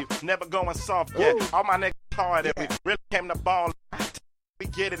through and you never going soft. Yeah. All my niggas hard and we really came to ball. We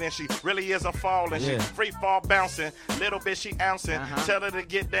get it and she really is a fall and she free fall bouncing. Little bit she ouncing. Tell her to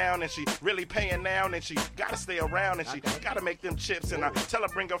get down and she really paying down and she gotta stay around and she gotta make them chips. And I tell her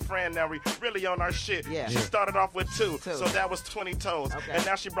bring her friend now we really on our shit. She started off with two, so that was 20 toes. And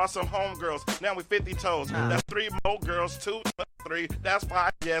now she brought some homegirls. Now we 50 toes. That's 3 more girls, 2, 3. That's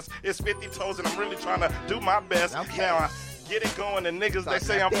 5. Yes, it's 50 toes and I'm really trying to do my best. Now I get it going, and niggas they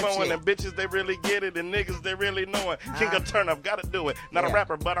say I'm flowing, and bitches they really get it, and niggas they really knowing. King of turn up, gotta do it. Not a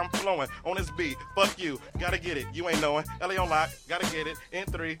rapper, but I'm flowing on this beat. Fuck you, gotta get it. You ain't knowing. LA on lock, gotta get it. In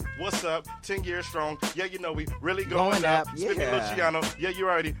 3, what's up? 10 years strong. Yeah, you know we really going up. Spiffie Luciano, yeah, you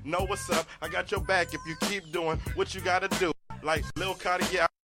already know what's up. I got your back if you keep doing what you gotta do. Like LilCadiPGE, yeah.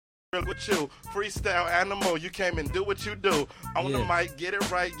 With you, freestyle animal, you came and do what you do. On the mic, get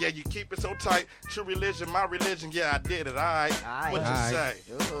it right, yeah, you keep it so tight. True religion, my religion, yeah, I did it, alright. What you say?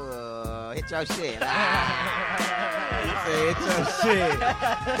 Ooh, hit your shit. You say hit your shit.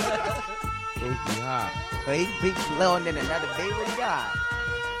 Spooky hot. He beats blowing in another beat. What he got?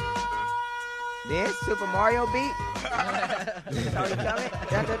 This Super Mario beat? That's how you coming?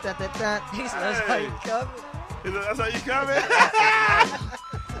 That's how you coming? That's how you coming?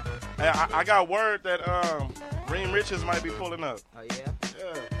 Hey, I got word that Green Riches might be pulling up. Oh yeah?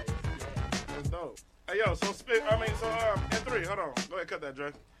 Yeah. That's dope. Hey yo, so N3, hold on. Go ahead, cut that,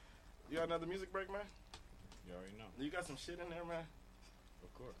 Dre. You got another music break, man? You already know. You got some shit in there, man?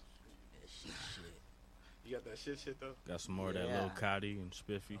 Of course. Shit. You got that shit though? Got some more of that LilCadiPGE and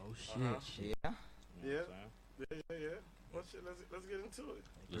Spiffy. Oh shit. Yeah. Well, shit, let's get into it.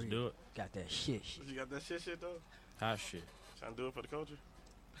 Let's do it. Got that shit. You got that shit though? Hot shit. Trying to do it for the culture?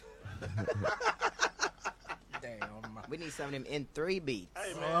 Damn. We need some of them N3 beats.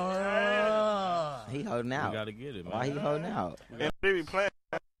 Hey, man. He holding out. We gotta get it, man. Why he holding out? N3 be playing.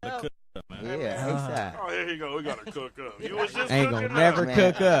 Man. ASAP. Oh, here you go. We gotta cook up. You was just Ain't cooking gonna never up.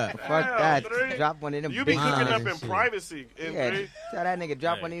 cook up. Fuck that. Drop one of them You be beats. cooking up in privacy. Yeah, tell that nigga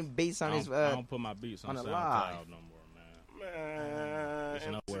drop one of them beats on his. I don't put my beats on the SoundCloud live. no more, man. It's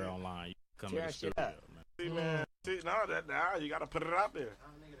nowhere online. You come to the studio, man. See, man. See, now you gotta put it out there.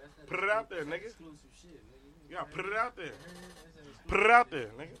 Put it out there, nigga. You gotta put it out there. Put it out there,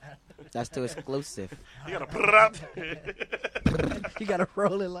 nigga. That's too exclusive. You gotta put it out there. You gotta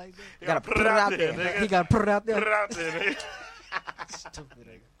roll it like that. You gotta put it out there, nigga. He gotta put it out there. Put it out there, nigga. Stupid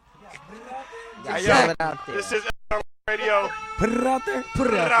nigga. Exactly. Out there. This is Radio. Put it out there. Put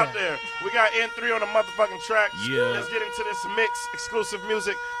it out there. We got N3 on the motherfucking track. Yeah. Let's get into this mix. Exclusive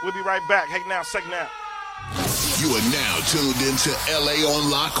music. We'll be right back. Hey, now, second now. You are now tuned into LA on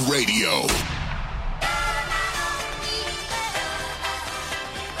Lock Radio.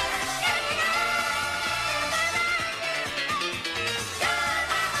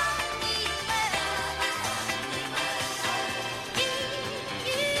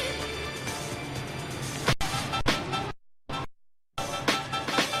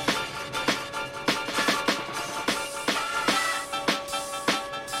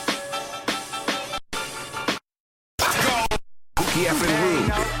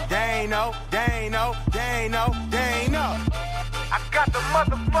 They know. I got the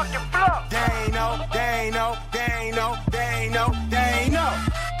motherfucking flow. They know.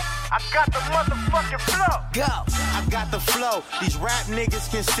 I got the motherfucking flow. Go. I got the flow. These rap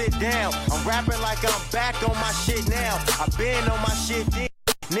niggas can sit down. I'm rapping like I'm back on my shit now. I've been on my shit then.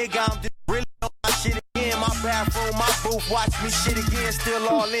 Nigga, I'm just really on my shit again. My bathroom, my booth, watch me shit again. Still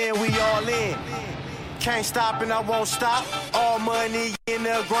all in, we all in. Can't stop and I won't stop. All money in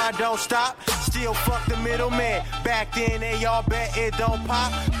the grind, don't stop. Still fuck the middleman. Back then, they y'all bet it don't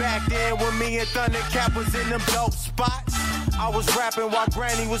pop. Back then, when me and Thundercat was in them dope spots. I was rapping while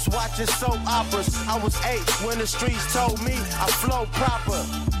Granny was watching soap operas. I was 8 when the streets told me I flow proper.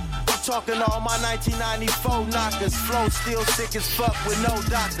 I'm talking all my 1994 knockers. Flow still sick as fuck with no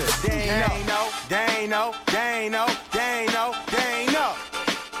doctor. They ain't know.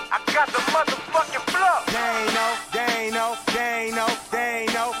 I got the motherfucking flow. They know.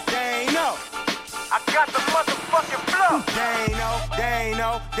 I got the motherfucking flow. They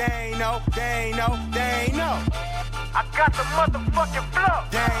know. I got the motherfucking flow.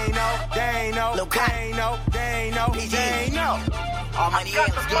 They know. All money in,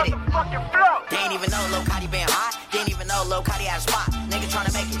 let's get it. They ain't even know LilCadi been hot. They ain't even know LilCadi had a spot. Nigga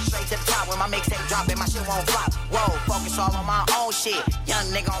tryna make it straight to the top. When my mixtape drop and my shit won't flop. Whoa, focus all on my own shit. Young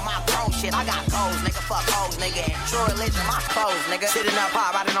nigga on my throne shit. I got goals, nigga. Fuck hoes, nigga. And true religion, my foes, nigga. Sitting up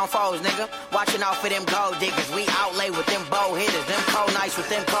high, riding on foes, nigga. Watching out for them gold diggers. We outlay with them bow hitters. Them cold nights with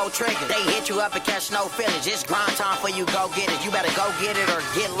them cold triggers. They hit you up and catch no feelings. It's grind time for you go get it. You better go get it or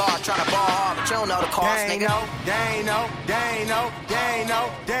get lost. Tryna ball hard, but you don't know the cost, nigga. They know.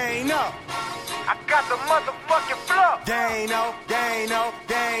 I got the motherfucking flow. They know.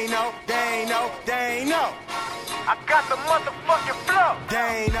 I got the motherfucking flow.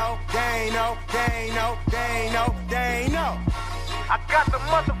 They know. I got the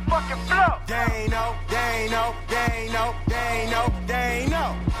motherfucking flow. They know.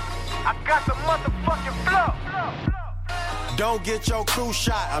 I got the motherfucking flow. Don't get your crew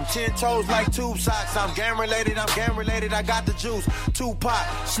shot. I'm 10 toes like tube socks. I'm game related. I got the juice. Tupac,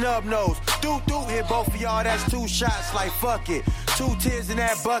 snub nose. Doot, hit both of y'all. That's 2 shots. Like fuck it. 2 tears in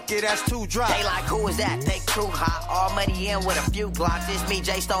that bucket. That's 2 drops. They like, who is that? They crew hot. All money in with a few Glocks. It's me,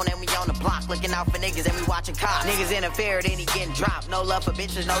 J Stone, and we on the block. Looking out for niggas and we watching cops. Niggas interfere, then he getting dropped. No love for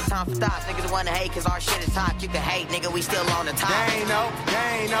bitches, no time for thoughts. Niggas wanna hate cause our shit is top. You can hate, nigga. We still on the top. They know.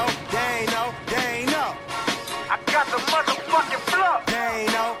 I got the motherfucking flow. They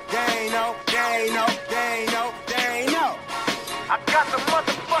know. I got the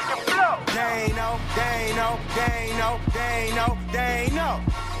motherfucking flow. They know.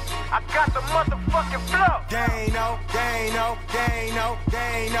 I got the motherfucking flow.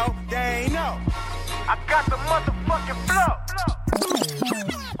 They know. I got the motherfucking flow.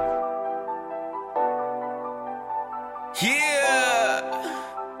 Yeah.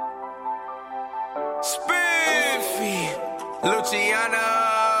 Spiffie, Luciano.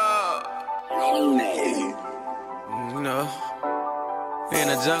 You know, in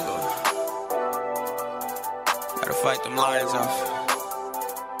the jungle, gotta fight them lions off.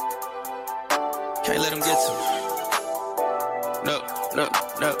 Can't let them get to me. No.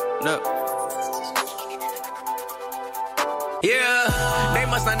 Yeah, they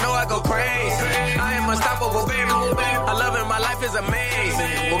must not know I go crazy. I am unstoppable, baby. I love it, my life is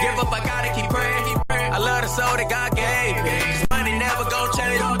amazing. Won't give up, I gotta keep praying. I love the soul that God gave me. This money never gon'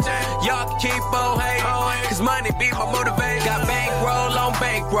 change. Y'all can keep on hating, cause money be my motivation. Got bankroll on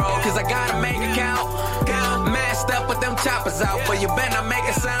bankroll, cause I gotta make it count. Masked up with them choppers out, but you better not make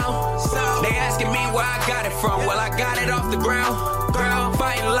a sound. They asking me where I got it from, well I got it off the ground.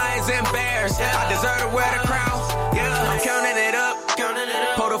 Fighting lions and bears, I deserve to wear the crown. I'm counting it up,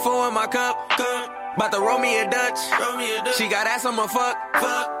 pour the four in my cup. Bout to roll me a Dutch, she got ass on my fuck.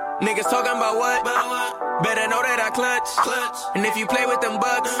 Niggas talking about what? Better know that I clutch. And if you play with them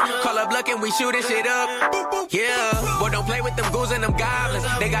bucks, call up luck and we shootin' shit up. Yeah, boy, don't play with them ghouls and them goblins.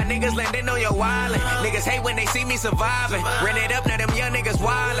 They got niggas landing on your wallet. Niggas hate when they see me surviving. Ran it up, now them young niggas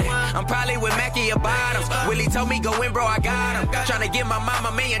wildin'. I'm probably with Mackie or Bottoms. Willie told me go in, bro, I got him. Tryna give my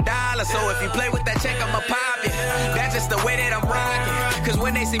mama $1 million. So if you play with that check, I'ma pop it. That's just the way that I'm rockin'. Cause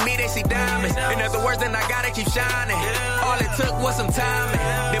when they see me, they see diamonds. In other words, then I gotta keep shining. All it took was some timing.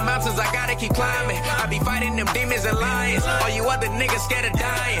 Them mountains I gotta keep climbing. I be fighting them demons and lions. All you other niggas scared of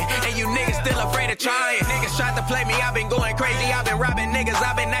dying, and you niggas still afraid of trying. Niggas tried to play me, I been going crazy. I been robbing niggas,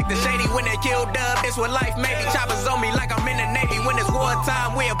 I been acting shady. When they kill Dub, this what life made me. Choppers on me like I'm in the Navy. When it's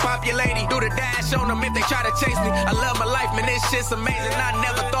wartime, we a populating. Do the dash on them if they try to chase me. I love my life, man, this shit's amazing. I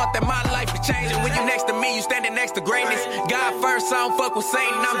never thought that my life would change. When you next to me, you standing next to greatness. God first, I don't fuck with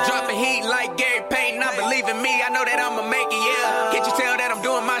Satan. I'm dropping heat like Gary Payton. I believe in me, I know that I'ma make it, yeah. Can't you tell that I'm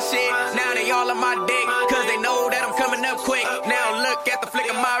doing my shit? Now they all on my dick, cause they know that I'm coming up quick. Now look at the flick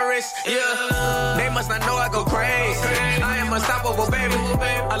of my wrist, yeah. They must not know I go crazy. I am unstoppable, baby.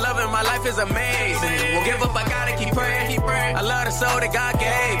 I love it, my life is amazing. Won't give up, I gotta keep praying. I love the soul that God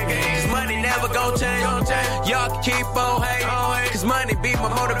gave me, cause money never gon' change. Y'all can keep on hating, cause money be my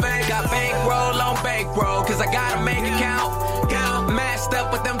motivation. Got bankroll on bankroll, cause I gotta make it count. Masked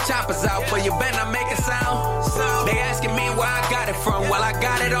up with them choppers out, but you better not make a sound. They asking me where I got it from, well I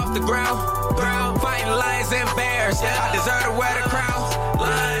got it off the ground. Fighting lions and bears, I deserve to wear the crown.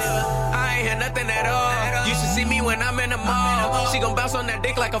 I ain't hear nothing at all. You should see me when I'm in the mall. She gon' bounce on that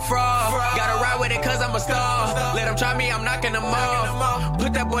dick like a frog. Gotta ride with it cause I'm a star. Let them try me, I'm knocking them off.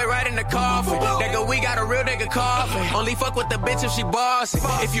 Put that boy right in the coffin. Nigga, we got a real nigga coffin. Only fuck with the bitch if she bossy.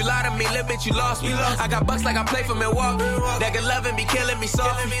 If you lie to me, little bitch, you lost me. I got bucks like I play for Milwaukee. Nigga loving me, killing me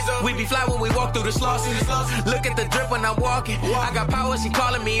softly. We be fly when we walk through the slosses. Look at the drip when I'm walking. I got power, she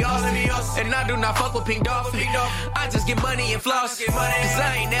calling me Austin. And I do not fuck with Pink Dolphin. I just get money and floss. Cause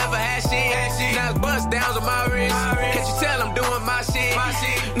I ain't never had shit. Now it's bust downs on my wrist. Can't you tell I'm doing my shit?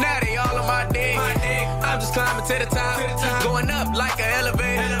 Now they all on my dick. I'm just climbing to the top. Going up like an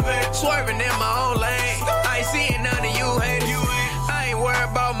elevator. Swerving in my own lane. I ain't seeing none of you haters. I ain't worried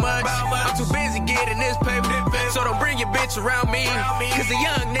about much. I'm too busy getting this paper. So don't bring your bitch around me. Cause a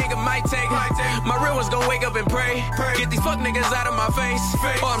young nigga might take it. My real one's gon' wake up and pray. Get these fuck niggas out of my face.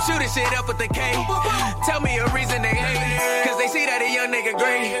 Or I'm shooting shit up with the K. Tell me a reason they hate. Cause they see that a young nigga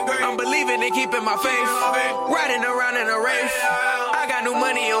great. I'm believing in keeping my faith. Riding around in a race. I got new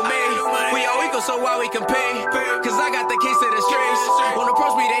money on me. We all equal, so why we compare? Cause I got the keys to the streets. Wanna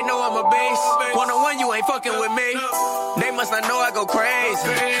approach me, they know I'm a base. One-on-one, you ain't fucking with me. They must not know I go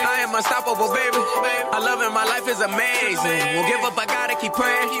crazy. I am unstoppable, baby. I love it, my life is amazing. Won't give up, I gotta keep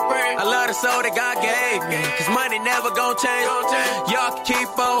praying. I love the soul that God gave me. Cause money never gon' change. Y'all can keep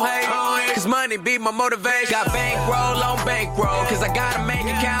on hating. Cause money be my motivation. Got bankroll on bankroll, cause I gotta make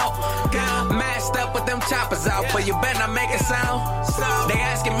it count. Masked up with them choppers out, but you better not make a sound. They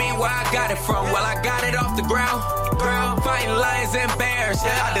asking me where I got it from, well I got it off the ground. Fighting lions and bears,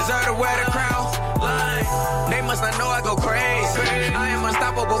 I deserve to wear the crown. They must not know I go crazy. I am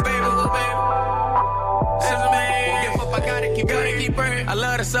unstoppable, baby. Won't give up, I gotta keep praying. I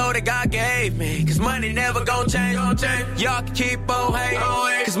love the soul that God gave me, cause money never gon' change. Y'all can keep on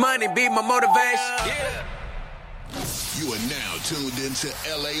hating, cause money be my motivation. You are now tuned into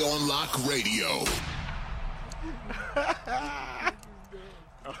LA on Lock Radio.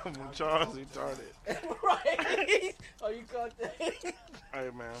 Charles retarded. Right. Oh, you caught that? Hey,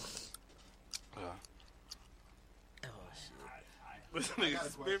 man. This nigga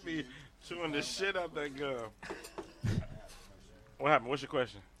Spiffie chewing the shit out that gum. What happened? What's your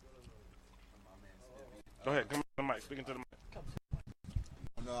question? Go ahead. Come on the mic. Speaking to the mic.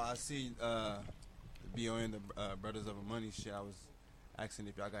 No, I see the BON, the Brothers of Money shit. I was asking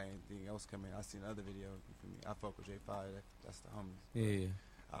if y'all got anything else coming. I seen another video. I fuck with J5. That's the homies. Yeah.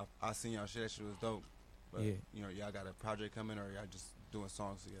 I seen y'all shit. That shit was dope. But, yeah. You know, y'all got a project coming, or y'all just doing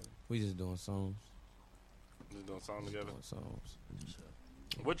songs together? We just doing songs. Just doing songs together? Doing songs.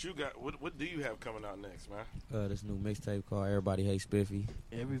 What you got? What do you have coming out next, man? This new mixtape called Everybody Hates Spiffie.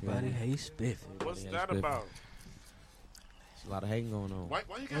 Everybody hates Spiffie. What's that about? There's a lot of hating going on. Why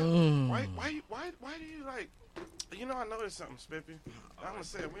you got? Why do you like? You know, I noticed something, Spiffie. I'm gonna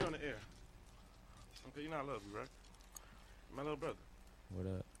say it. We on the air. Okay, you know I love you, right? My little brother. What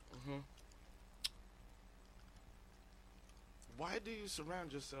up? Why do you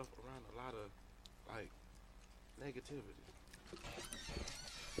surround yourself around a lot of, like, negativity?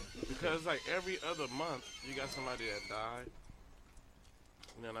 Because, like, every other month, you got somebody that died.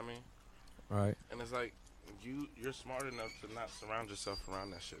 You know what I mean? Right. And it's like, you're smart enough to not surround yourself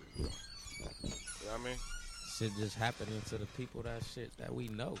around that shit anymore. You know what I mean? Shit just happening to the people that we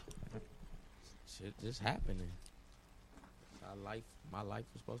know. Shit just happening. My life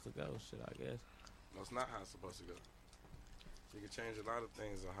was supposed to go. Shit, I guess. No, it's not how it's supposed to go. You can change a lot of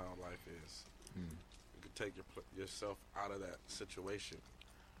things on how life is. You can take yourself out of that situation.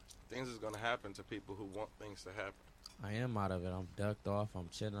 Things is going to happen to people who want things to happen. I am out of it. I'm ducked off. I'm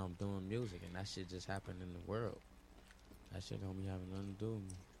chilling. I'm doing music. And that shit just happened in the world. That shit don't be having nothing to do with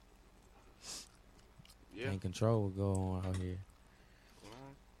me. Yeah. Can't control what go on out here.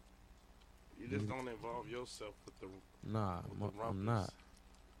 You just don't involve yourself with the I'm not.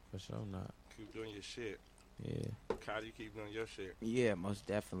 For sure not. Keep doing your shit. Yeah. Kyle, you keep doing your shit. Yeah, most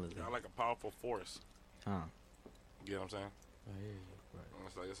definitely. Y'all like a powerful force. Huh. You know what I'm saying? I hear you. Right. And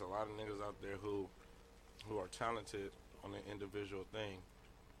it's like it's a lot of niggas out there who are talented on an individual thing.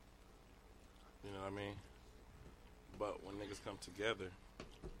 You know what I mean? But when niggas come together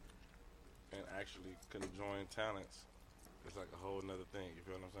and actually conjoin talents, it's like a whole nother thing. You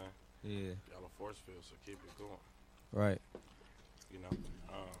feel what I'm saying? Yeah. Y'all a force field, so keep it going. Right. You know,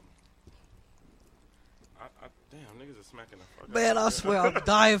 damn, niggas are smacking the fuck out. Man, I swear I'm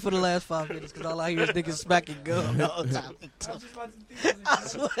dying for the last 5 minutes because all I hear is niggas smacking gum the whole time. I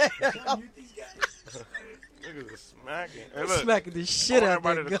swear. Niggas are smacking. Hey, look, smacking the shit out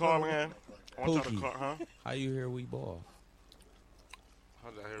everybody there. To call in. I want y'all to Pookie, call, huh? How you hear we ball?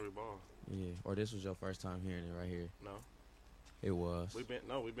 How did I hear we ball? Yeah. Or this was your first time hearing it right here? No. It was. We've been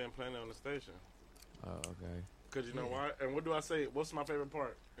playing it on the station. Oh, okay. Cause you know why? And what do I say? What's my favorite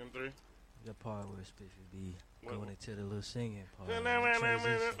part? M3? The part where Spiffie be going into the little singing part.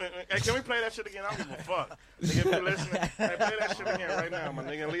 Hey, can we play that shit again? I don't give a fuck. Nigga, if you listening, hey, play that shit again right now, my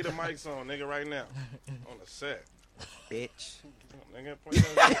nigga. Leave the mics on, nigga, right now. On the set. Bitch. Oh, nigga, play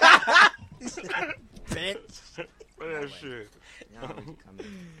that Bitch. Play that shit.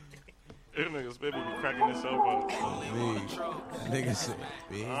 This nigga Spiffie be cracking himself up. Nigga said,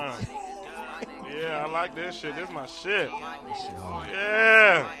 bitch. Yeah, I like this shit. This is my shit.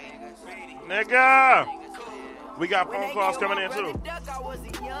 Yeah. Nigga. We got phone calls coming in too.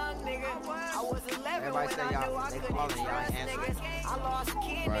 Everybody say y'all, they calling y'all answer. I lost a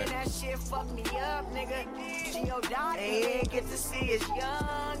kid and that shit fucked me up, nigga. G.O. died, they ain't get to see his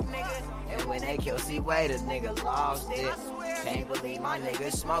young nigga. And when they kill C-Way, the nigga lost it. Can't believe my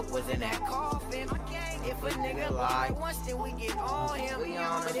nigga Smoke was in that coffin. If a nigga lie once, then we get on him.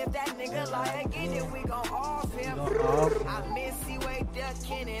 But if that nigga lie again, then we gon' off him. I miss C-Way,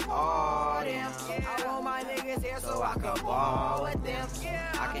 Duckin' and all them. I want my niggas here so I can ball with them.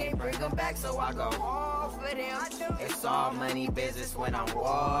 I can't bring them back, so I go off of them. It's all money business when I'm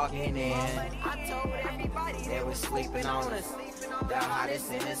walking in. I told everybody they was sleeping on us. The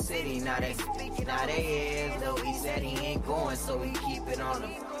hottest in the city, now they is. Though he said he ain't going, so we keep it on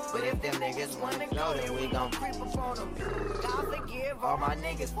him. But if them niggas wanna go, then we gon' creep up on them. God forgive all my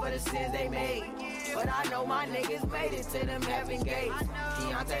niggas for the sins they made. But I know my niggas made it to them heaven gates.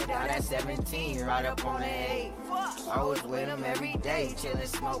 Keontae died at 17, right up on the 8. I was with him every day, chillin',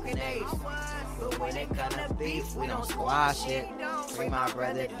 smoking A's. But when it come to beef, we don't squash it. Free my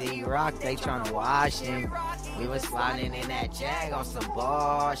brother D-Rock, they tryna wash him. We was sliding in that Jag on some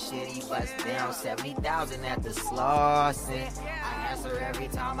bullshit. He bust down 70,000 at the Slauson. I answer every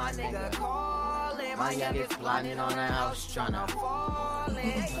time my nigga callin'. My youngest plotting on a house tryna fall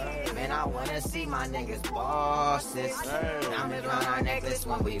in. Man, I wanna see my niggas bosses. Diamonds round our necklace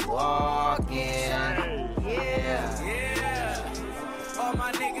when we walkin'. Yeah. All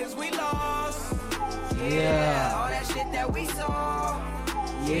my niggas we lost. Yeah. All that shit that we saw.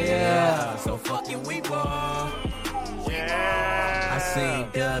 Yeah. So fucking we ball. I seen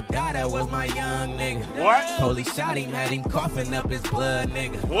Dub die, that was my young nigga. What? Police shot him, had him coughing up his blood,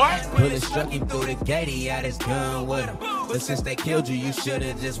 nigga. What? Bullet struck him through the gate, he had his gun with him. But since they killed you, you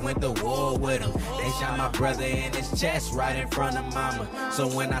should've just went to war with him. They shot my brother in his chest right in front of mama. So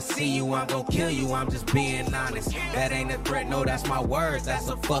when I see you, I'm gon' kill you, I'm just being honest. That ain't a threat, no, that's my words, that's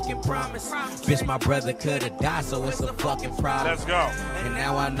a fucking promise. Bitch, my brother could've died, so it's a fucking problem. Let's go. And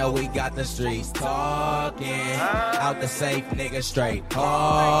now I know we got the streets talking. Out the safe, nigga, straight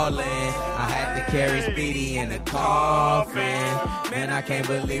calling. I had to carry Speedy in the coffin. Man, I can't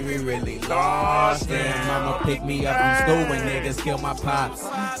believe we really lost him. Mama picked me up from school when niggas killed my pops.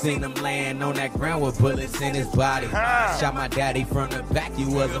 Seen him laying on that ground with bullets in his body. Shot my daddy from the back, you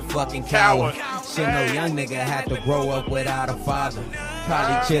was a fucking coward. Shit, no young nigga had to grow up without a father.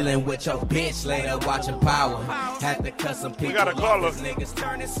 Probably chilling with your bitch later watching Power. Had to cut some people. We got a caller. Niggas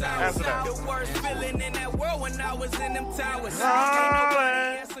turning sour. Answer that. The worst feeling in that world when I was in them towers.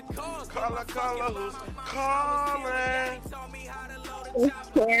 Caller, who's calling? It's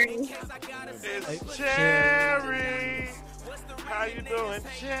Cherry. It's Cherry. How you doing,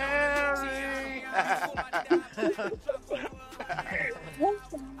 Cherry?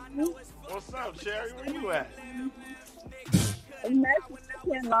 What's up, Cherry? Where you at? I'm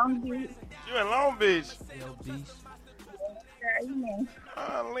in Long Beach. You in Long Beach? Yeah, you know.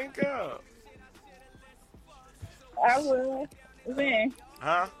 Link up. I will. When?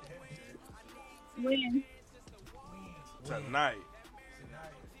 Huh? When? Tonight.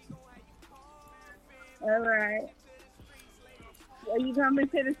 All right. Are you coming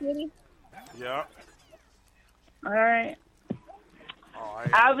to the city? Yeah. All right. All right.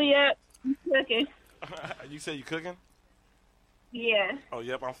 I'll be up cooking. You say you cooking? Yeah. Oh,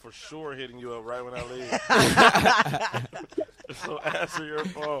 yep. I'm for sure hitting you up right when I leave. So answer your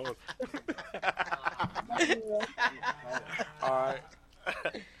phone. All right.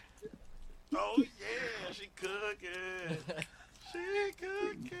 Oh, yeah. She cooking. She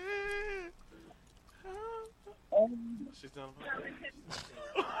cooking. She's done.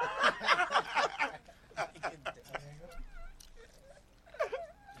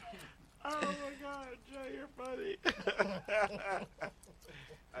 Oh my God, Jay, you're funny.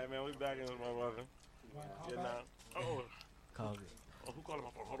 Hey man, we back in this motherfucker. Getting out. Oh. Call it. Oh, who calling my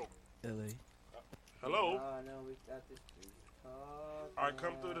phone? Hold on. LA. Hello. No, we got this. All right,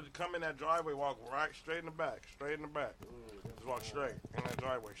 come in that driveway. Walk right straight in the back. Straight in the back. Just walk straight in that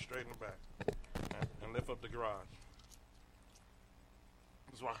driveway. Straight in the back. And lift up the garage.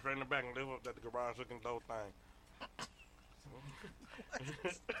 Just walk straight in the back and lift up that garage looking dope thing.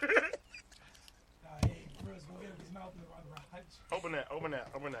 Open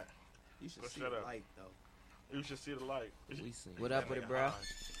that. You should Let's see shut the up. light, though. You should see the light. What up with it, bro?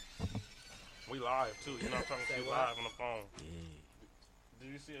 We live too. You know what I'm talking Say about? what? Live on the phone. Yeah. Did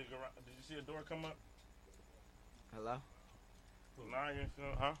you see a door come up? Hello? Nah, you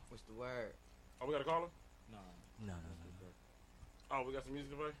feel, huh? What's the word? Oh, we got a caller? No. Oh, we got some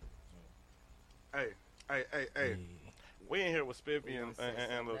music to play? Hey. We in here with Spiffie and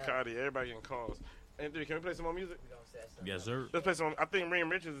LilCadi. Everybody getting calls. Anthony, can we play some more music? Yes, sir. Let's play some. I think Reem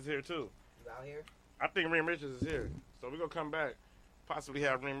Richards is here too. You out here? I think Reem Richards is here. So we're going to come back. Possibly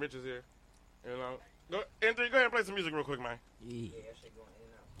have Reem Richards here. You know. Anthony, go ahead and play some music real quick, man. You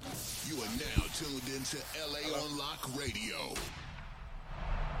are now tuned into LA on Lock Radio.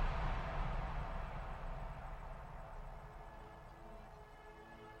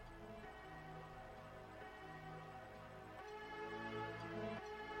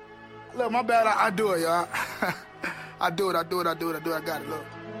 Look, my bad, I do it, y'all. I do it, I got it, look.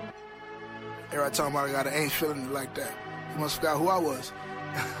 Everybody talking about I ain't feeling it like that. You must forgot who I was.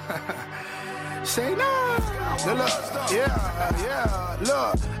 Say no. Look, yeah,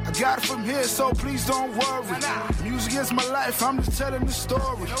 look. I got it from here, so please don't worry. Music is my life, I'm just telling the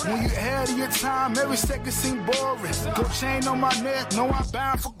story. When you're ahead of your time, every second seem boring. Go chain on my neck, know I'm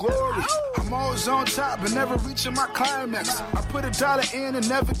bound for glory. I'm always on top, but never reaching my climax. I put $1 in and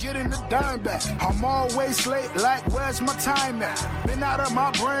never getting the dime back. I'm always late, like where's my time at? Been out of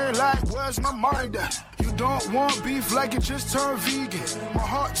my brain, like where's my mind at? You don't want beef like it just turned vegan. My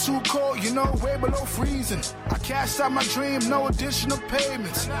heart too cold, you know, way below freezing. I cashed out my dream, no additional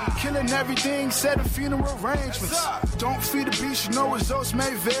payments. Killing everything, setting funeral arrangements. Don't feed the beast, you know results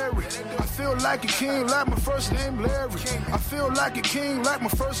may vary. I feel like a king, like my first name Larry. I feel like a king, like my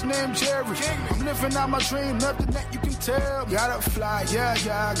first name Jerry. I'm living out my dream, nothing that you can tell. Gotta fly, yeah,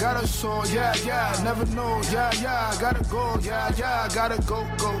 gotta soar, yeah, never know, yeah, gotta go, yeah, gotta go.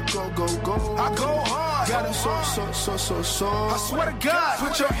 I go hard, gotta so. I swear to God,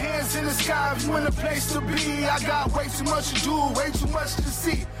 put your hands in the sky if you in a place to be. I got way too much to do, way too much to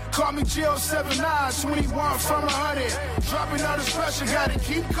see. Call me G079, 21 from 100. Dropping all this pressure, gotta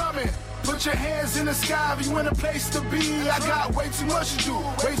keep coming. Put your hands in the sky if you in a place to be. I got way too much to do,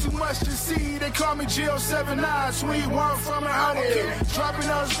 way too much to see. They call me G079, 21 from 100. Dropping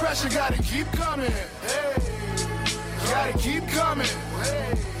all this pressure, gotta keep coming. Hey, gotta keep coming.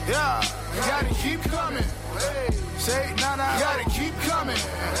 Yeah, gotta keep coming. Say, nah, gotta keep coming.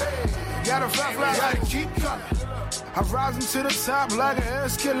 Gotta fly, gotta keep coming. I'm rising to the top like an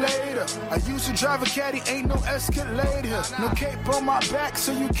escalator. I used to drive a caddy, ain't no escalator here. No cape on my back,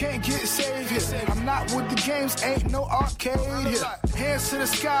 so you can't get saved here. I'm not with the games, ain't no arcade here. Hands to the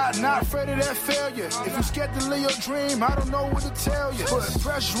sky, not afraid of that failure. If you scared to live your dream, I don't know what to tell you. But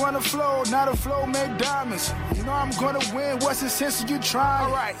pressure on the flow, not a flow make diamonds. You know I'm gonna win, what's the sense of you trying?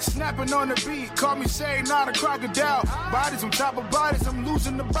 Alright, snapping on the beat, call me say not a crocodile. Bodies on top of bodies, I'm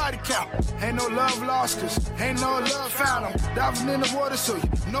losing the body count. Ain't no love lost, cause ain't no love found. I'm diving in the water, so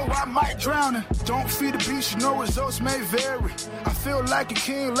you know I might drown in. Don't feed the beast, you know results may vary. I feel like a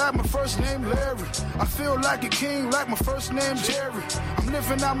king, like my first name Larry. I feel like a king, like my first name Jerry. I'm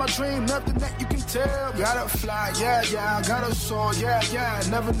living out my dream, nothing that you can tell. Gotta fly, yeah, yeah, gotta soar, yeah, yeah,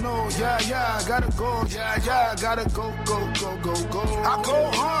 never know, yeah, yeah, gotta go, yeah, yeah, gotta go, go, go, go, go. I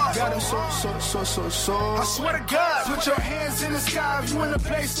go hard, gotta so. I swear to God, put your hands in the sky if you in a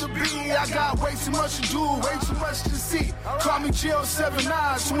place to be. I got way too much to do, way too much to see. Call me Jill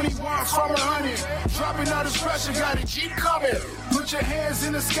 79, 21 from 100. Dropping all this pressure, gotta keep coming. Put your hands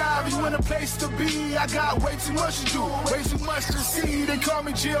in the sky if you in a place to be. I got way too much to do, way too much to see. They call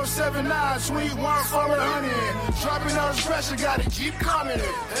me Jill 79, 21 from 100. Dropping all this pressure, gotta keep coming.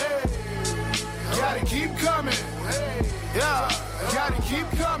 Hey, gotta keep coming. Hey, yeah, gotta keep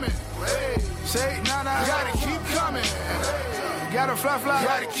coming. Hey, say nah, gotta keep coming. Hey, gotta fly,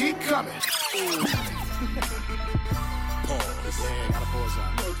 gotta keep coming. Yeah, gotta pause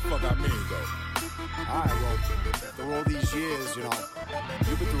that. What the fuck I mean, though? Alright, well, after all these years, you know,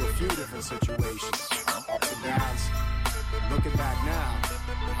 you've been through a few different situations, ups and downs. Looking back now,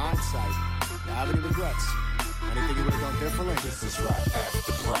 in hindsight, you have any regrets? Anything you would have done differently? This is rock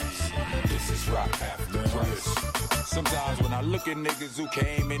after price. This is rock after price. Sometimes when I look at niggas who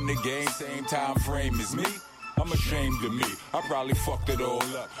came in the game, same time frame as me, I'm ashamed of me. I probably fucked it all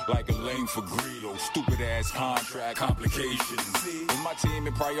up like a lame for greed or stupid ass contract complications. When my team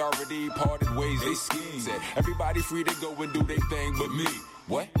in priority parted ways, they schemed. Said everybody free to go and do their thing but me.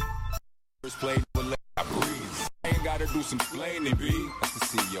 What? First played for let I breathe. I ain't gotta do some explaining, B. That's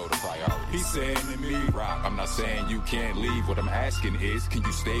the CEO, the priority. He's saying to me, Rock, I'm not saying you can't leave. What I'm asking is, can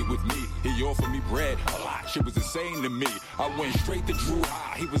you stay with me? He offered me bread, a lot. Shit was insane to me. I went straight to Drew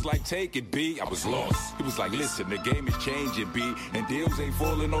High. He was like, take it, B. I was lost. He was like, listen, the game is changing, B. And deals ain't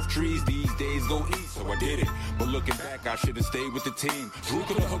falling off trees these days. Go eat, so I did it. But looking back, I should have stayed with the team. Drew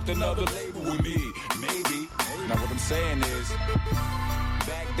could have hooked another label with me. Maybe. Now what I'm saying is,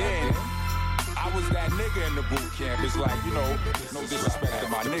 back then, I was that nigga in the boot camp. It's like, you know, no disrespect to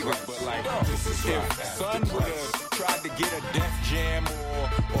my niggas, but like, if son would have tried to get a Def Jam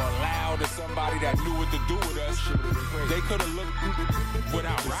or Loud or somebody that knew what to do with us, they could have looked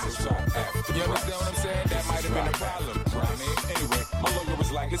without raps. You understand what I'm saying? That might have been a problem. I mean, anyway, my lawyer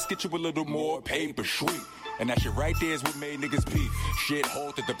was like, let's get you a little more paper sweet. And that shit right there is what made niggas beef. Shit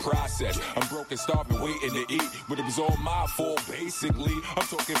halted the process. I'm broke and starving, waiting to eat. But it was all my fault, basically. I'm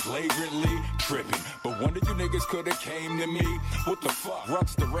talking flagrantly tripping. But one of you niggas could've came to me. What the fuck?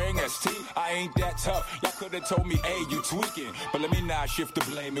 Rux the ring, ST? I ain't that tough. Y'all could've told me, hey, you tweaking. But let me not shift the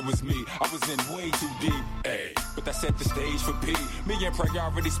blame, it was me. I was in way too deep, hey. But that set the stage for P. Me and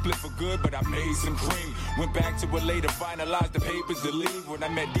Priority split for good, but I made some cream. Went back to it later, finalized the papers to leave. When I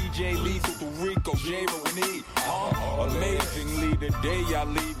met DJ Lethal, Rico, J-Ro, and E. Amazingly, the day I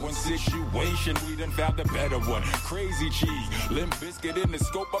leave one situation, we done found a better one. Crazy cheese, Limp Bizkit in the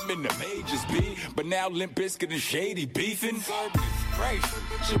scope, I'm in the majors, B. But now Limp Bizkit and Shady beefing. Gracious,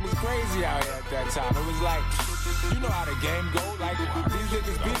 shit was crazy out here at that time. It was like, you know how the game go, like these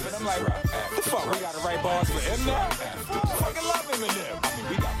niggas beefing. I'm like, what the fuck, we gotta write bars for him now? I fucking love him and them. I mean,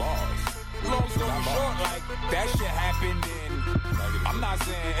 we got bars. Long story short, like, that shit happened and I'm not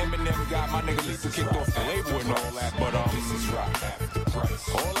saying Eminem got my nigga Lisa kicked off the label and all that, but this is rock after price.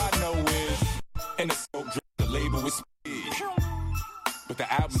 All I know is, in the smoke drip, the label was speed. But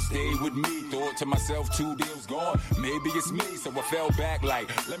the album stayed with me. Thought to myself, 2 deals gone, maybe it's me. So I fell back like,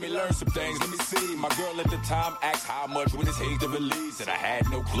 let me learn some things, let me see. My girl at the time asked how much would it take to release, and I had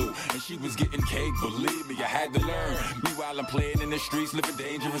no clue. And she was getting cake, believe me, I had to learn. Meanwhile, I'm playing in the streets, living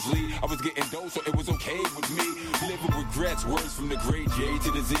dangerously. I was getting dough, so it was okay with me. Living regrets, words from the great J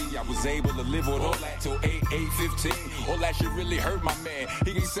to the Z. I was able to live with all that till 8/15. All that shit really hurt my man.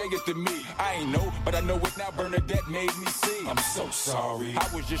 He ain't say it to me. I ain't know, but I know it now. Bernadette made me see. I'm so sorry. I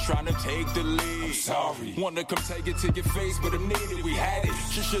was just trying to take the lead. I'm sorry. Wanna come take it to your face, but I'm needed. We had it.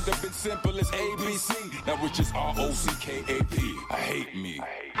 Shit should have been simple as ABC. Now it's just ROCKAP. I hate me.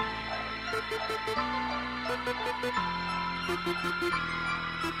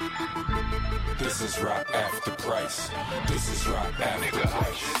 This is rock after price. This is rock after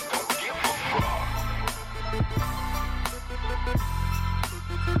price.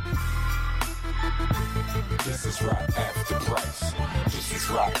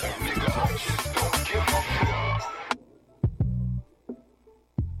 rock that nigga. Don't give a fuck.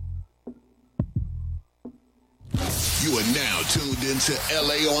 You are now tuned into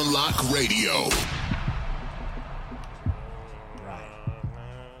LA on Lock Radio.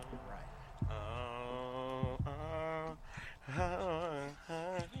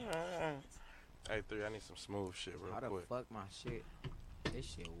 Hey, 3, I need some smooth shit real How quick. the fuck my shit? This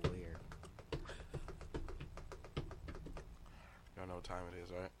shit weird. Y'all know what time it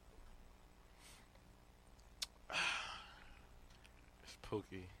is, right? It's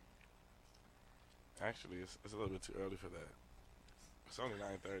Pookie. Actually, it's a little bit too early for that. It's only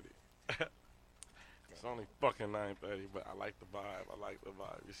 9:30. It's only fucking 9:30, but I like the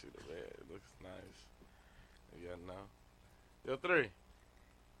vibe. You see the red. It looks nice. Yeah, no. Yo, 3.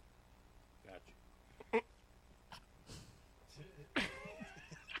 Got you.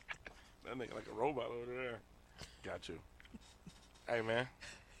 That nigga like a robot over there. Got you. Hey, man.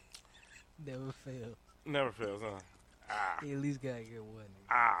 Never fail. Never fails, huh? Ah. He at least gotta get one.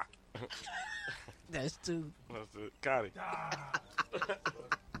 Ah. That's 2. That's it. Got it.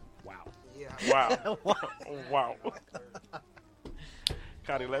 Wow. Wow. Wow.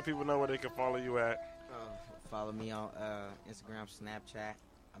 Cotty, let people know where they can follow you at. Follow me on Instagram, Snapchat.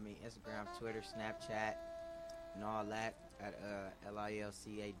 Instagram, Twitter, Snapchat, and all that at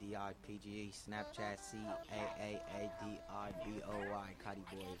LilCadiPGE. Snapchat, CAAADIBOY. Cotty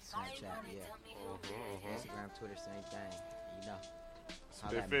Boy, Snapchat, yeah. Instagram, Twitter, same thing. You know.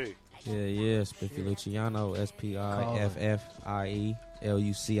 Spiffie. Yeah, Spiffie Luciano, SPIFFIE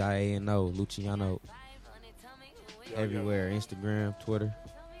Luciano. Everywhere, Instagram, Twitter.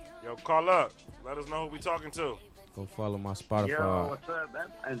 Yo, call up. Let us know who we talking to. Go follow my Spotify. Yo, what's up,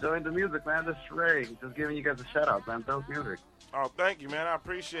 man? Enjoying the music, man. This is Ray. Just giving you guys a shout out, man. Dope music. Oh, thank you, man. I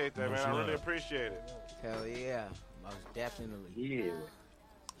appreciate that, man. I really appreciate it. Hell yeah. Most definitely. Yeah.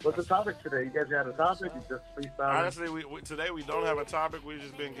 What's the topic today? You guys got a topic? You just freestyle? Honestly, today we don't have a topic. We've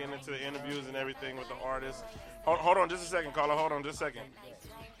just been getting into the interviews and everything with the artists. Hold on just a second, caller. Hold on just a second.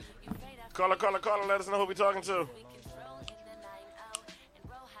 Caller. Let us know who we talking to.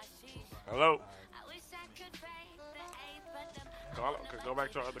 Hello? Caller, go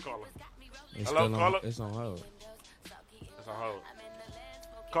back to our other caller. Hello, caller? It's on hold. It's on hold.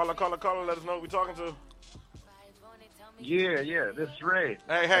 Caller, let us know who we talking to. Yeah, this is Ray.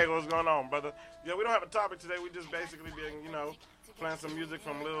 Hey, what's going on, brother? Yeah, we don't have a topic today. We just basically been, playing some music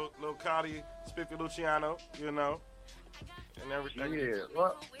from LilCadi, Spiffie Luciano, and everything. Yeah,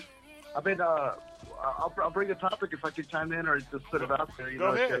 well, I've been, I'll bring a topic if I can chime in or just put it out there,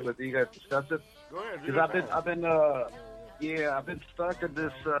 Go ahead. Let you guys discuss it. Go ahead. Because I've been stuck in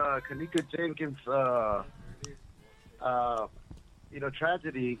this Kanika Jenkins,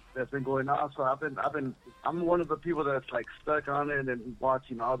 tragedy that's been going on. So I'm one of the people that's like stuck on it and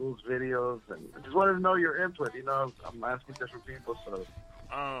watching all those videos, and I just wanted to know your input. I'm asking different people. So,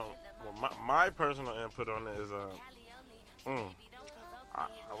 well, my personal input on it is, I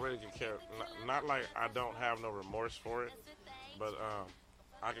really can care. Not like I don't have no remorse for it, but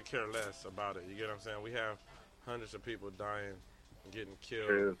I could care less about it. You get what I'm saying? We have hundreds of people dying and getting killed.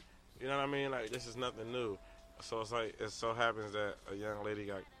 True. You know what I mean? Like, this is nothing new. So it's like, it so happens that a young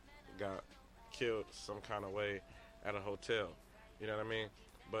lady got killed some kind of way at a hotel. You know what I mean?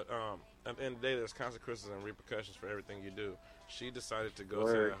 But at the end of the day, there's consequences and repercussions for everything you do. She decided to go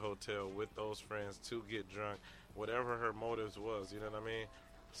to that hotel with those friends to get drunk, whatever her motives was. You know what I mean?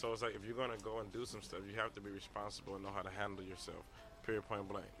 So it's like, if you're going to go and do some stuff, you have to be responsible and know how to handle yourself, period, point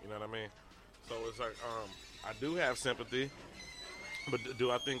blank. You know what I mean? So it's like, I do have sympathy. But do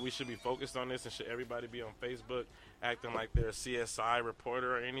I think we should be focused on this, and should everybody be on Facebook acting like they're a CSI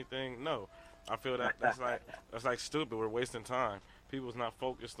reporter or anything? No. I feel that's like stupid. We're wasting time. People's not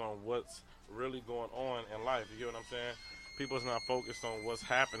focused on what's really going on in life. You get what I'm saying? People's not focused on what's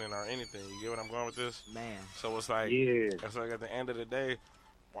happening or anything. You get what I'm going with this? Man. So it's like, it's like at the end of the day,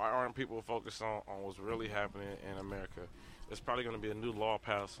 why aren't people focused on what's really happening in America? There's probably going to be a new law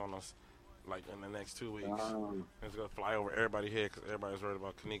passed on us, like in the next 2 weeks. It's going to fly over everybody's head because everybody's worried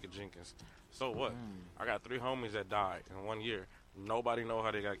about Kanika Jenkins. So what? I got 3 homies that died in 1 year. Nobody know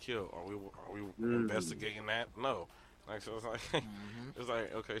how they got killed. Are we investigating that? No. Like, so it's like, it's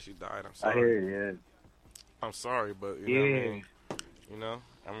like, okay, she died. I'm sorry. I hear you. I'm sorry, but you know what I mean? You know?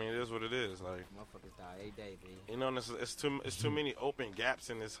 I mean, it is what it is. Like, motherfuckers die every day, B. You know, and it's too many open gaps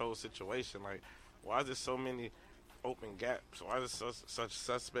in this whole situation. Like, why is there so many open gaps? Why is there such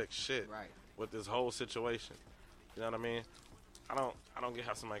suspect shit with this whole situation? You know what I mean? I don't get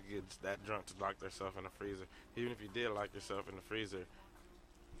how somebody gets that drunk to lock themselves in the freezer. Even if you did lock yourself in the freezer,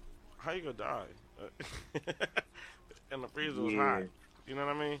 how you gonna die? And the freezer was hot. You know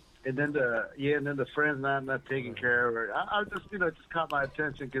what I mean? And then the friends not taking care of her. I just just caught my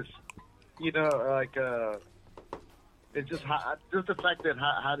attention because it's just the fact that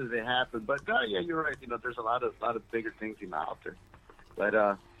how did it happen? But yeah, you're right. There's a lot of bigger things out there. But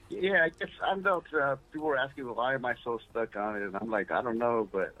yeah, I guess I know people were asking me why am I so stuck on it, and I'm like I don't know,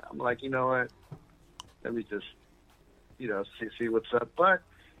 but I'm like you know what? Let me just see what's up. But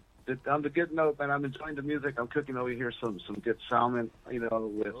on the good note, man, I'm enjoying the music. I'm cooking over here some good salmon,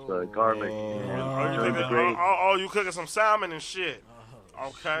 with garlic. Oh, you cooking some salmon and shit.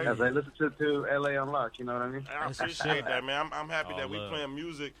 Okay. As I listen to LA Unlocked, you know what I mean? I appreciate that, man. I'm happy that we playing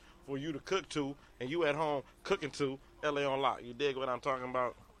music for you to cook to, and you at home cooking to LA Unlocked. You dig what I'm talking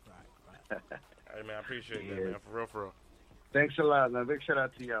about? Hey, man, I appreciate that, man. For real. Thanks a lot, man. Big shout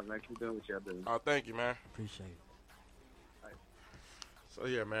out to y'all, man. Keep doing what y'all doing. Oh, thank you, man. Appreciate it. So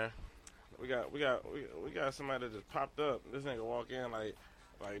yeah, man, we got somebody that just popped up. This nigga walk in like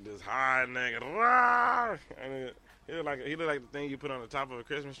this high nigga, rah! And he look like the thing you put on the top of a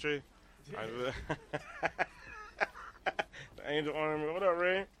Christmas tree. The angel ornament. What up,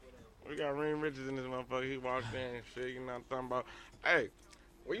 Ray? We got Ren Richards in this motherfucker. He walked in and shit. You know what I'm talking about? Hey,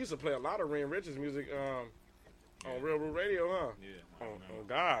 we used to play a lot of Ren Richards music on Real Root Radio, huh? Yeah. Oh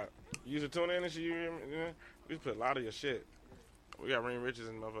God, you used to tune in and shit. We used to play a lot of your shit. We got Ren Richards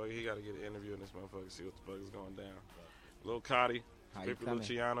in the motherfucker. He got to get an interview in this motherfucker, see what the fuck is going down. LilCadi, Spiffie,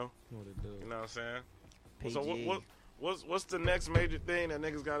 Luciano. You know what I'm saying? PG. So what's the next major thing that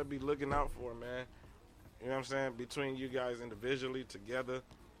niggas got to be looking out for, man? You know what I'm saying? Between you guys individually, together,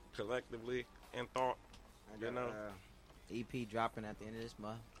 collectively, in thought. I got EP dropping at the end of this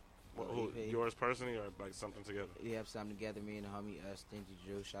month. Yours personally or like something together? We have something together. Me and the homie Stingy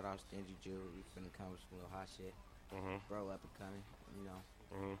Jew. Shout out Stingy Jew. We finna come with some little hot shit. Bro, up and coming,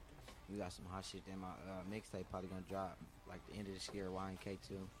 We got some hot shit. Then my mixtape probably gonna drop like the end of this year.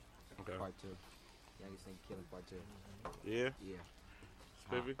 YNK2, part 2. Youngest Nigga Killing part 2. Yeah. Yeah.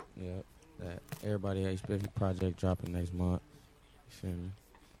 Spiffie. Yep. That Everybody Hates Spiffie project dropping next month. You feel me?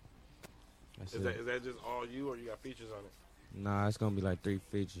 Is that just all you or you got features on it? Nah, it's gonna be like 3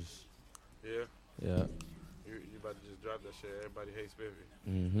 features. Yeah. Yeah. You about to just drop that shit? Everybody Hates Spiffie.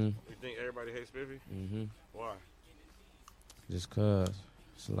 You think everybody hates Spiffie? Why? Just cause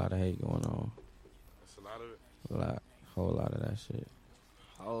there's a lot of hate going on. That's a lot of it. Whole lot of that shit.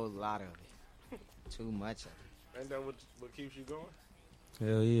 Whole lot of it. Too much of it. Ain't that what keeps you going?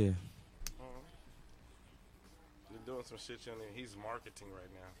 Hell yeah. You're doing some shit on there. He's marketing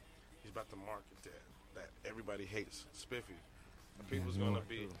right now. He's about to market that everybody hates Spiffie. And people's gonna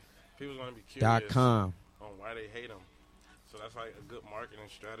be curious .com. on why they hate him. So that's like a good marketing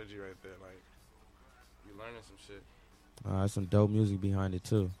strategy right there. Like you learning some shit. There's some dope music behind it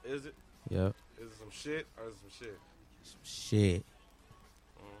too. Is it? Yep. Is it some shit or is it some shit? Some shit.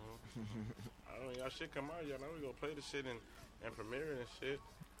 I don't know, y'all shit come out. Y'all know we gonna play the shit and premiere it and shit.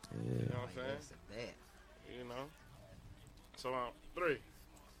 Yeah. You know what I'm saying? You know. So 3.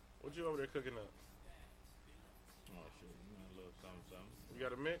 What you over there cooking up? Oh shit, a little something. You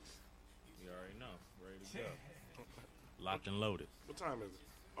got a mix? You already know. Ready to go. Locked and loaded. What time is it?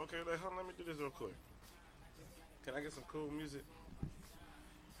 Okay, let me do this real quick. Can I get some cool music?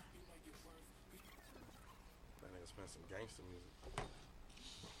 That nigga spent some gangster music.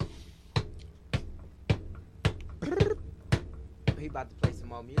 He about to play some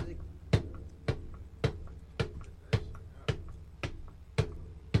more music.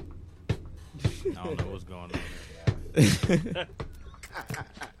 I don't know what's going on there.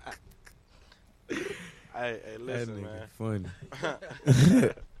 Hey, listen, man. Funny.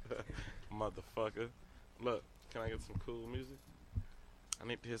 Motherfucker. Look, can I get some cool music? I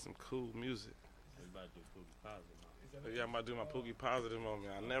need to hear some cool music. Yeah, I'm about to do my Pookie Positive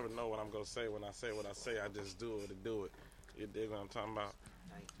moment. I never know what I'm going to say. When I say what I say, I just do it to do it. You dig what I'm talking about?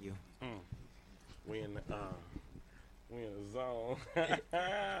 Thank you. We in the zone.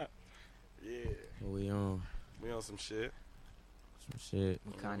 Yeah. What we on? We on some shit. Some shit.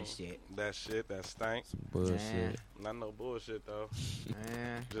 What kind of shit? That shit, that stank. Some bullshit. Not no bullshit, though.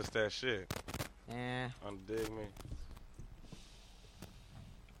 Yeah. Just that shit. Yeah. Dig me.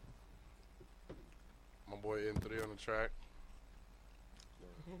 My boy M3 on the track.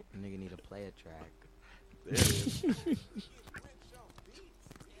 Nigga need to play a track. There it is.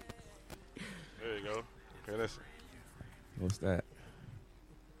 There you go. Okay, listen. What's that?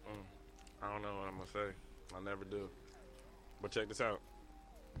 I don't know what I'm going to say. I never do. But check this out.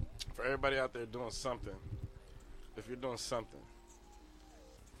 For everybody out there doing something, if you're doing something,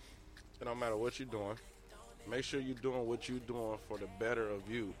 it don't matter what you're doing, make sure you're doing what you're doing for the better of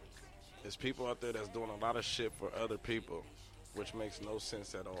you. There's people out there that's doing a lot of shit for other people. which makes no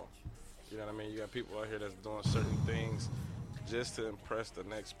sense at all. You know what I mean? You got people out here that's doing certain things just to impress the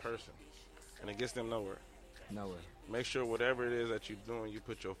next person, and it gets them nowhere. Nowhere. Make sure whatever it is that you're doing, you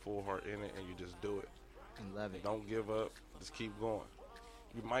put your full heart in it and you just do it. And love it. Don't give up. Just keep going.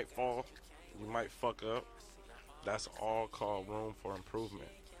 You might fall. You might fuck up. That's all called room for improvement.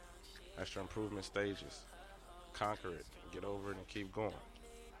 That's your improvement stages. Conquer it. Get over it and keep going.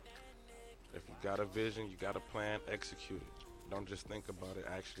 If you got a vision, you got a plan, execute it. Don't just think about it.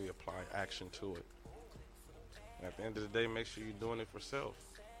 Actually apply action to it. And at the end of the day, make sure you're doing it for self.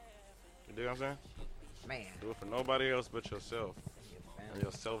 You dig what I'm saying? Man. Do it for nobody else but yourself. And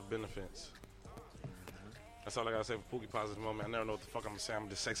your self-benefits. That's all I gotta say for Pookie Positive Moment. I never know what the fuck I'm gonna say. I'm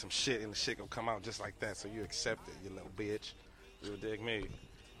gonna just say some shit and the shit gonna come out just like that. So you accept it, you little bitch. You dig me.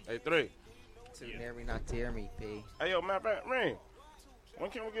 Hey, 3. To hear me, not tear me, P. Hey, yo, matter of fact, Ring. When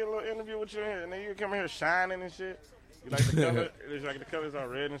can we get a little interview with you in here? And then you come here shining and shit. You like the color? It's like the colors are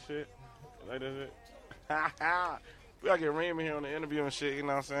red and shit. You like that shit? We gotta get Reem in here on the interview and shit, you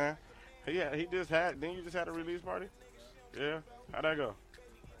know what I'm saying? Yeah, he just had, didn't you just had a release party? Yeah? How'd that go?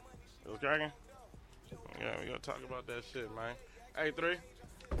 It was cracking? Yeah, we gonna talk about that shit, man. Hey, 3.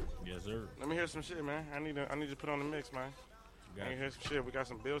 Yes, sir. Let me hear some shit, man. I need to put on the mix, man. I need to hear some shit. We got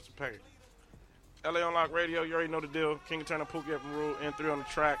some bills to pay. LA Unlock Radio, you already know the deal. King Turner, Pookie Up and Rule, N3 on the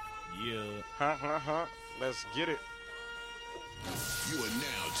track. Yeah. Let's get it. You are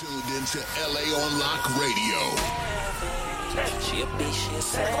now tuned into LA Unlock Radio. She a bitch, she a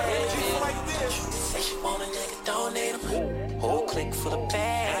savage. Say she want a nigga, don't need him. Whole clique full of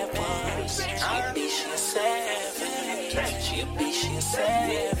bad ones. She a bitch, she a savage. She a bitch, she a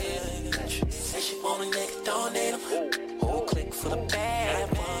savage. Say she want a nigga, don't need him. Whole clique full of bad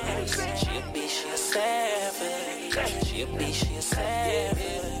ones. She a bitch, she a savage. She a bitch, she a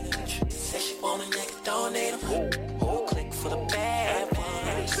savage. Say she want a nigga, don't need him. Whole clique full of bad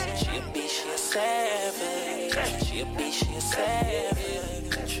ones. She a bitch, she a savage. She a bitch, she a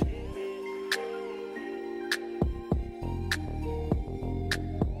savage.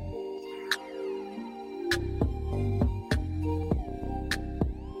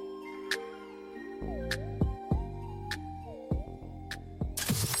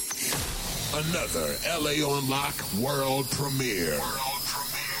 Another LA Unlock world premiere.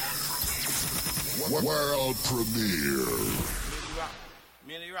 World premiere.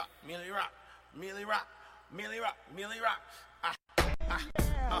 Millie Rock, Millie Rock, Millie Rock, Millie Rock, Millie Rock.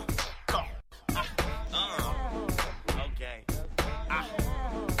 Okay.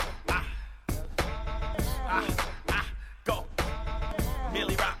 Go.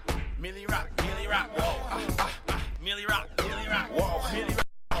 Millie Rock, Millie Rock, Millie Rock. Whoa. Millie Rock, Millie Rock. Whoa. Millie Rock,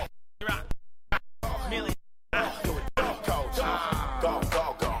 Millie Rock. Millie. Do it, go.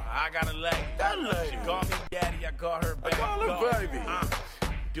 I got a lady. That lady. She call me daddy. I call her baby. I call her baby.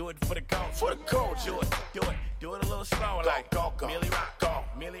 Do it for the coach. For the coach. Do it a little slower. Like go. Millie Rock, go.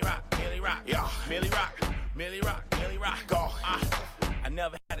 Millie Rock, Millie Rock. Yeah. Millie Rock, Millie Rock, Millie Rock. Go. I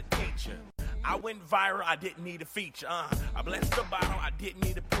never had a teacher. I went viral, I didn't need a feature. I blessed the bottle, I didn't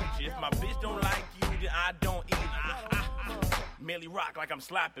need a preacher. If my bitch don't like you, then I don't either. Millie Rock like I'm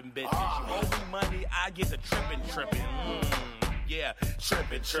slapping bitches. You owe me money, I get to trippin'. Yeah,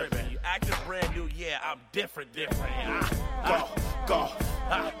 trippin'. You acting brand new, yeah, I'm different. Go.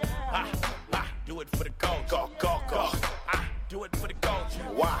 Do it for the coach. Go. Do it for the coach.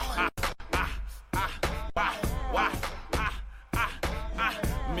 Wow.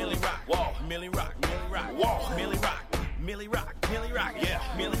 Millie Rock, whoa. Millie Rock, whoa. Millie Rock, yeah.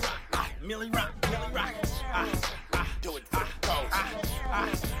 Millie Rock. Do it for the coach.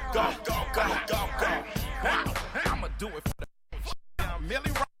 Go. I'ma do it for the coach.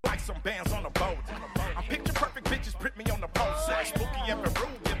 Millie Rock like some bands on the boat. I'm picture perfect bitches, print me on the post. Spooky and Peru,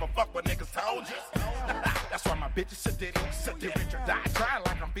 give a fuck what niggas told you. That's why my bitches sit rich or die. Trying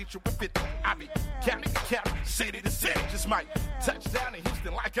like I'm featured with 50. I be county to county, city to city. Just might touch down in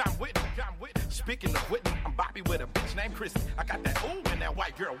Houston like I'm Whitney. Speaking of Whitney, I'm Bobby with a bitch named Christy. I got that ooh and that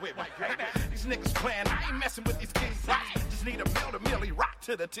white girl with me. These niggas playing, I ain't messing with these kids. Just need a mill to Millie Rock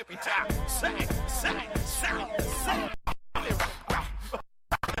to the tippy top. Say.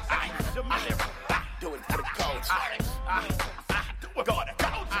 Do it for the coach. Do it for the coach.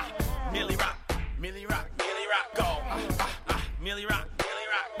 Millie Rock, go. Millie Rock.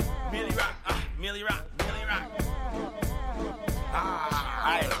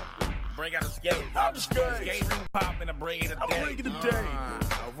 Break out the skate. I'm the skate ring pop and a braid a day.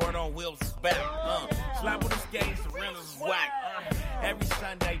 Run on wheels is back. Slap with the skates, the rims is whack. Every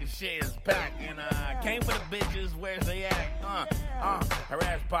Sunday the shit is packed. And came for the bitches, where's they at? Her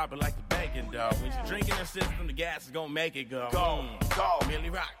ass popping like the bacon dog. When she drinking her system, the gas is gonna make it go. Go, Millie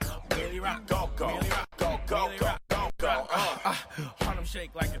Rock, Millie Rock, go, Millie Rock, go. Harlem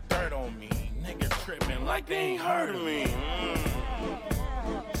shake like a third on me. Niggas tripping like they ain't heard of me.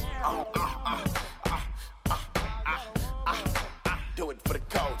 Do it for the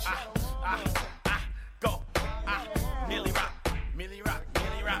coach. Go. Millie Rock, Millie Rock,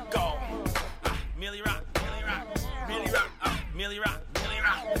 Millie Rock, go. Millie Rock, Millie Rock, Millie Rock, Millie Rock, Millie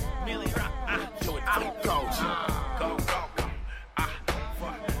Rock, Millie Rock. Do it for the coach. Go.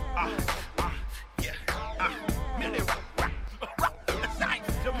 Yeah. Millie Rock.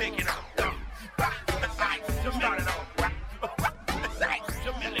 Just make it up. Just start it off.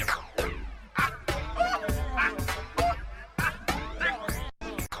 Millie Rock.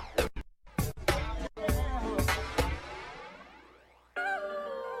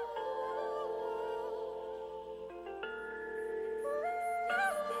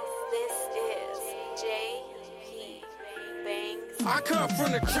 I come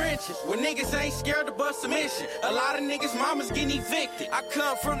from the trenches where niggas ain't scared to bust a mission. A lot of niggas' mamas getting evicted. I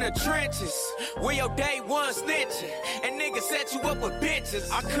come from the trenches where your day one snitching and niggas set you up with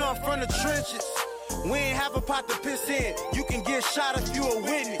bitches. I come from the trenches. We ain't have a pot to piss in. You can get shot if you a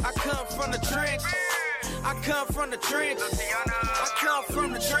witness. I come from the trenches. I come from the trenches. I come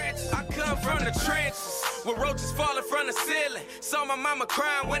from the trenches. I come from the trenches. With roaches falling from the ceiling. Saw my mama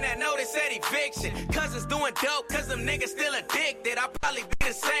crying when that notice said eviction. Cousins doing dope cause them niggas still addicted. I probably be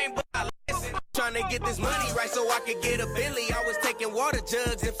the same but I listen. Trying to get this money right so I could get a Bentley. I was taking water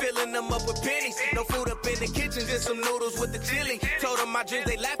jugs and filling them up with pennies. No food up in the kitchen, just some noodles with the chili. Told them my dreams,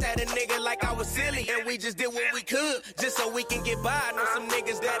 they laughed at a nigga like I was silly. And we just did what we could just so we can get by. I know some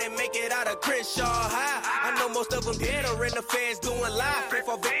niggas that didn't make it out of Crenshaw High. I know most of them dead or in the fans doing live. Pray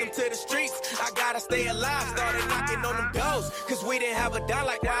for victim to the streets, I gotta stay alive. Started knocking on them doors, cause we didn't have a dime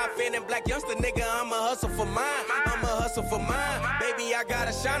like YFN and Black Youngster. Nigga, I'ma hustle for mine. I'ma hustle for mine. Baby, I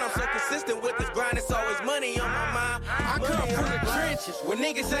gotta shine, I'm so consistent with this grind. It's always money on my mind. I come from the trenches where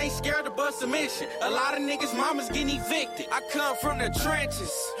niggas ain't scared to bust a mission. A lot of niggas' mamas getting evicted. I come from the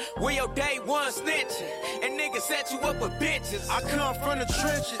trenches where your day one snitching and niggas set you up with bitches. I come from the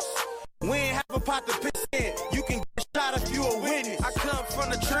trenches. We ain't have a pot to piss in. You can get shot if you a witness. I come from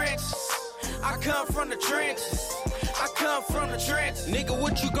the trenches. I come from the trenches. I come from the trenches. Nigga,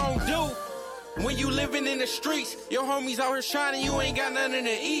 what you gon' do? When you living in the streets, your homies out here shining, you ain't got nothing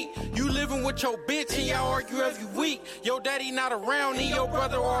to eat. You living with your bitch and y'all argue every week. Your daddy not around and your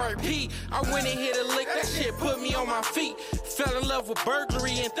brother R.I.P. I went and hit a lick, that shit put me on my feet. Fell in love with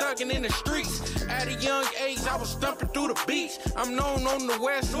burglary and thugging in the streets. At a young age, I was stumping through the beach. I'm known on the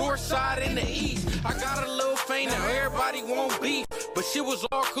west, north side, and the east. I got a little fame now, everybody want beef. But shit was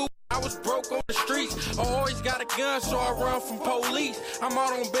all cool. I was broke on the streets. I always got a gun, so I run from police. I'm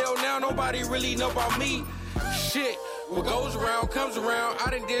out on bail now, nobody really know about me. Shit, what goes around comes around.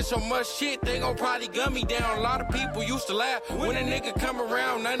 I done did so much shit, they gon' probably gun me down. A lot of people used to laugh when a nigga come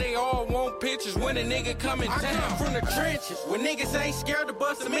around. Now they all want pictures when a nigga come in town. I come from the trenches where niggas ain't scared to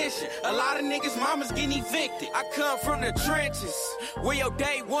bust a mission. A lot of niggas' mamas getting evicted. I come from the trenches where your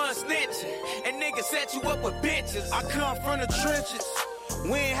day one snitching and niggas set you up with bitches. I come from the trenches.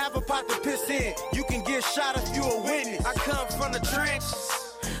 We ain't have a pot to piss in. You can get shot if you a witness. I come from the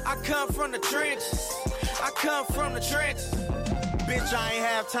trenches. I come from the trenches. I come from the trenches. Bitch, I ain't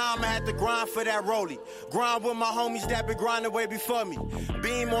have time, I had to grind for that rollie. Grind with my homies that been grinding way before me.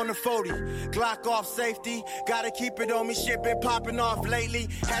 Beam on the 40, Glock off safety. Gotta keep it on me, shit been popping off lately.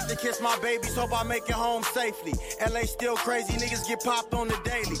 Had to kiss my babies, hope I make it home safely. LA still crazy, niggas get popped on the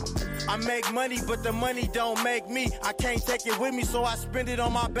daily. I make money, but the money don't make me. I can't take it with me, so I spend it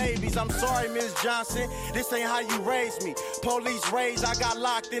on my babies. I'm sorry, Ms. Johnson, this ain't how you raised me. Police raised, I got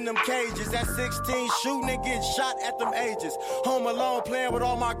locked in them cages. At 16, shooting and getting shot at them ages. Home alone, playing with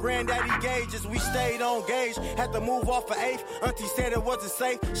all my granddaddy gauges. We stayed on gauge, had to move off for 8th. Auntie said it wasn't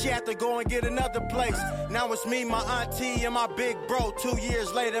safe, she had to go and get another place. Now it's me, my auntie, and my big bro. 2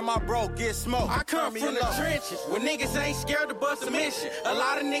 years later, my bro get smoked. I come from the trenches where niggas ain't scared to bust a mission. A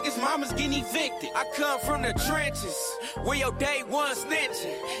lot of niggas' mamas getting evicted. I come from the trenches where your day one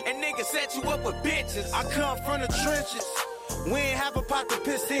snitching and niggas set you up with bitches. I come from the trenches. We ain't have a pot to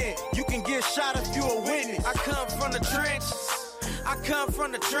piss in. You can get shot if you a witness. I come from the trenches. I come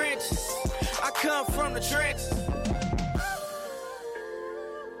from the trenches. I come from the trenches.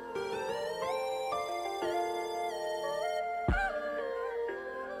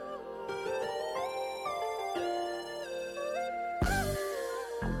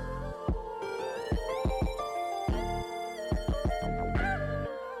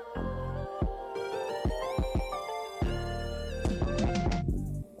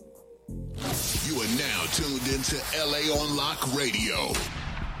 tuned into LA on Lock Radio.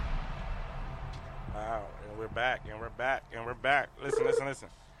 Wow, and we're back. Listen.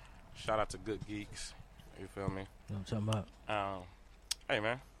 Shout out to Good Geeks. You feel me? You know what I'm talking about? Hey,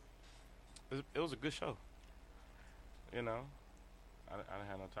 man. It was a good show. You know, I didn't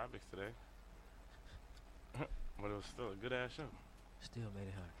have no topics today. But it was still a good-ass show. Still made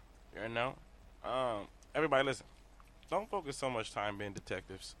it hard. You know? Everybody listen. Don't focus so much time being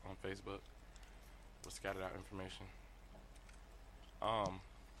detectives on Facebook with scattered out information.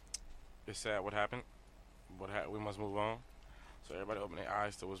 It's sad what happened. We must move on. So everybody open their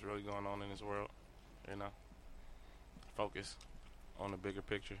eyes to what's really going on in this world. You know? Focus on the bigger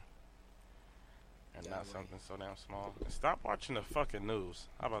picture. And not something so damn small. And stop watching the fucking news.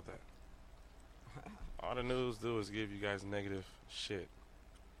 How about that? All the news do is give you guys negative shit.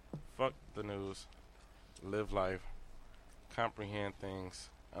 Fuck the news. Live life. Comprehend things.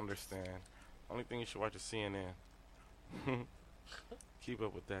 Understand. Only thing you should watch is CNN. Keep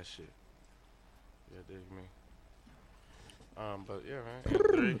up with that shit. Yeah, dig me. But yeah, man.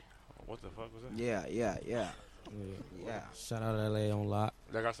 3. What the fuck was that? Yeah. Shout out to LA on Lock.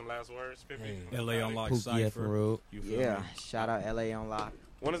 Y'all got some last words, Spiffie? LA on Lock Pookie Cypher. Yeah. Shout out LA on Lock.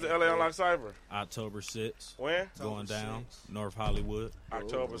 When is the LA on Lock Cypher? October 6th. When? Going down. North Hollywood.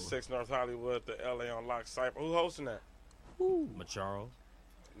 October 6th, North Hollywood, the LA on Lock Cypher. Who hosting that? Macharo.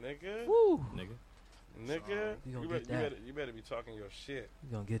 Nigga. You gonna get that. You better be talking your shit.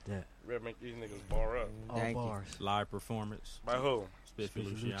 You gonna get that. You better make these niggas bar up. All bars. Live performance. By who? Spiffie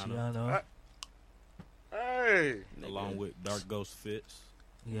Luciano. Hey. Along with Dark Ghost Fitz.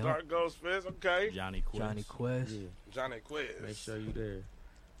 Yep. Dark Ghost Fizz, okay. Johnny Quest. Johnny Quiz. Make sure you there.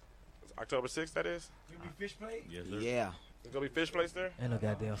 It's October 6th, that is? You be fish plate? Yes, sir. Yeah. There's going to be fish plates there? Ain't no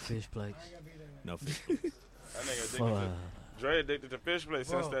goddamn fish plates. No fish plates. That nigga addicted to... Dre addicted to fish plates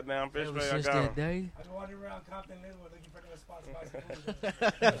since that damn fish plate I Since got that him. day. I just wandered around Compton Linwood looking for those spots.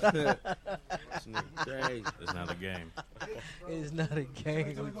 Crazy. It's not a game. It's not a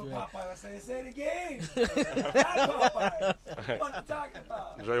game. So we go Popeye. I say the game. Not Popeye. What you talking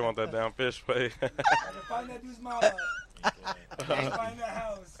about? Dre want that damn fish plate. I can find that dude's mama. Find that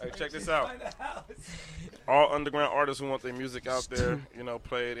house. Hey, check this out. Find that house. All underground artists who want their music out there, you know,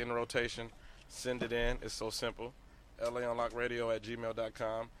 played in rotation, send it in. It's so simple.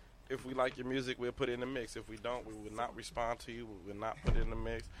 LAOnLockRadio@gmail.com. If we like your music, we'll put it in the mix. If we don't, we will not respond to you. We will not put it in the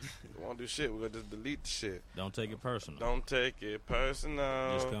mix. We won't do shit. We're going to just delete the shit. Don't take it personal. Don't take it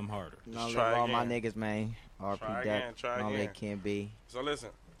personal. Just come harder. No, Just love try all again. my niggas, man. RP Try Duck. again, try Long again. they can be. So listen,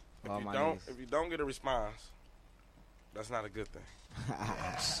 All if my you don't get a response, that's not a good thing.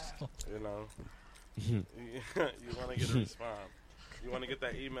 You know, you want to get a response. You want to get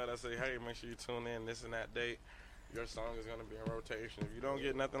that email that say, "Hey, make sure you tune in this and that date. Your song is gonna be in rotation." If you don't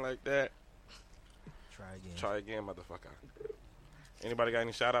get nothing like that, try again, motherfucker. Anybody got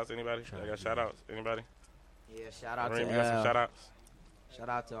any shout outs? Anybody? I got shout outs. Anybody? Yeah, shout out Reem, to you got some shout outs? Shout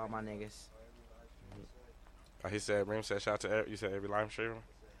out to all my niggas. He said, Reem said, shout out to you said every live streamer.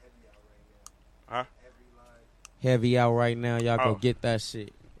 Huh? Heavy out right now. Y'all go get that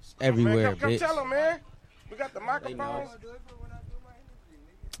shit. It's everywhere, man, come bitch. tell him, man. We got the microphones.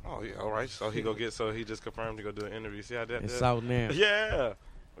 Oh yeah, all right. So he just confirmed to go do an interview. See how that It's does? out now. Yeah,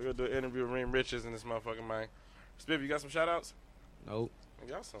 we gonna do an interview with Reem Riches and this motherfucking man. Spiff, you got some shout outs? Nope.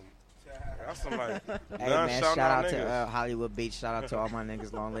 Y'all some like Hey man, shout out to Hollywood Beach. Shout out to all my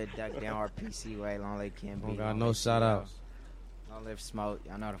niggas. Long live Duck Down RPC way. Long live Kim B. Don't got no shout outs. Long live Smoke.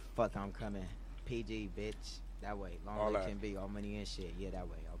 Y'all know the fuck I'm coming. PG bitch. That way. Long All live that. Kim B. All money and shit. Yeah, that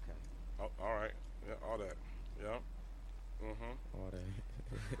way. Okay. Oh, all right. Yeah, all that. Yeah. All that.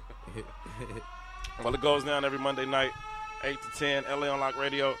 Well, it goes down every Monday night, 8 to 10, LA on Lock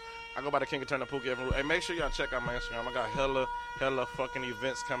Radio. I go by the King of Turn Pookie Evan. Hey, make sure y'all check out my Instagram. I got hella fucking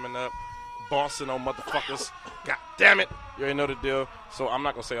events coming up. Bossing on motherfuckers. God damn it. You already know the deal. So I'm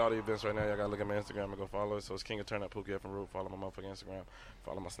not going to say all the events right now. Y'all got to look at my Instagram and go follow it. So it's King of Turn Pookie Evan Root. Follow my motherfucking Instagram.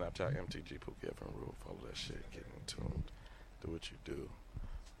 Follow my Snapchat, MTG Pookie Evan Root. Follow that shit. Get in tune. Do what you do.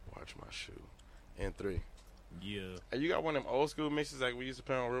 Watch my shoe. In 3. Yeah. Hey, you got one of them old school mixes like we used to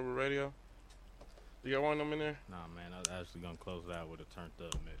play on River Radio? You got one of them in there? Nah, man. I was actually going to close it out with a turned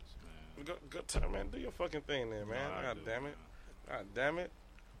up mix, man. Good time, man. Do your fucking thing there, man. No, God damn it. God damn it.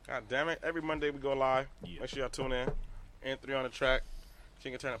 God damn it. Every Monday we go live. Yeah. Make sure y'all tune in. N3 on the track.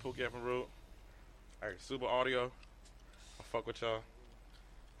 King of Turn Pookie Evan Root. All right, Super Audio. I fuck with y'all.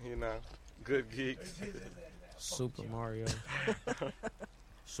 You know, good geeks. Super Mario.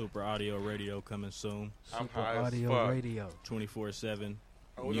 Super Audio Radio coming soon. I'm Super high as Audio fuck. Radio. 24/7.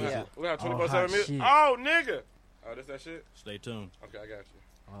 Oh, we music. got All 24/7 hot music. shit. Oh, nigga. Oh, this that shit? Stay tuned. Okay, I got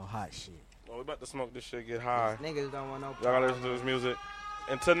you. All hot shit. Well, we about to smoke this shit, get high. These niggas don't want no Y'all gotta listen to this music.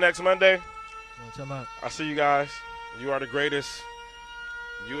 Until next Monday, I see you guys. You are the greatest.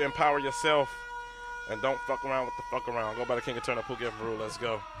 You empower yourself. And don't fuck around with the fuck around. Go by the King of Turn Up, Pookie Rule. Let's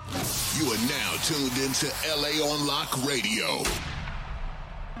go. You are now tuned into LA on Lock Radio.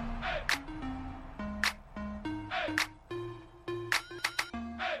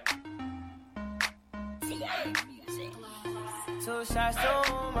 Two shots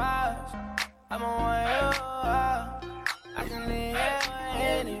too much. I'm on one you. I can leave here with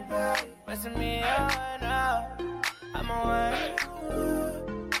anybody. Messing me up now. I'm on one.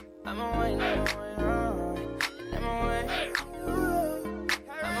 I'm on one.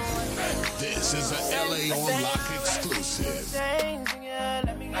 This is a LA on Lock exclusive.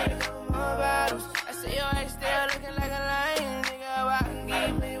 Let me get a couple more bottles. I see your ex still looking like a lion. Nigga, I can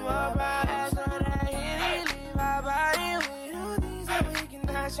give me more bottles. So that he leave my body. We do things that we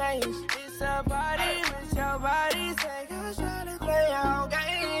cannot change. It's a party with your body. Take a shot to play our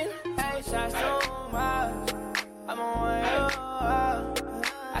game. Hey, shots too much. I'm on one you.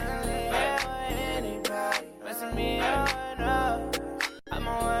 I can leave here with anybody. Messing me up. I'm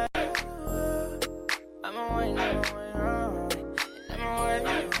on one.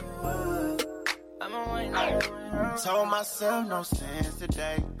 Told myself no sense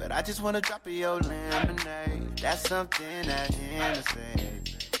today, but I just wanna drop a your lemonade. That's something that Hennessy.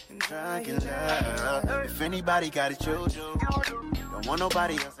 Drunk in love. If anybody got it, juju. Don't want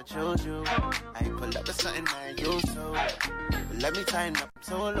nobody else to choose you. I ain't pull up to something I ain't used to. But let me tighten up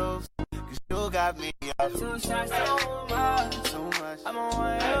too loose. Cause you got me up. Two shots too much. Too much. I'm on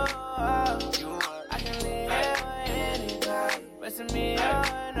one you. I can leave here with anybody. Messing me up.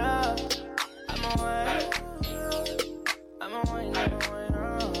 I'm on one. I'm on one.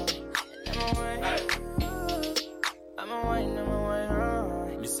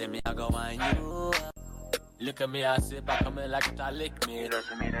 Me say me I go wine you up. Look at me, I sip, I come in like it, I lick me.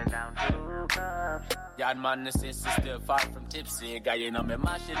 Listen me then down 2 cups. Yard man, the sis is still far from tipsy. Guy, you know me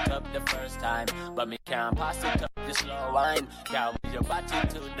mash it up the first time, but me can't pass it up the slow wine. Can't move your body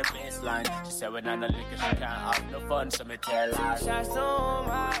to the baseline. She said when I'm not liquor, she can't have no fun, so me tell her. Two shots too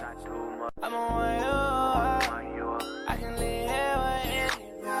much. I'm on one you. I can leave here with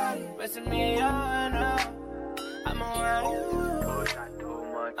anybody. Messing me up. I'm on one you.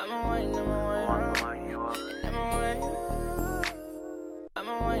 I'm on one.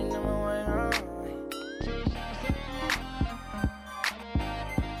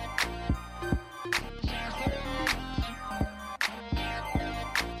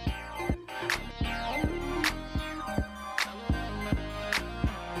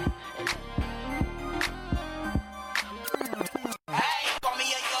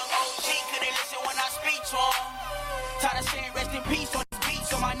 Tired of saying rest in peace on the beat,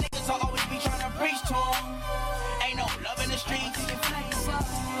 so my niggas will always be trying to preach to him. Ain't no love in the streets. Kicking flavor.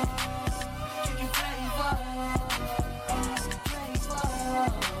 Kicking flavor.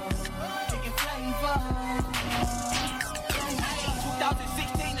 Kicking flavor. Hey,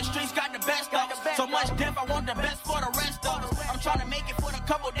 2016, the streets got the best of us. So much death, I want the best for the rest of us. I'm trying to make it for the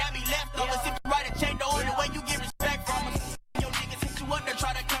couple that be left of us. If you write a check, the only way you get respect from us. Your niggas hit you up, they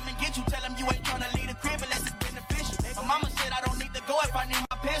try to come and get you. Tell them you ain't trying to leave the crib unless it's beneficial. My mama said I don't need to go if I need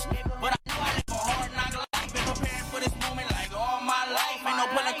my pistol. But I know I live a hard knock life. Been preparing for this moment like all my life. Ain't no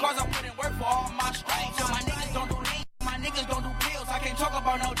pulling cars, I put in work for all my stripes. So my niggas don't do lean, my niggas don't do pills. I can't talk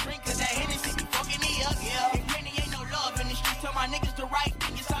about no drink, cause that Hennessy be fucking me up, yeah. If Penny ain't no love in the streets, tell my niggas the right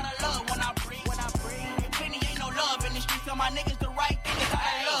thing. It's out of love when I breathe. If Penny ain't no love in the streets, tell my niggas the right thing. It's out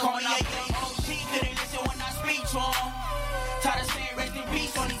of love when I breathe. OG, could they listen when I speak to them? Tired of saying rest in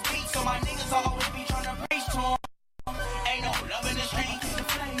peace on these beats, so my niggas always be trying to preach to them. Ain't no love in the streets. Kicking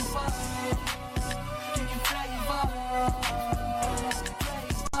flavor. Kicking flavor.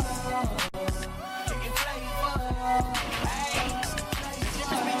 Kicking flavor. Hey, the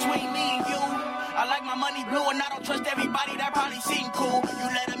difference between me and you, I like my money blue and I don't trust everybody that probably seem cool. You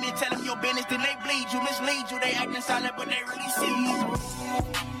let them in, tell them your business, then they bleed you, mislead you. They acting silent, but they really see you.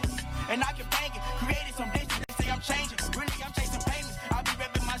 And I can bang it, created some bitches, they say I'm changing. Really, I'm chasing payments. I be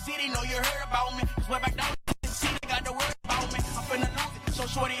repping my city, know you heard about me. Swear back down. Got the word about me, I'm finna lose it. So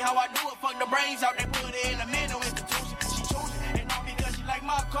shorty how I do it, fuck the brains out, they put it in a mental institution. She choose it, and all because she like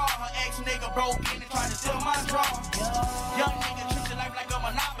my car. Her ex nigga broke in and tried to steal my draw. Young nigga treat your life like a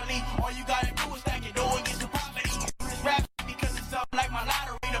monopoly. All you gotta do is stack it, do and get some property. This rap because it's up like my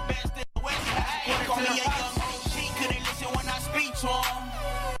lottery, the best in the West. Call me a young OG, couldn't listen when I speak to him.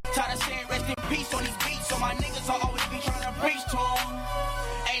 Tired of saying rest in peace on these beats, so my niggas will always be trying to preach to him.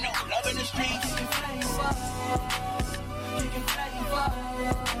 Ain't no love in the streets. Kicking flavor. Kicking flavor.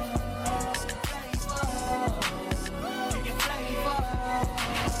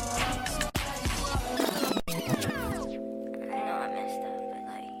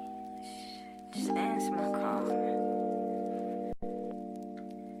 Just answer my call.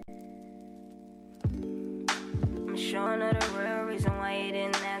 I'm sure know the real reason why you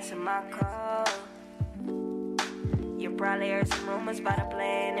didn't answer my call. You probably heard some rumors about a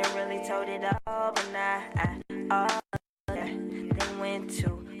plan and really told it all, but they went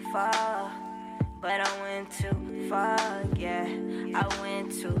too far. But I went too far, yeah. I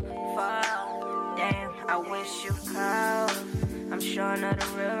went too far. Damn, I wish you called. I'm sure know the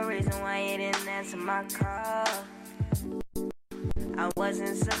real reason why you didn't answer my call. I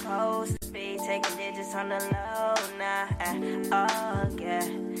wasn't supposed to be taking digits on the low, oh yeah.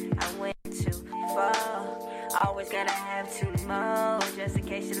 I went too far. Always gotta have two more, just in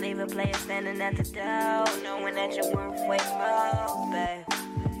case you leave a player standing at the door, knowing that you're worth way more, babe.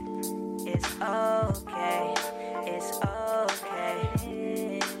 It's okay, it's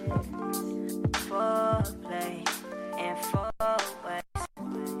okay. Foreplay in 4 ways,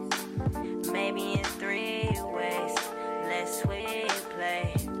 maybe in 3 ways. Let's sweet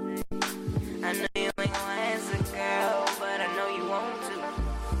play. I know you ain't gonna answer, girl, but I know you want to.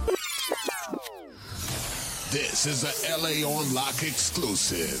 This is a LA On Lock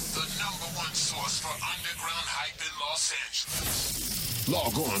exclusive. The #1 source for underground hype in Los Angeles.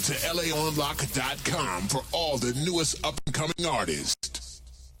 Log on to LAOnlock.com for all the newest up-and-coming artists.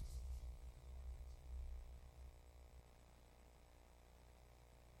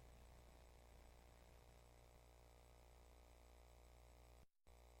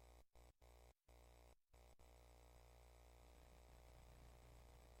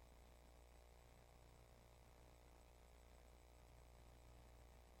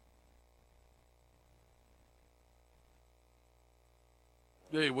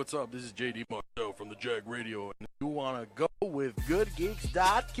 Hey, what's up? This is JD Marceau from the Jag Radio, and you want to go with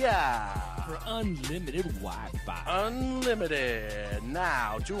GoodGeeks.com for unlimited Wi-Fi. Unlimited.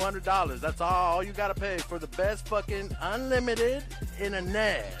 Now, $200. That's all you got to pay for the best fucking unlimited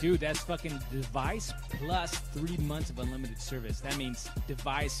internet. Dude, that's fucking device plus 3 months of unlimited service. That means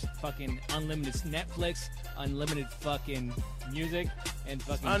device fucking unlimited Netflix, unlimited fucking music, and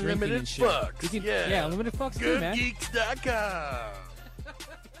fucking unlimited drinking and shit. Fucks. Yeah, unlimited fucks too, man. GoodGeeks.com.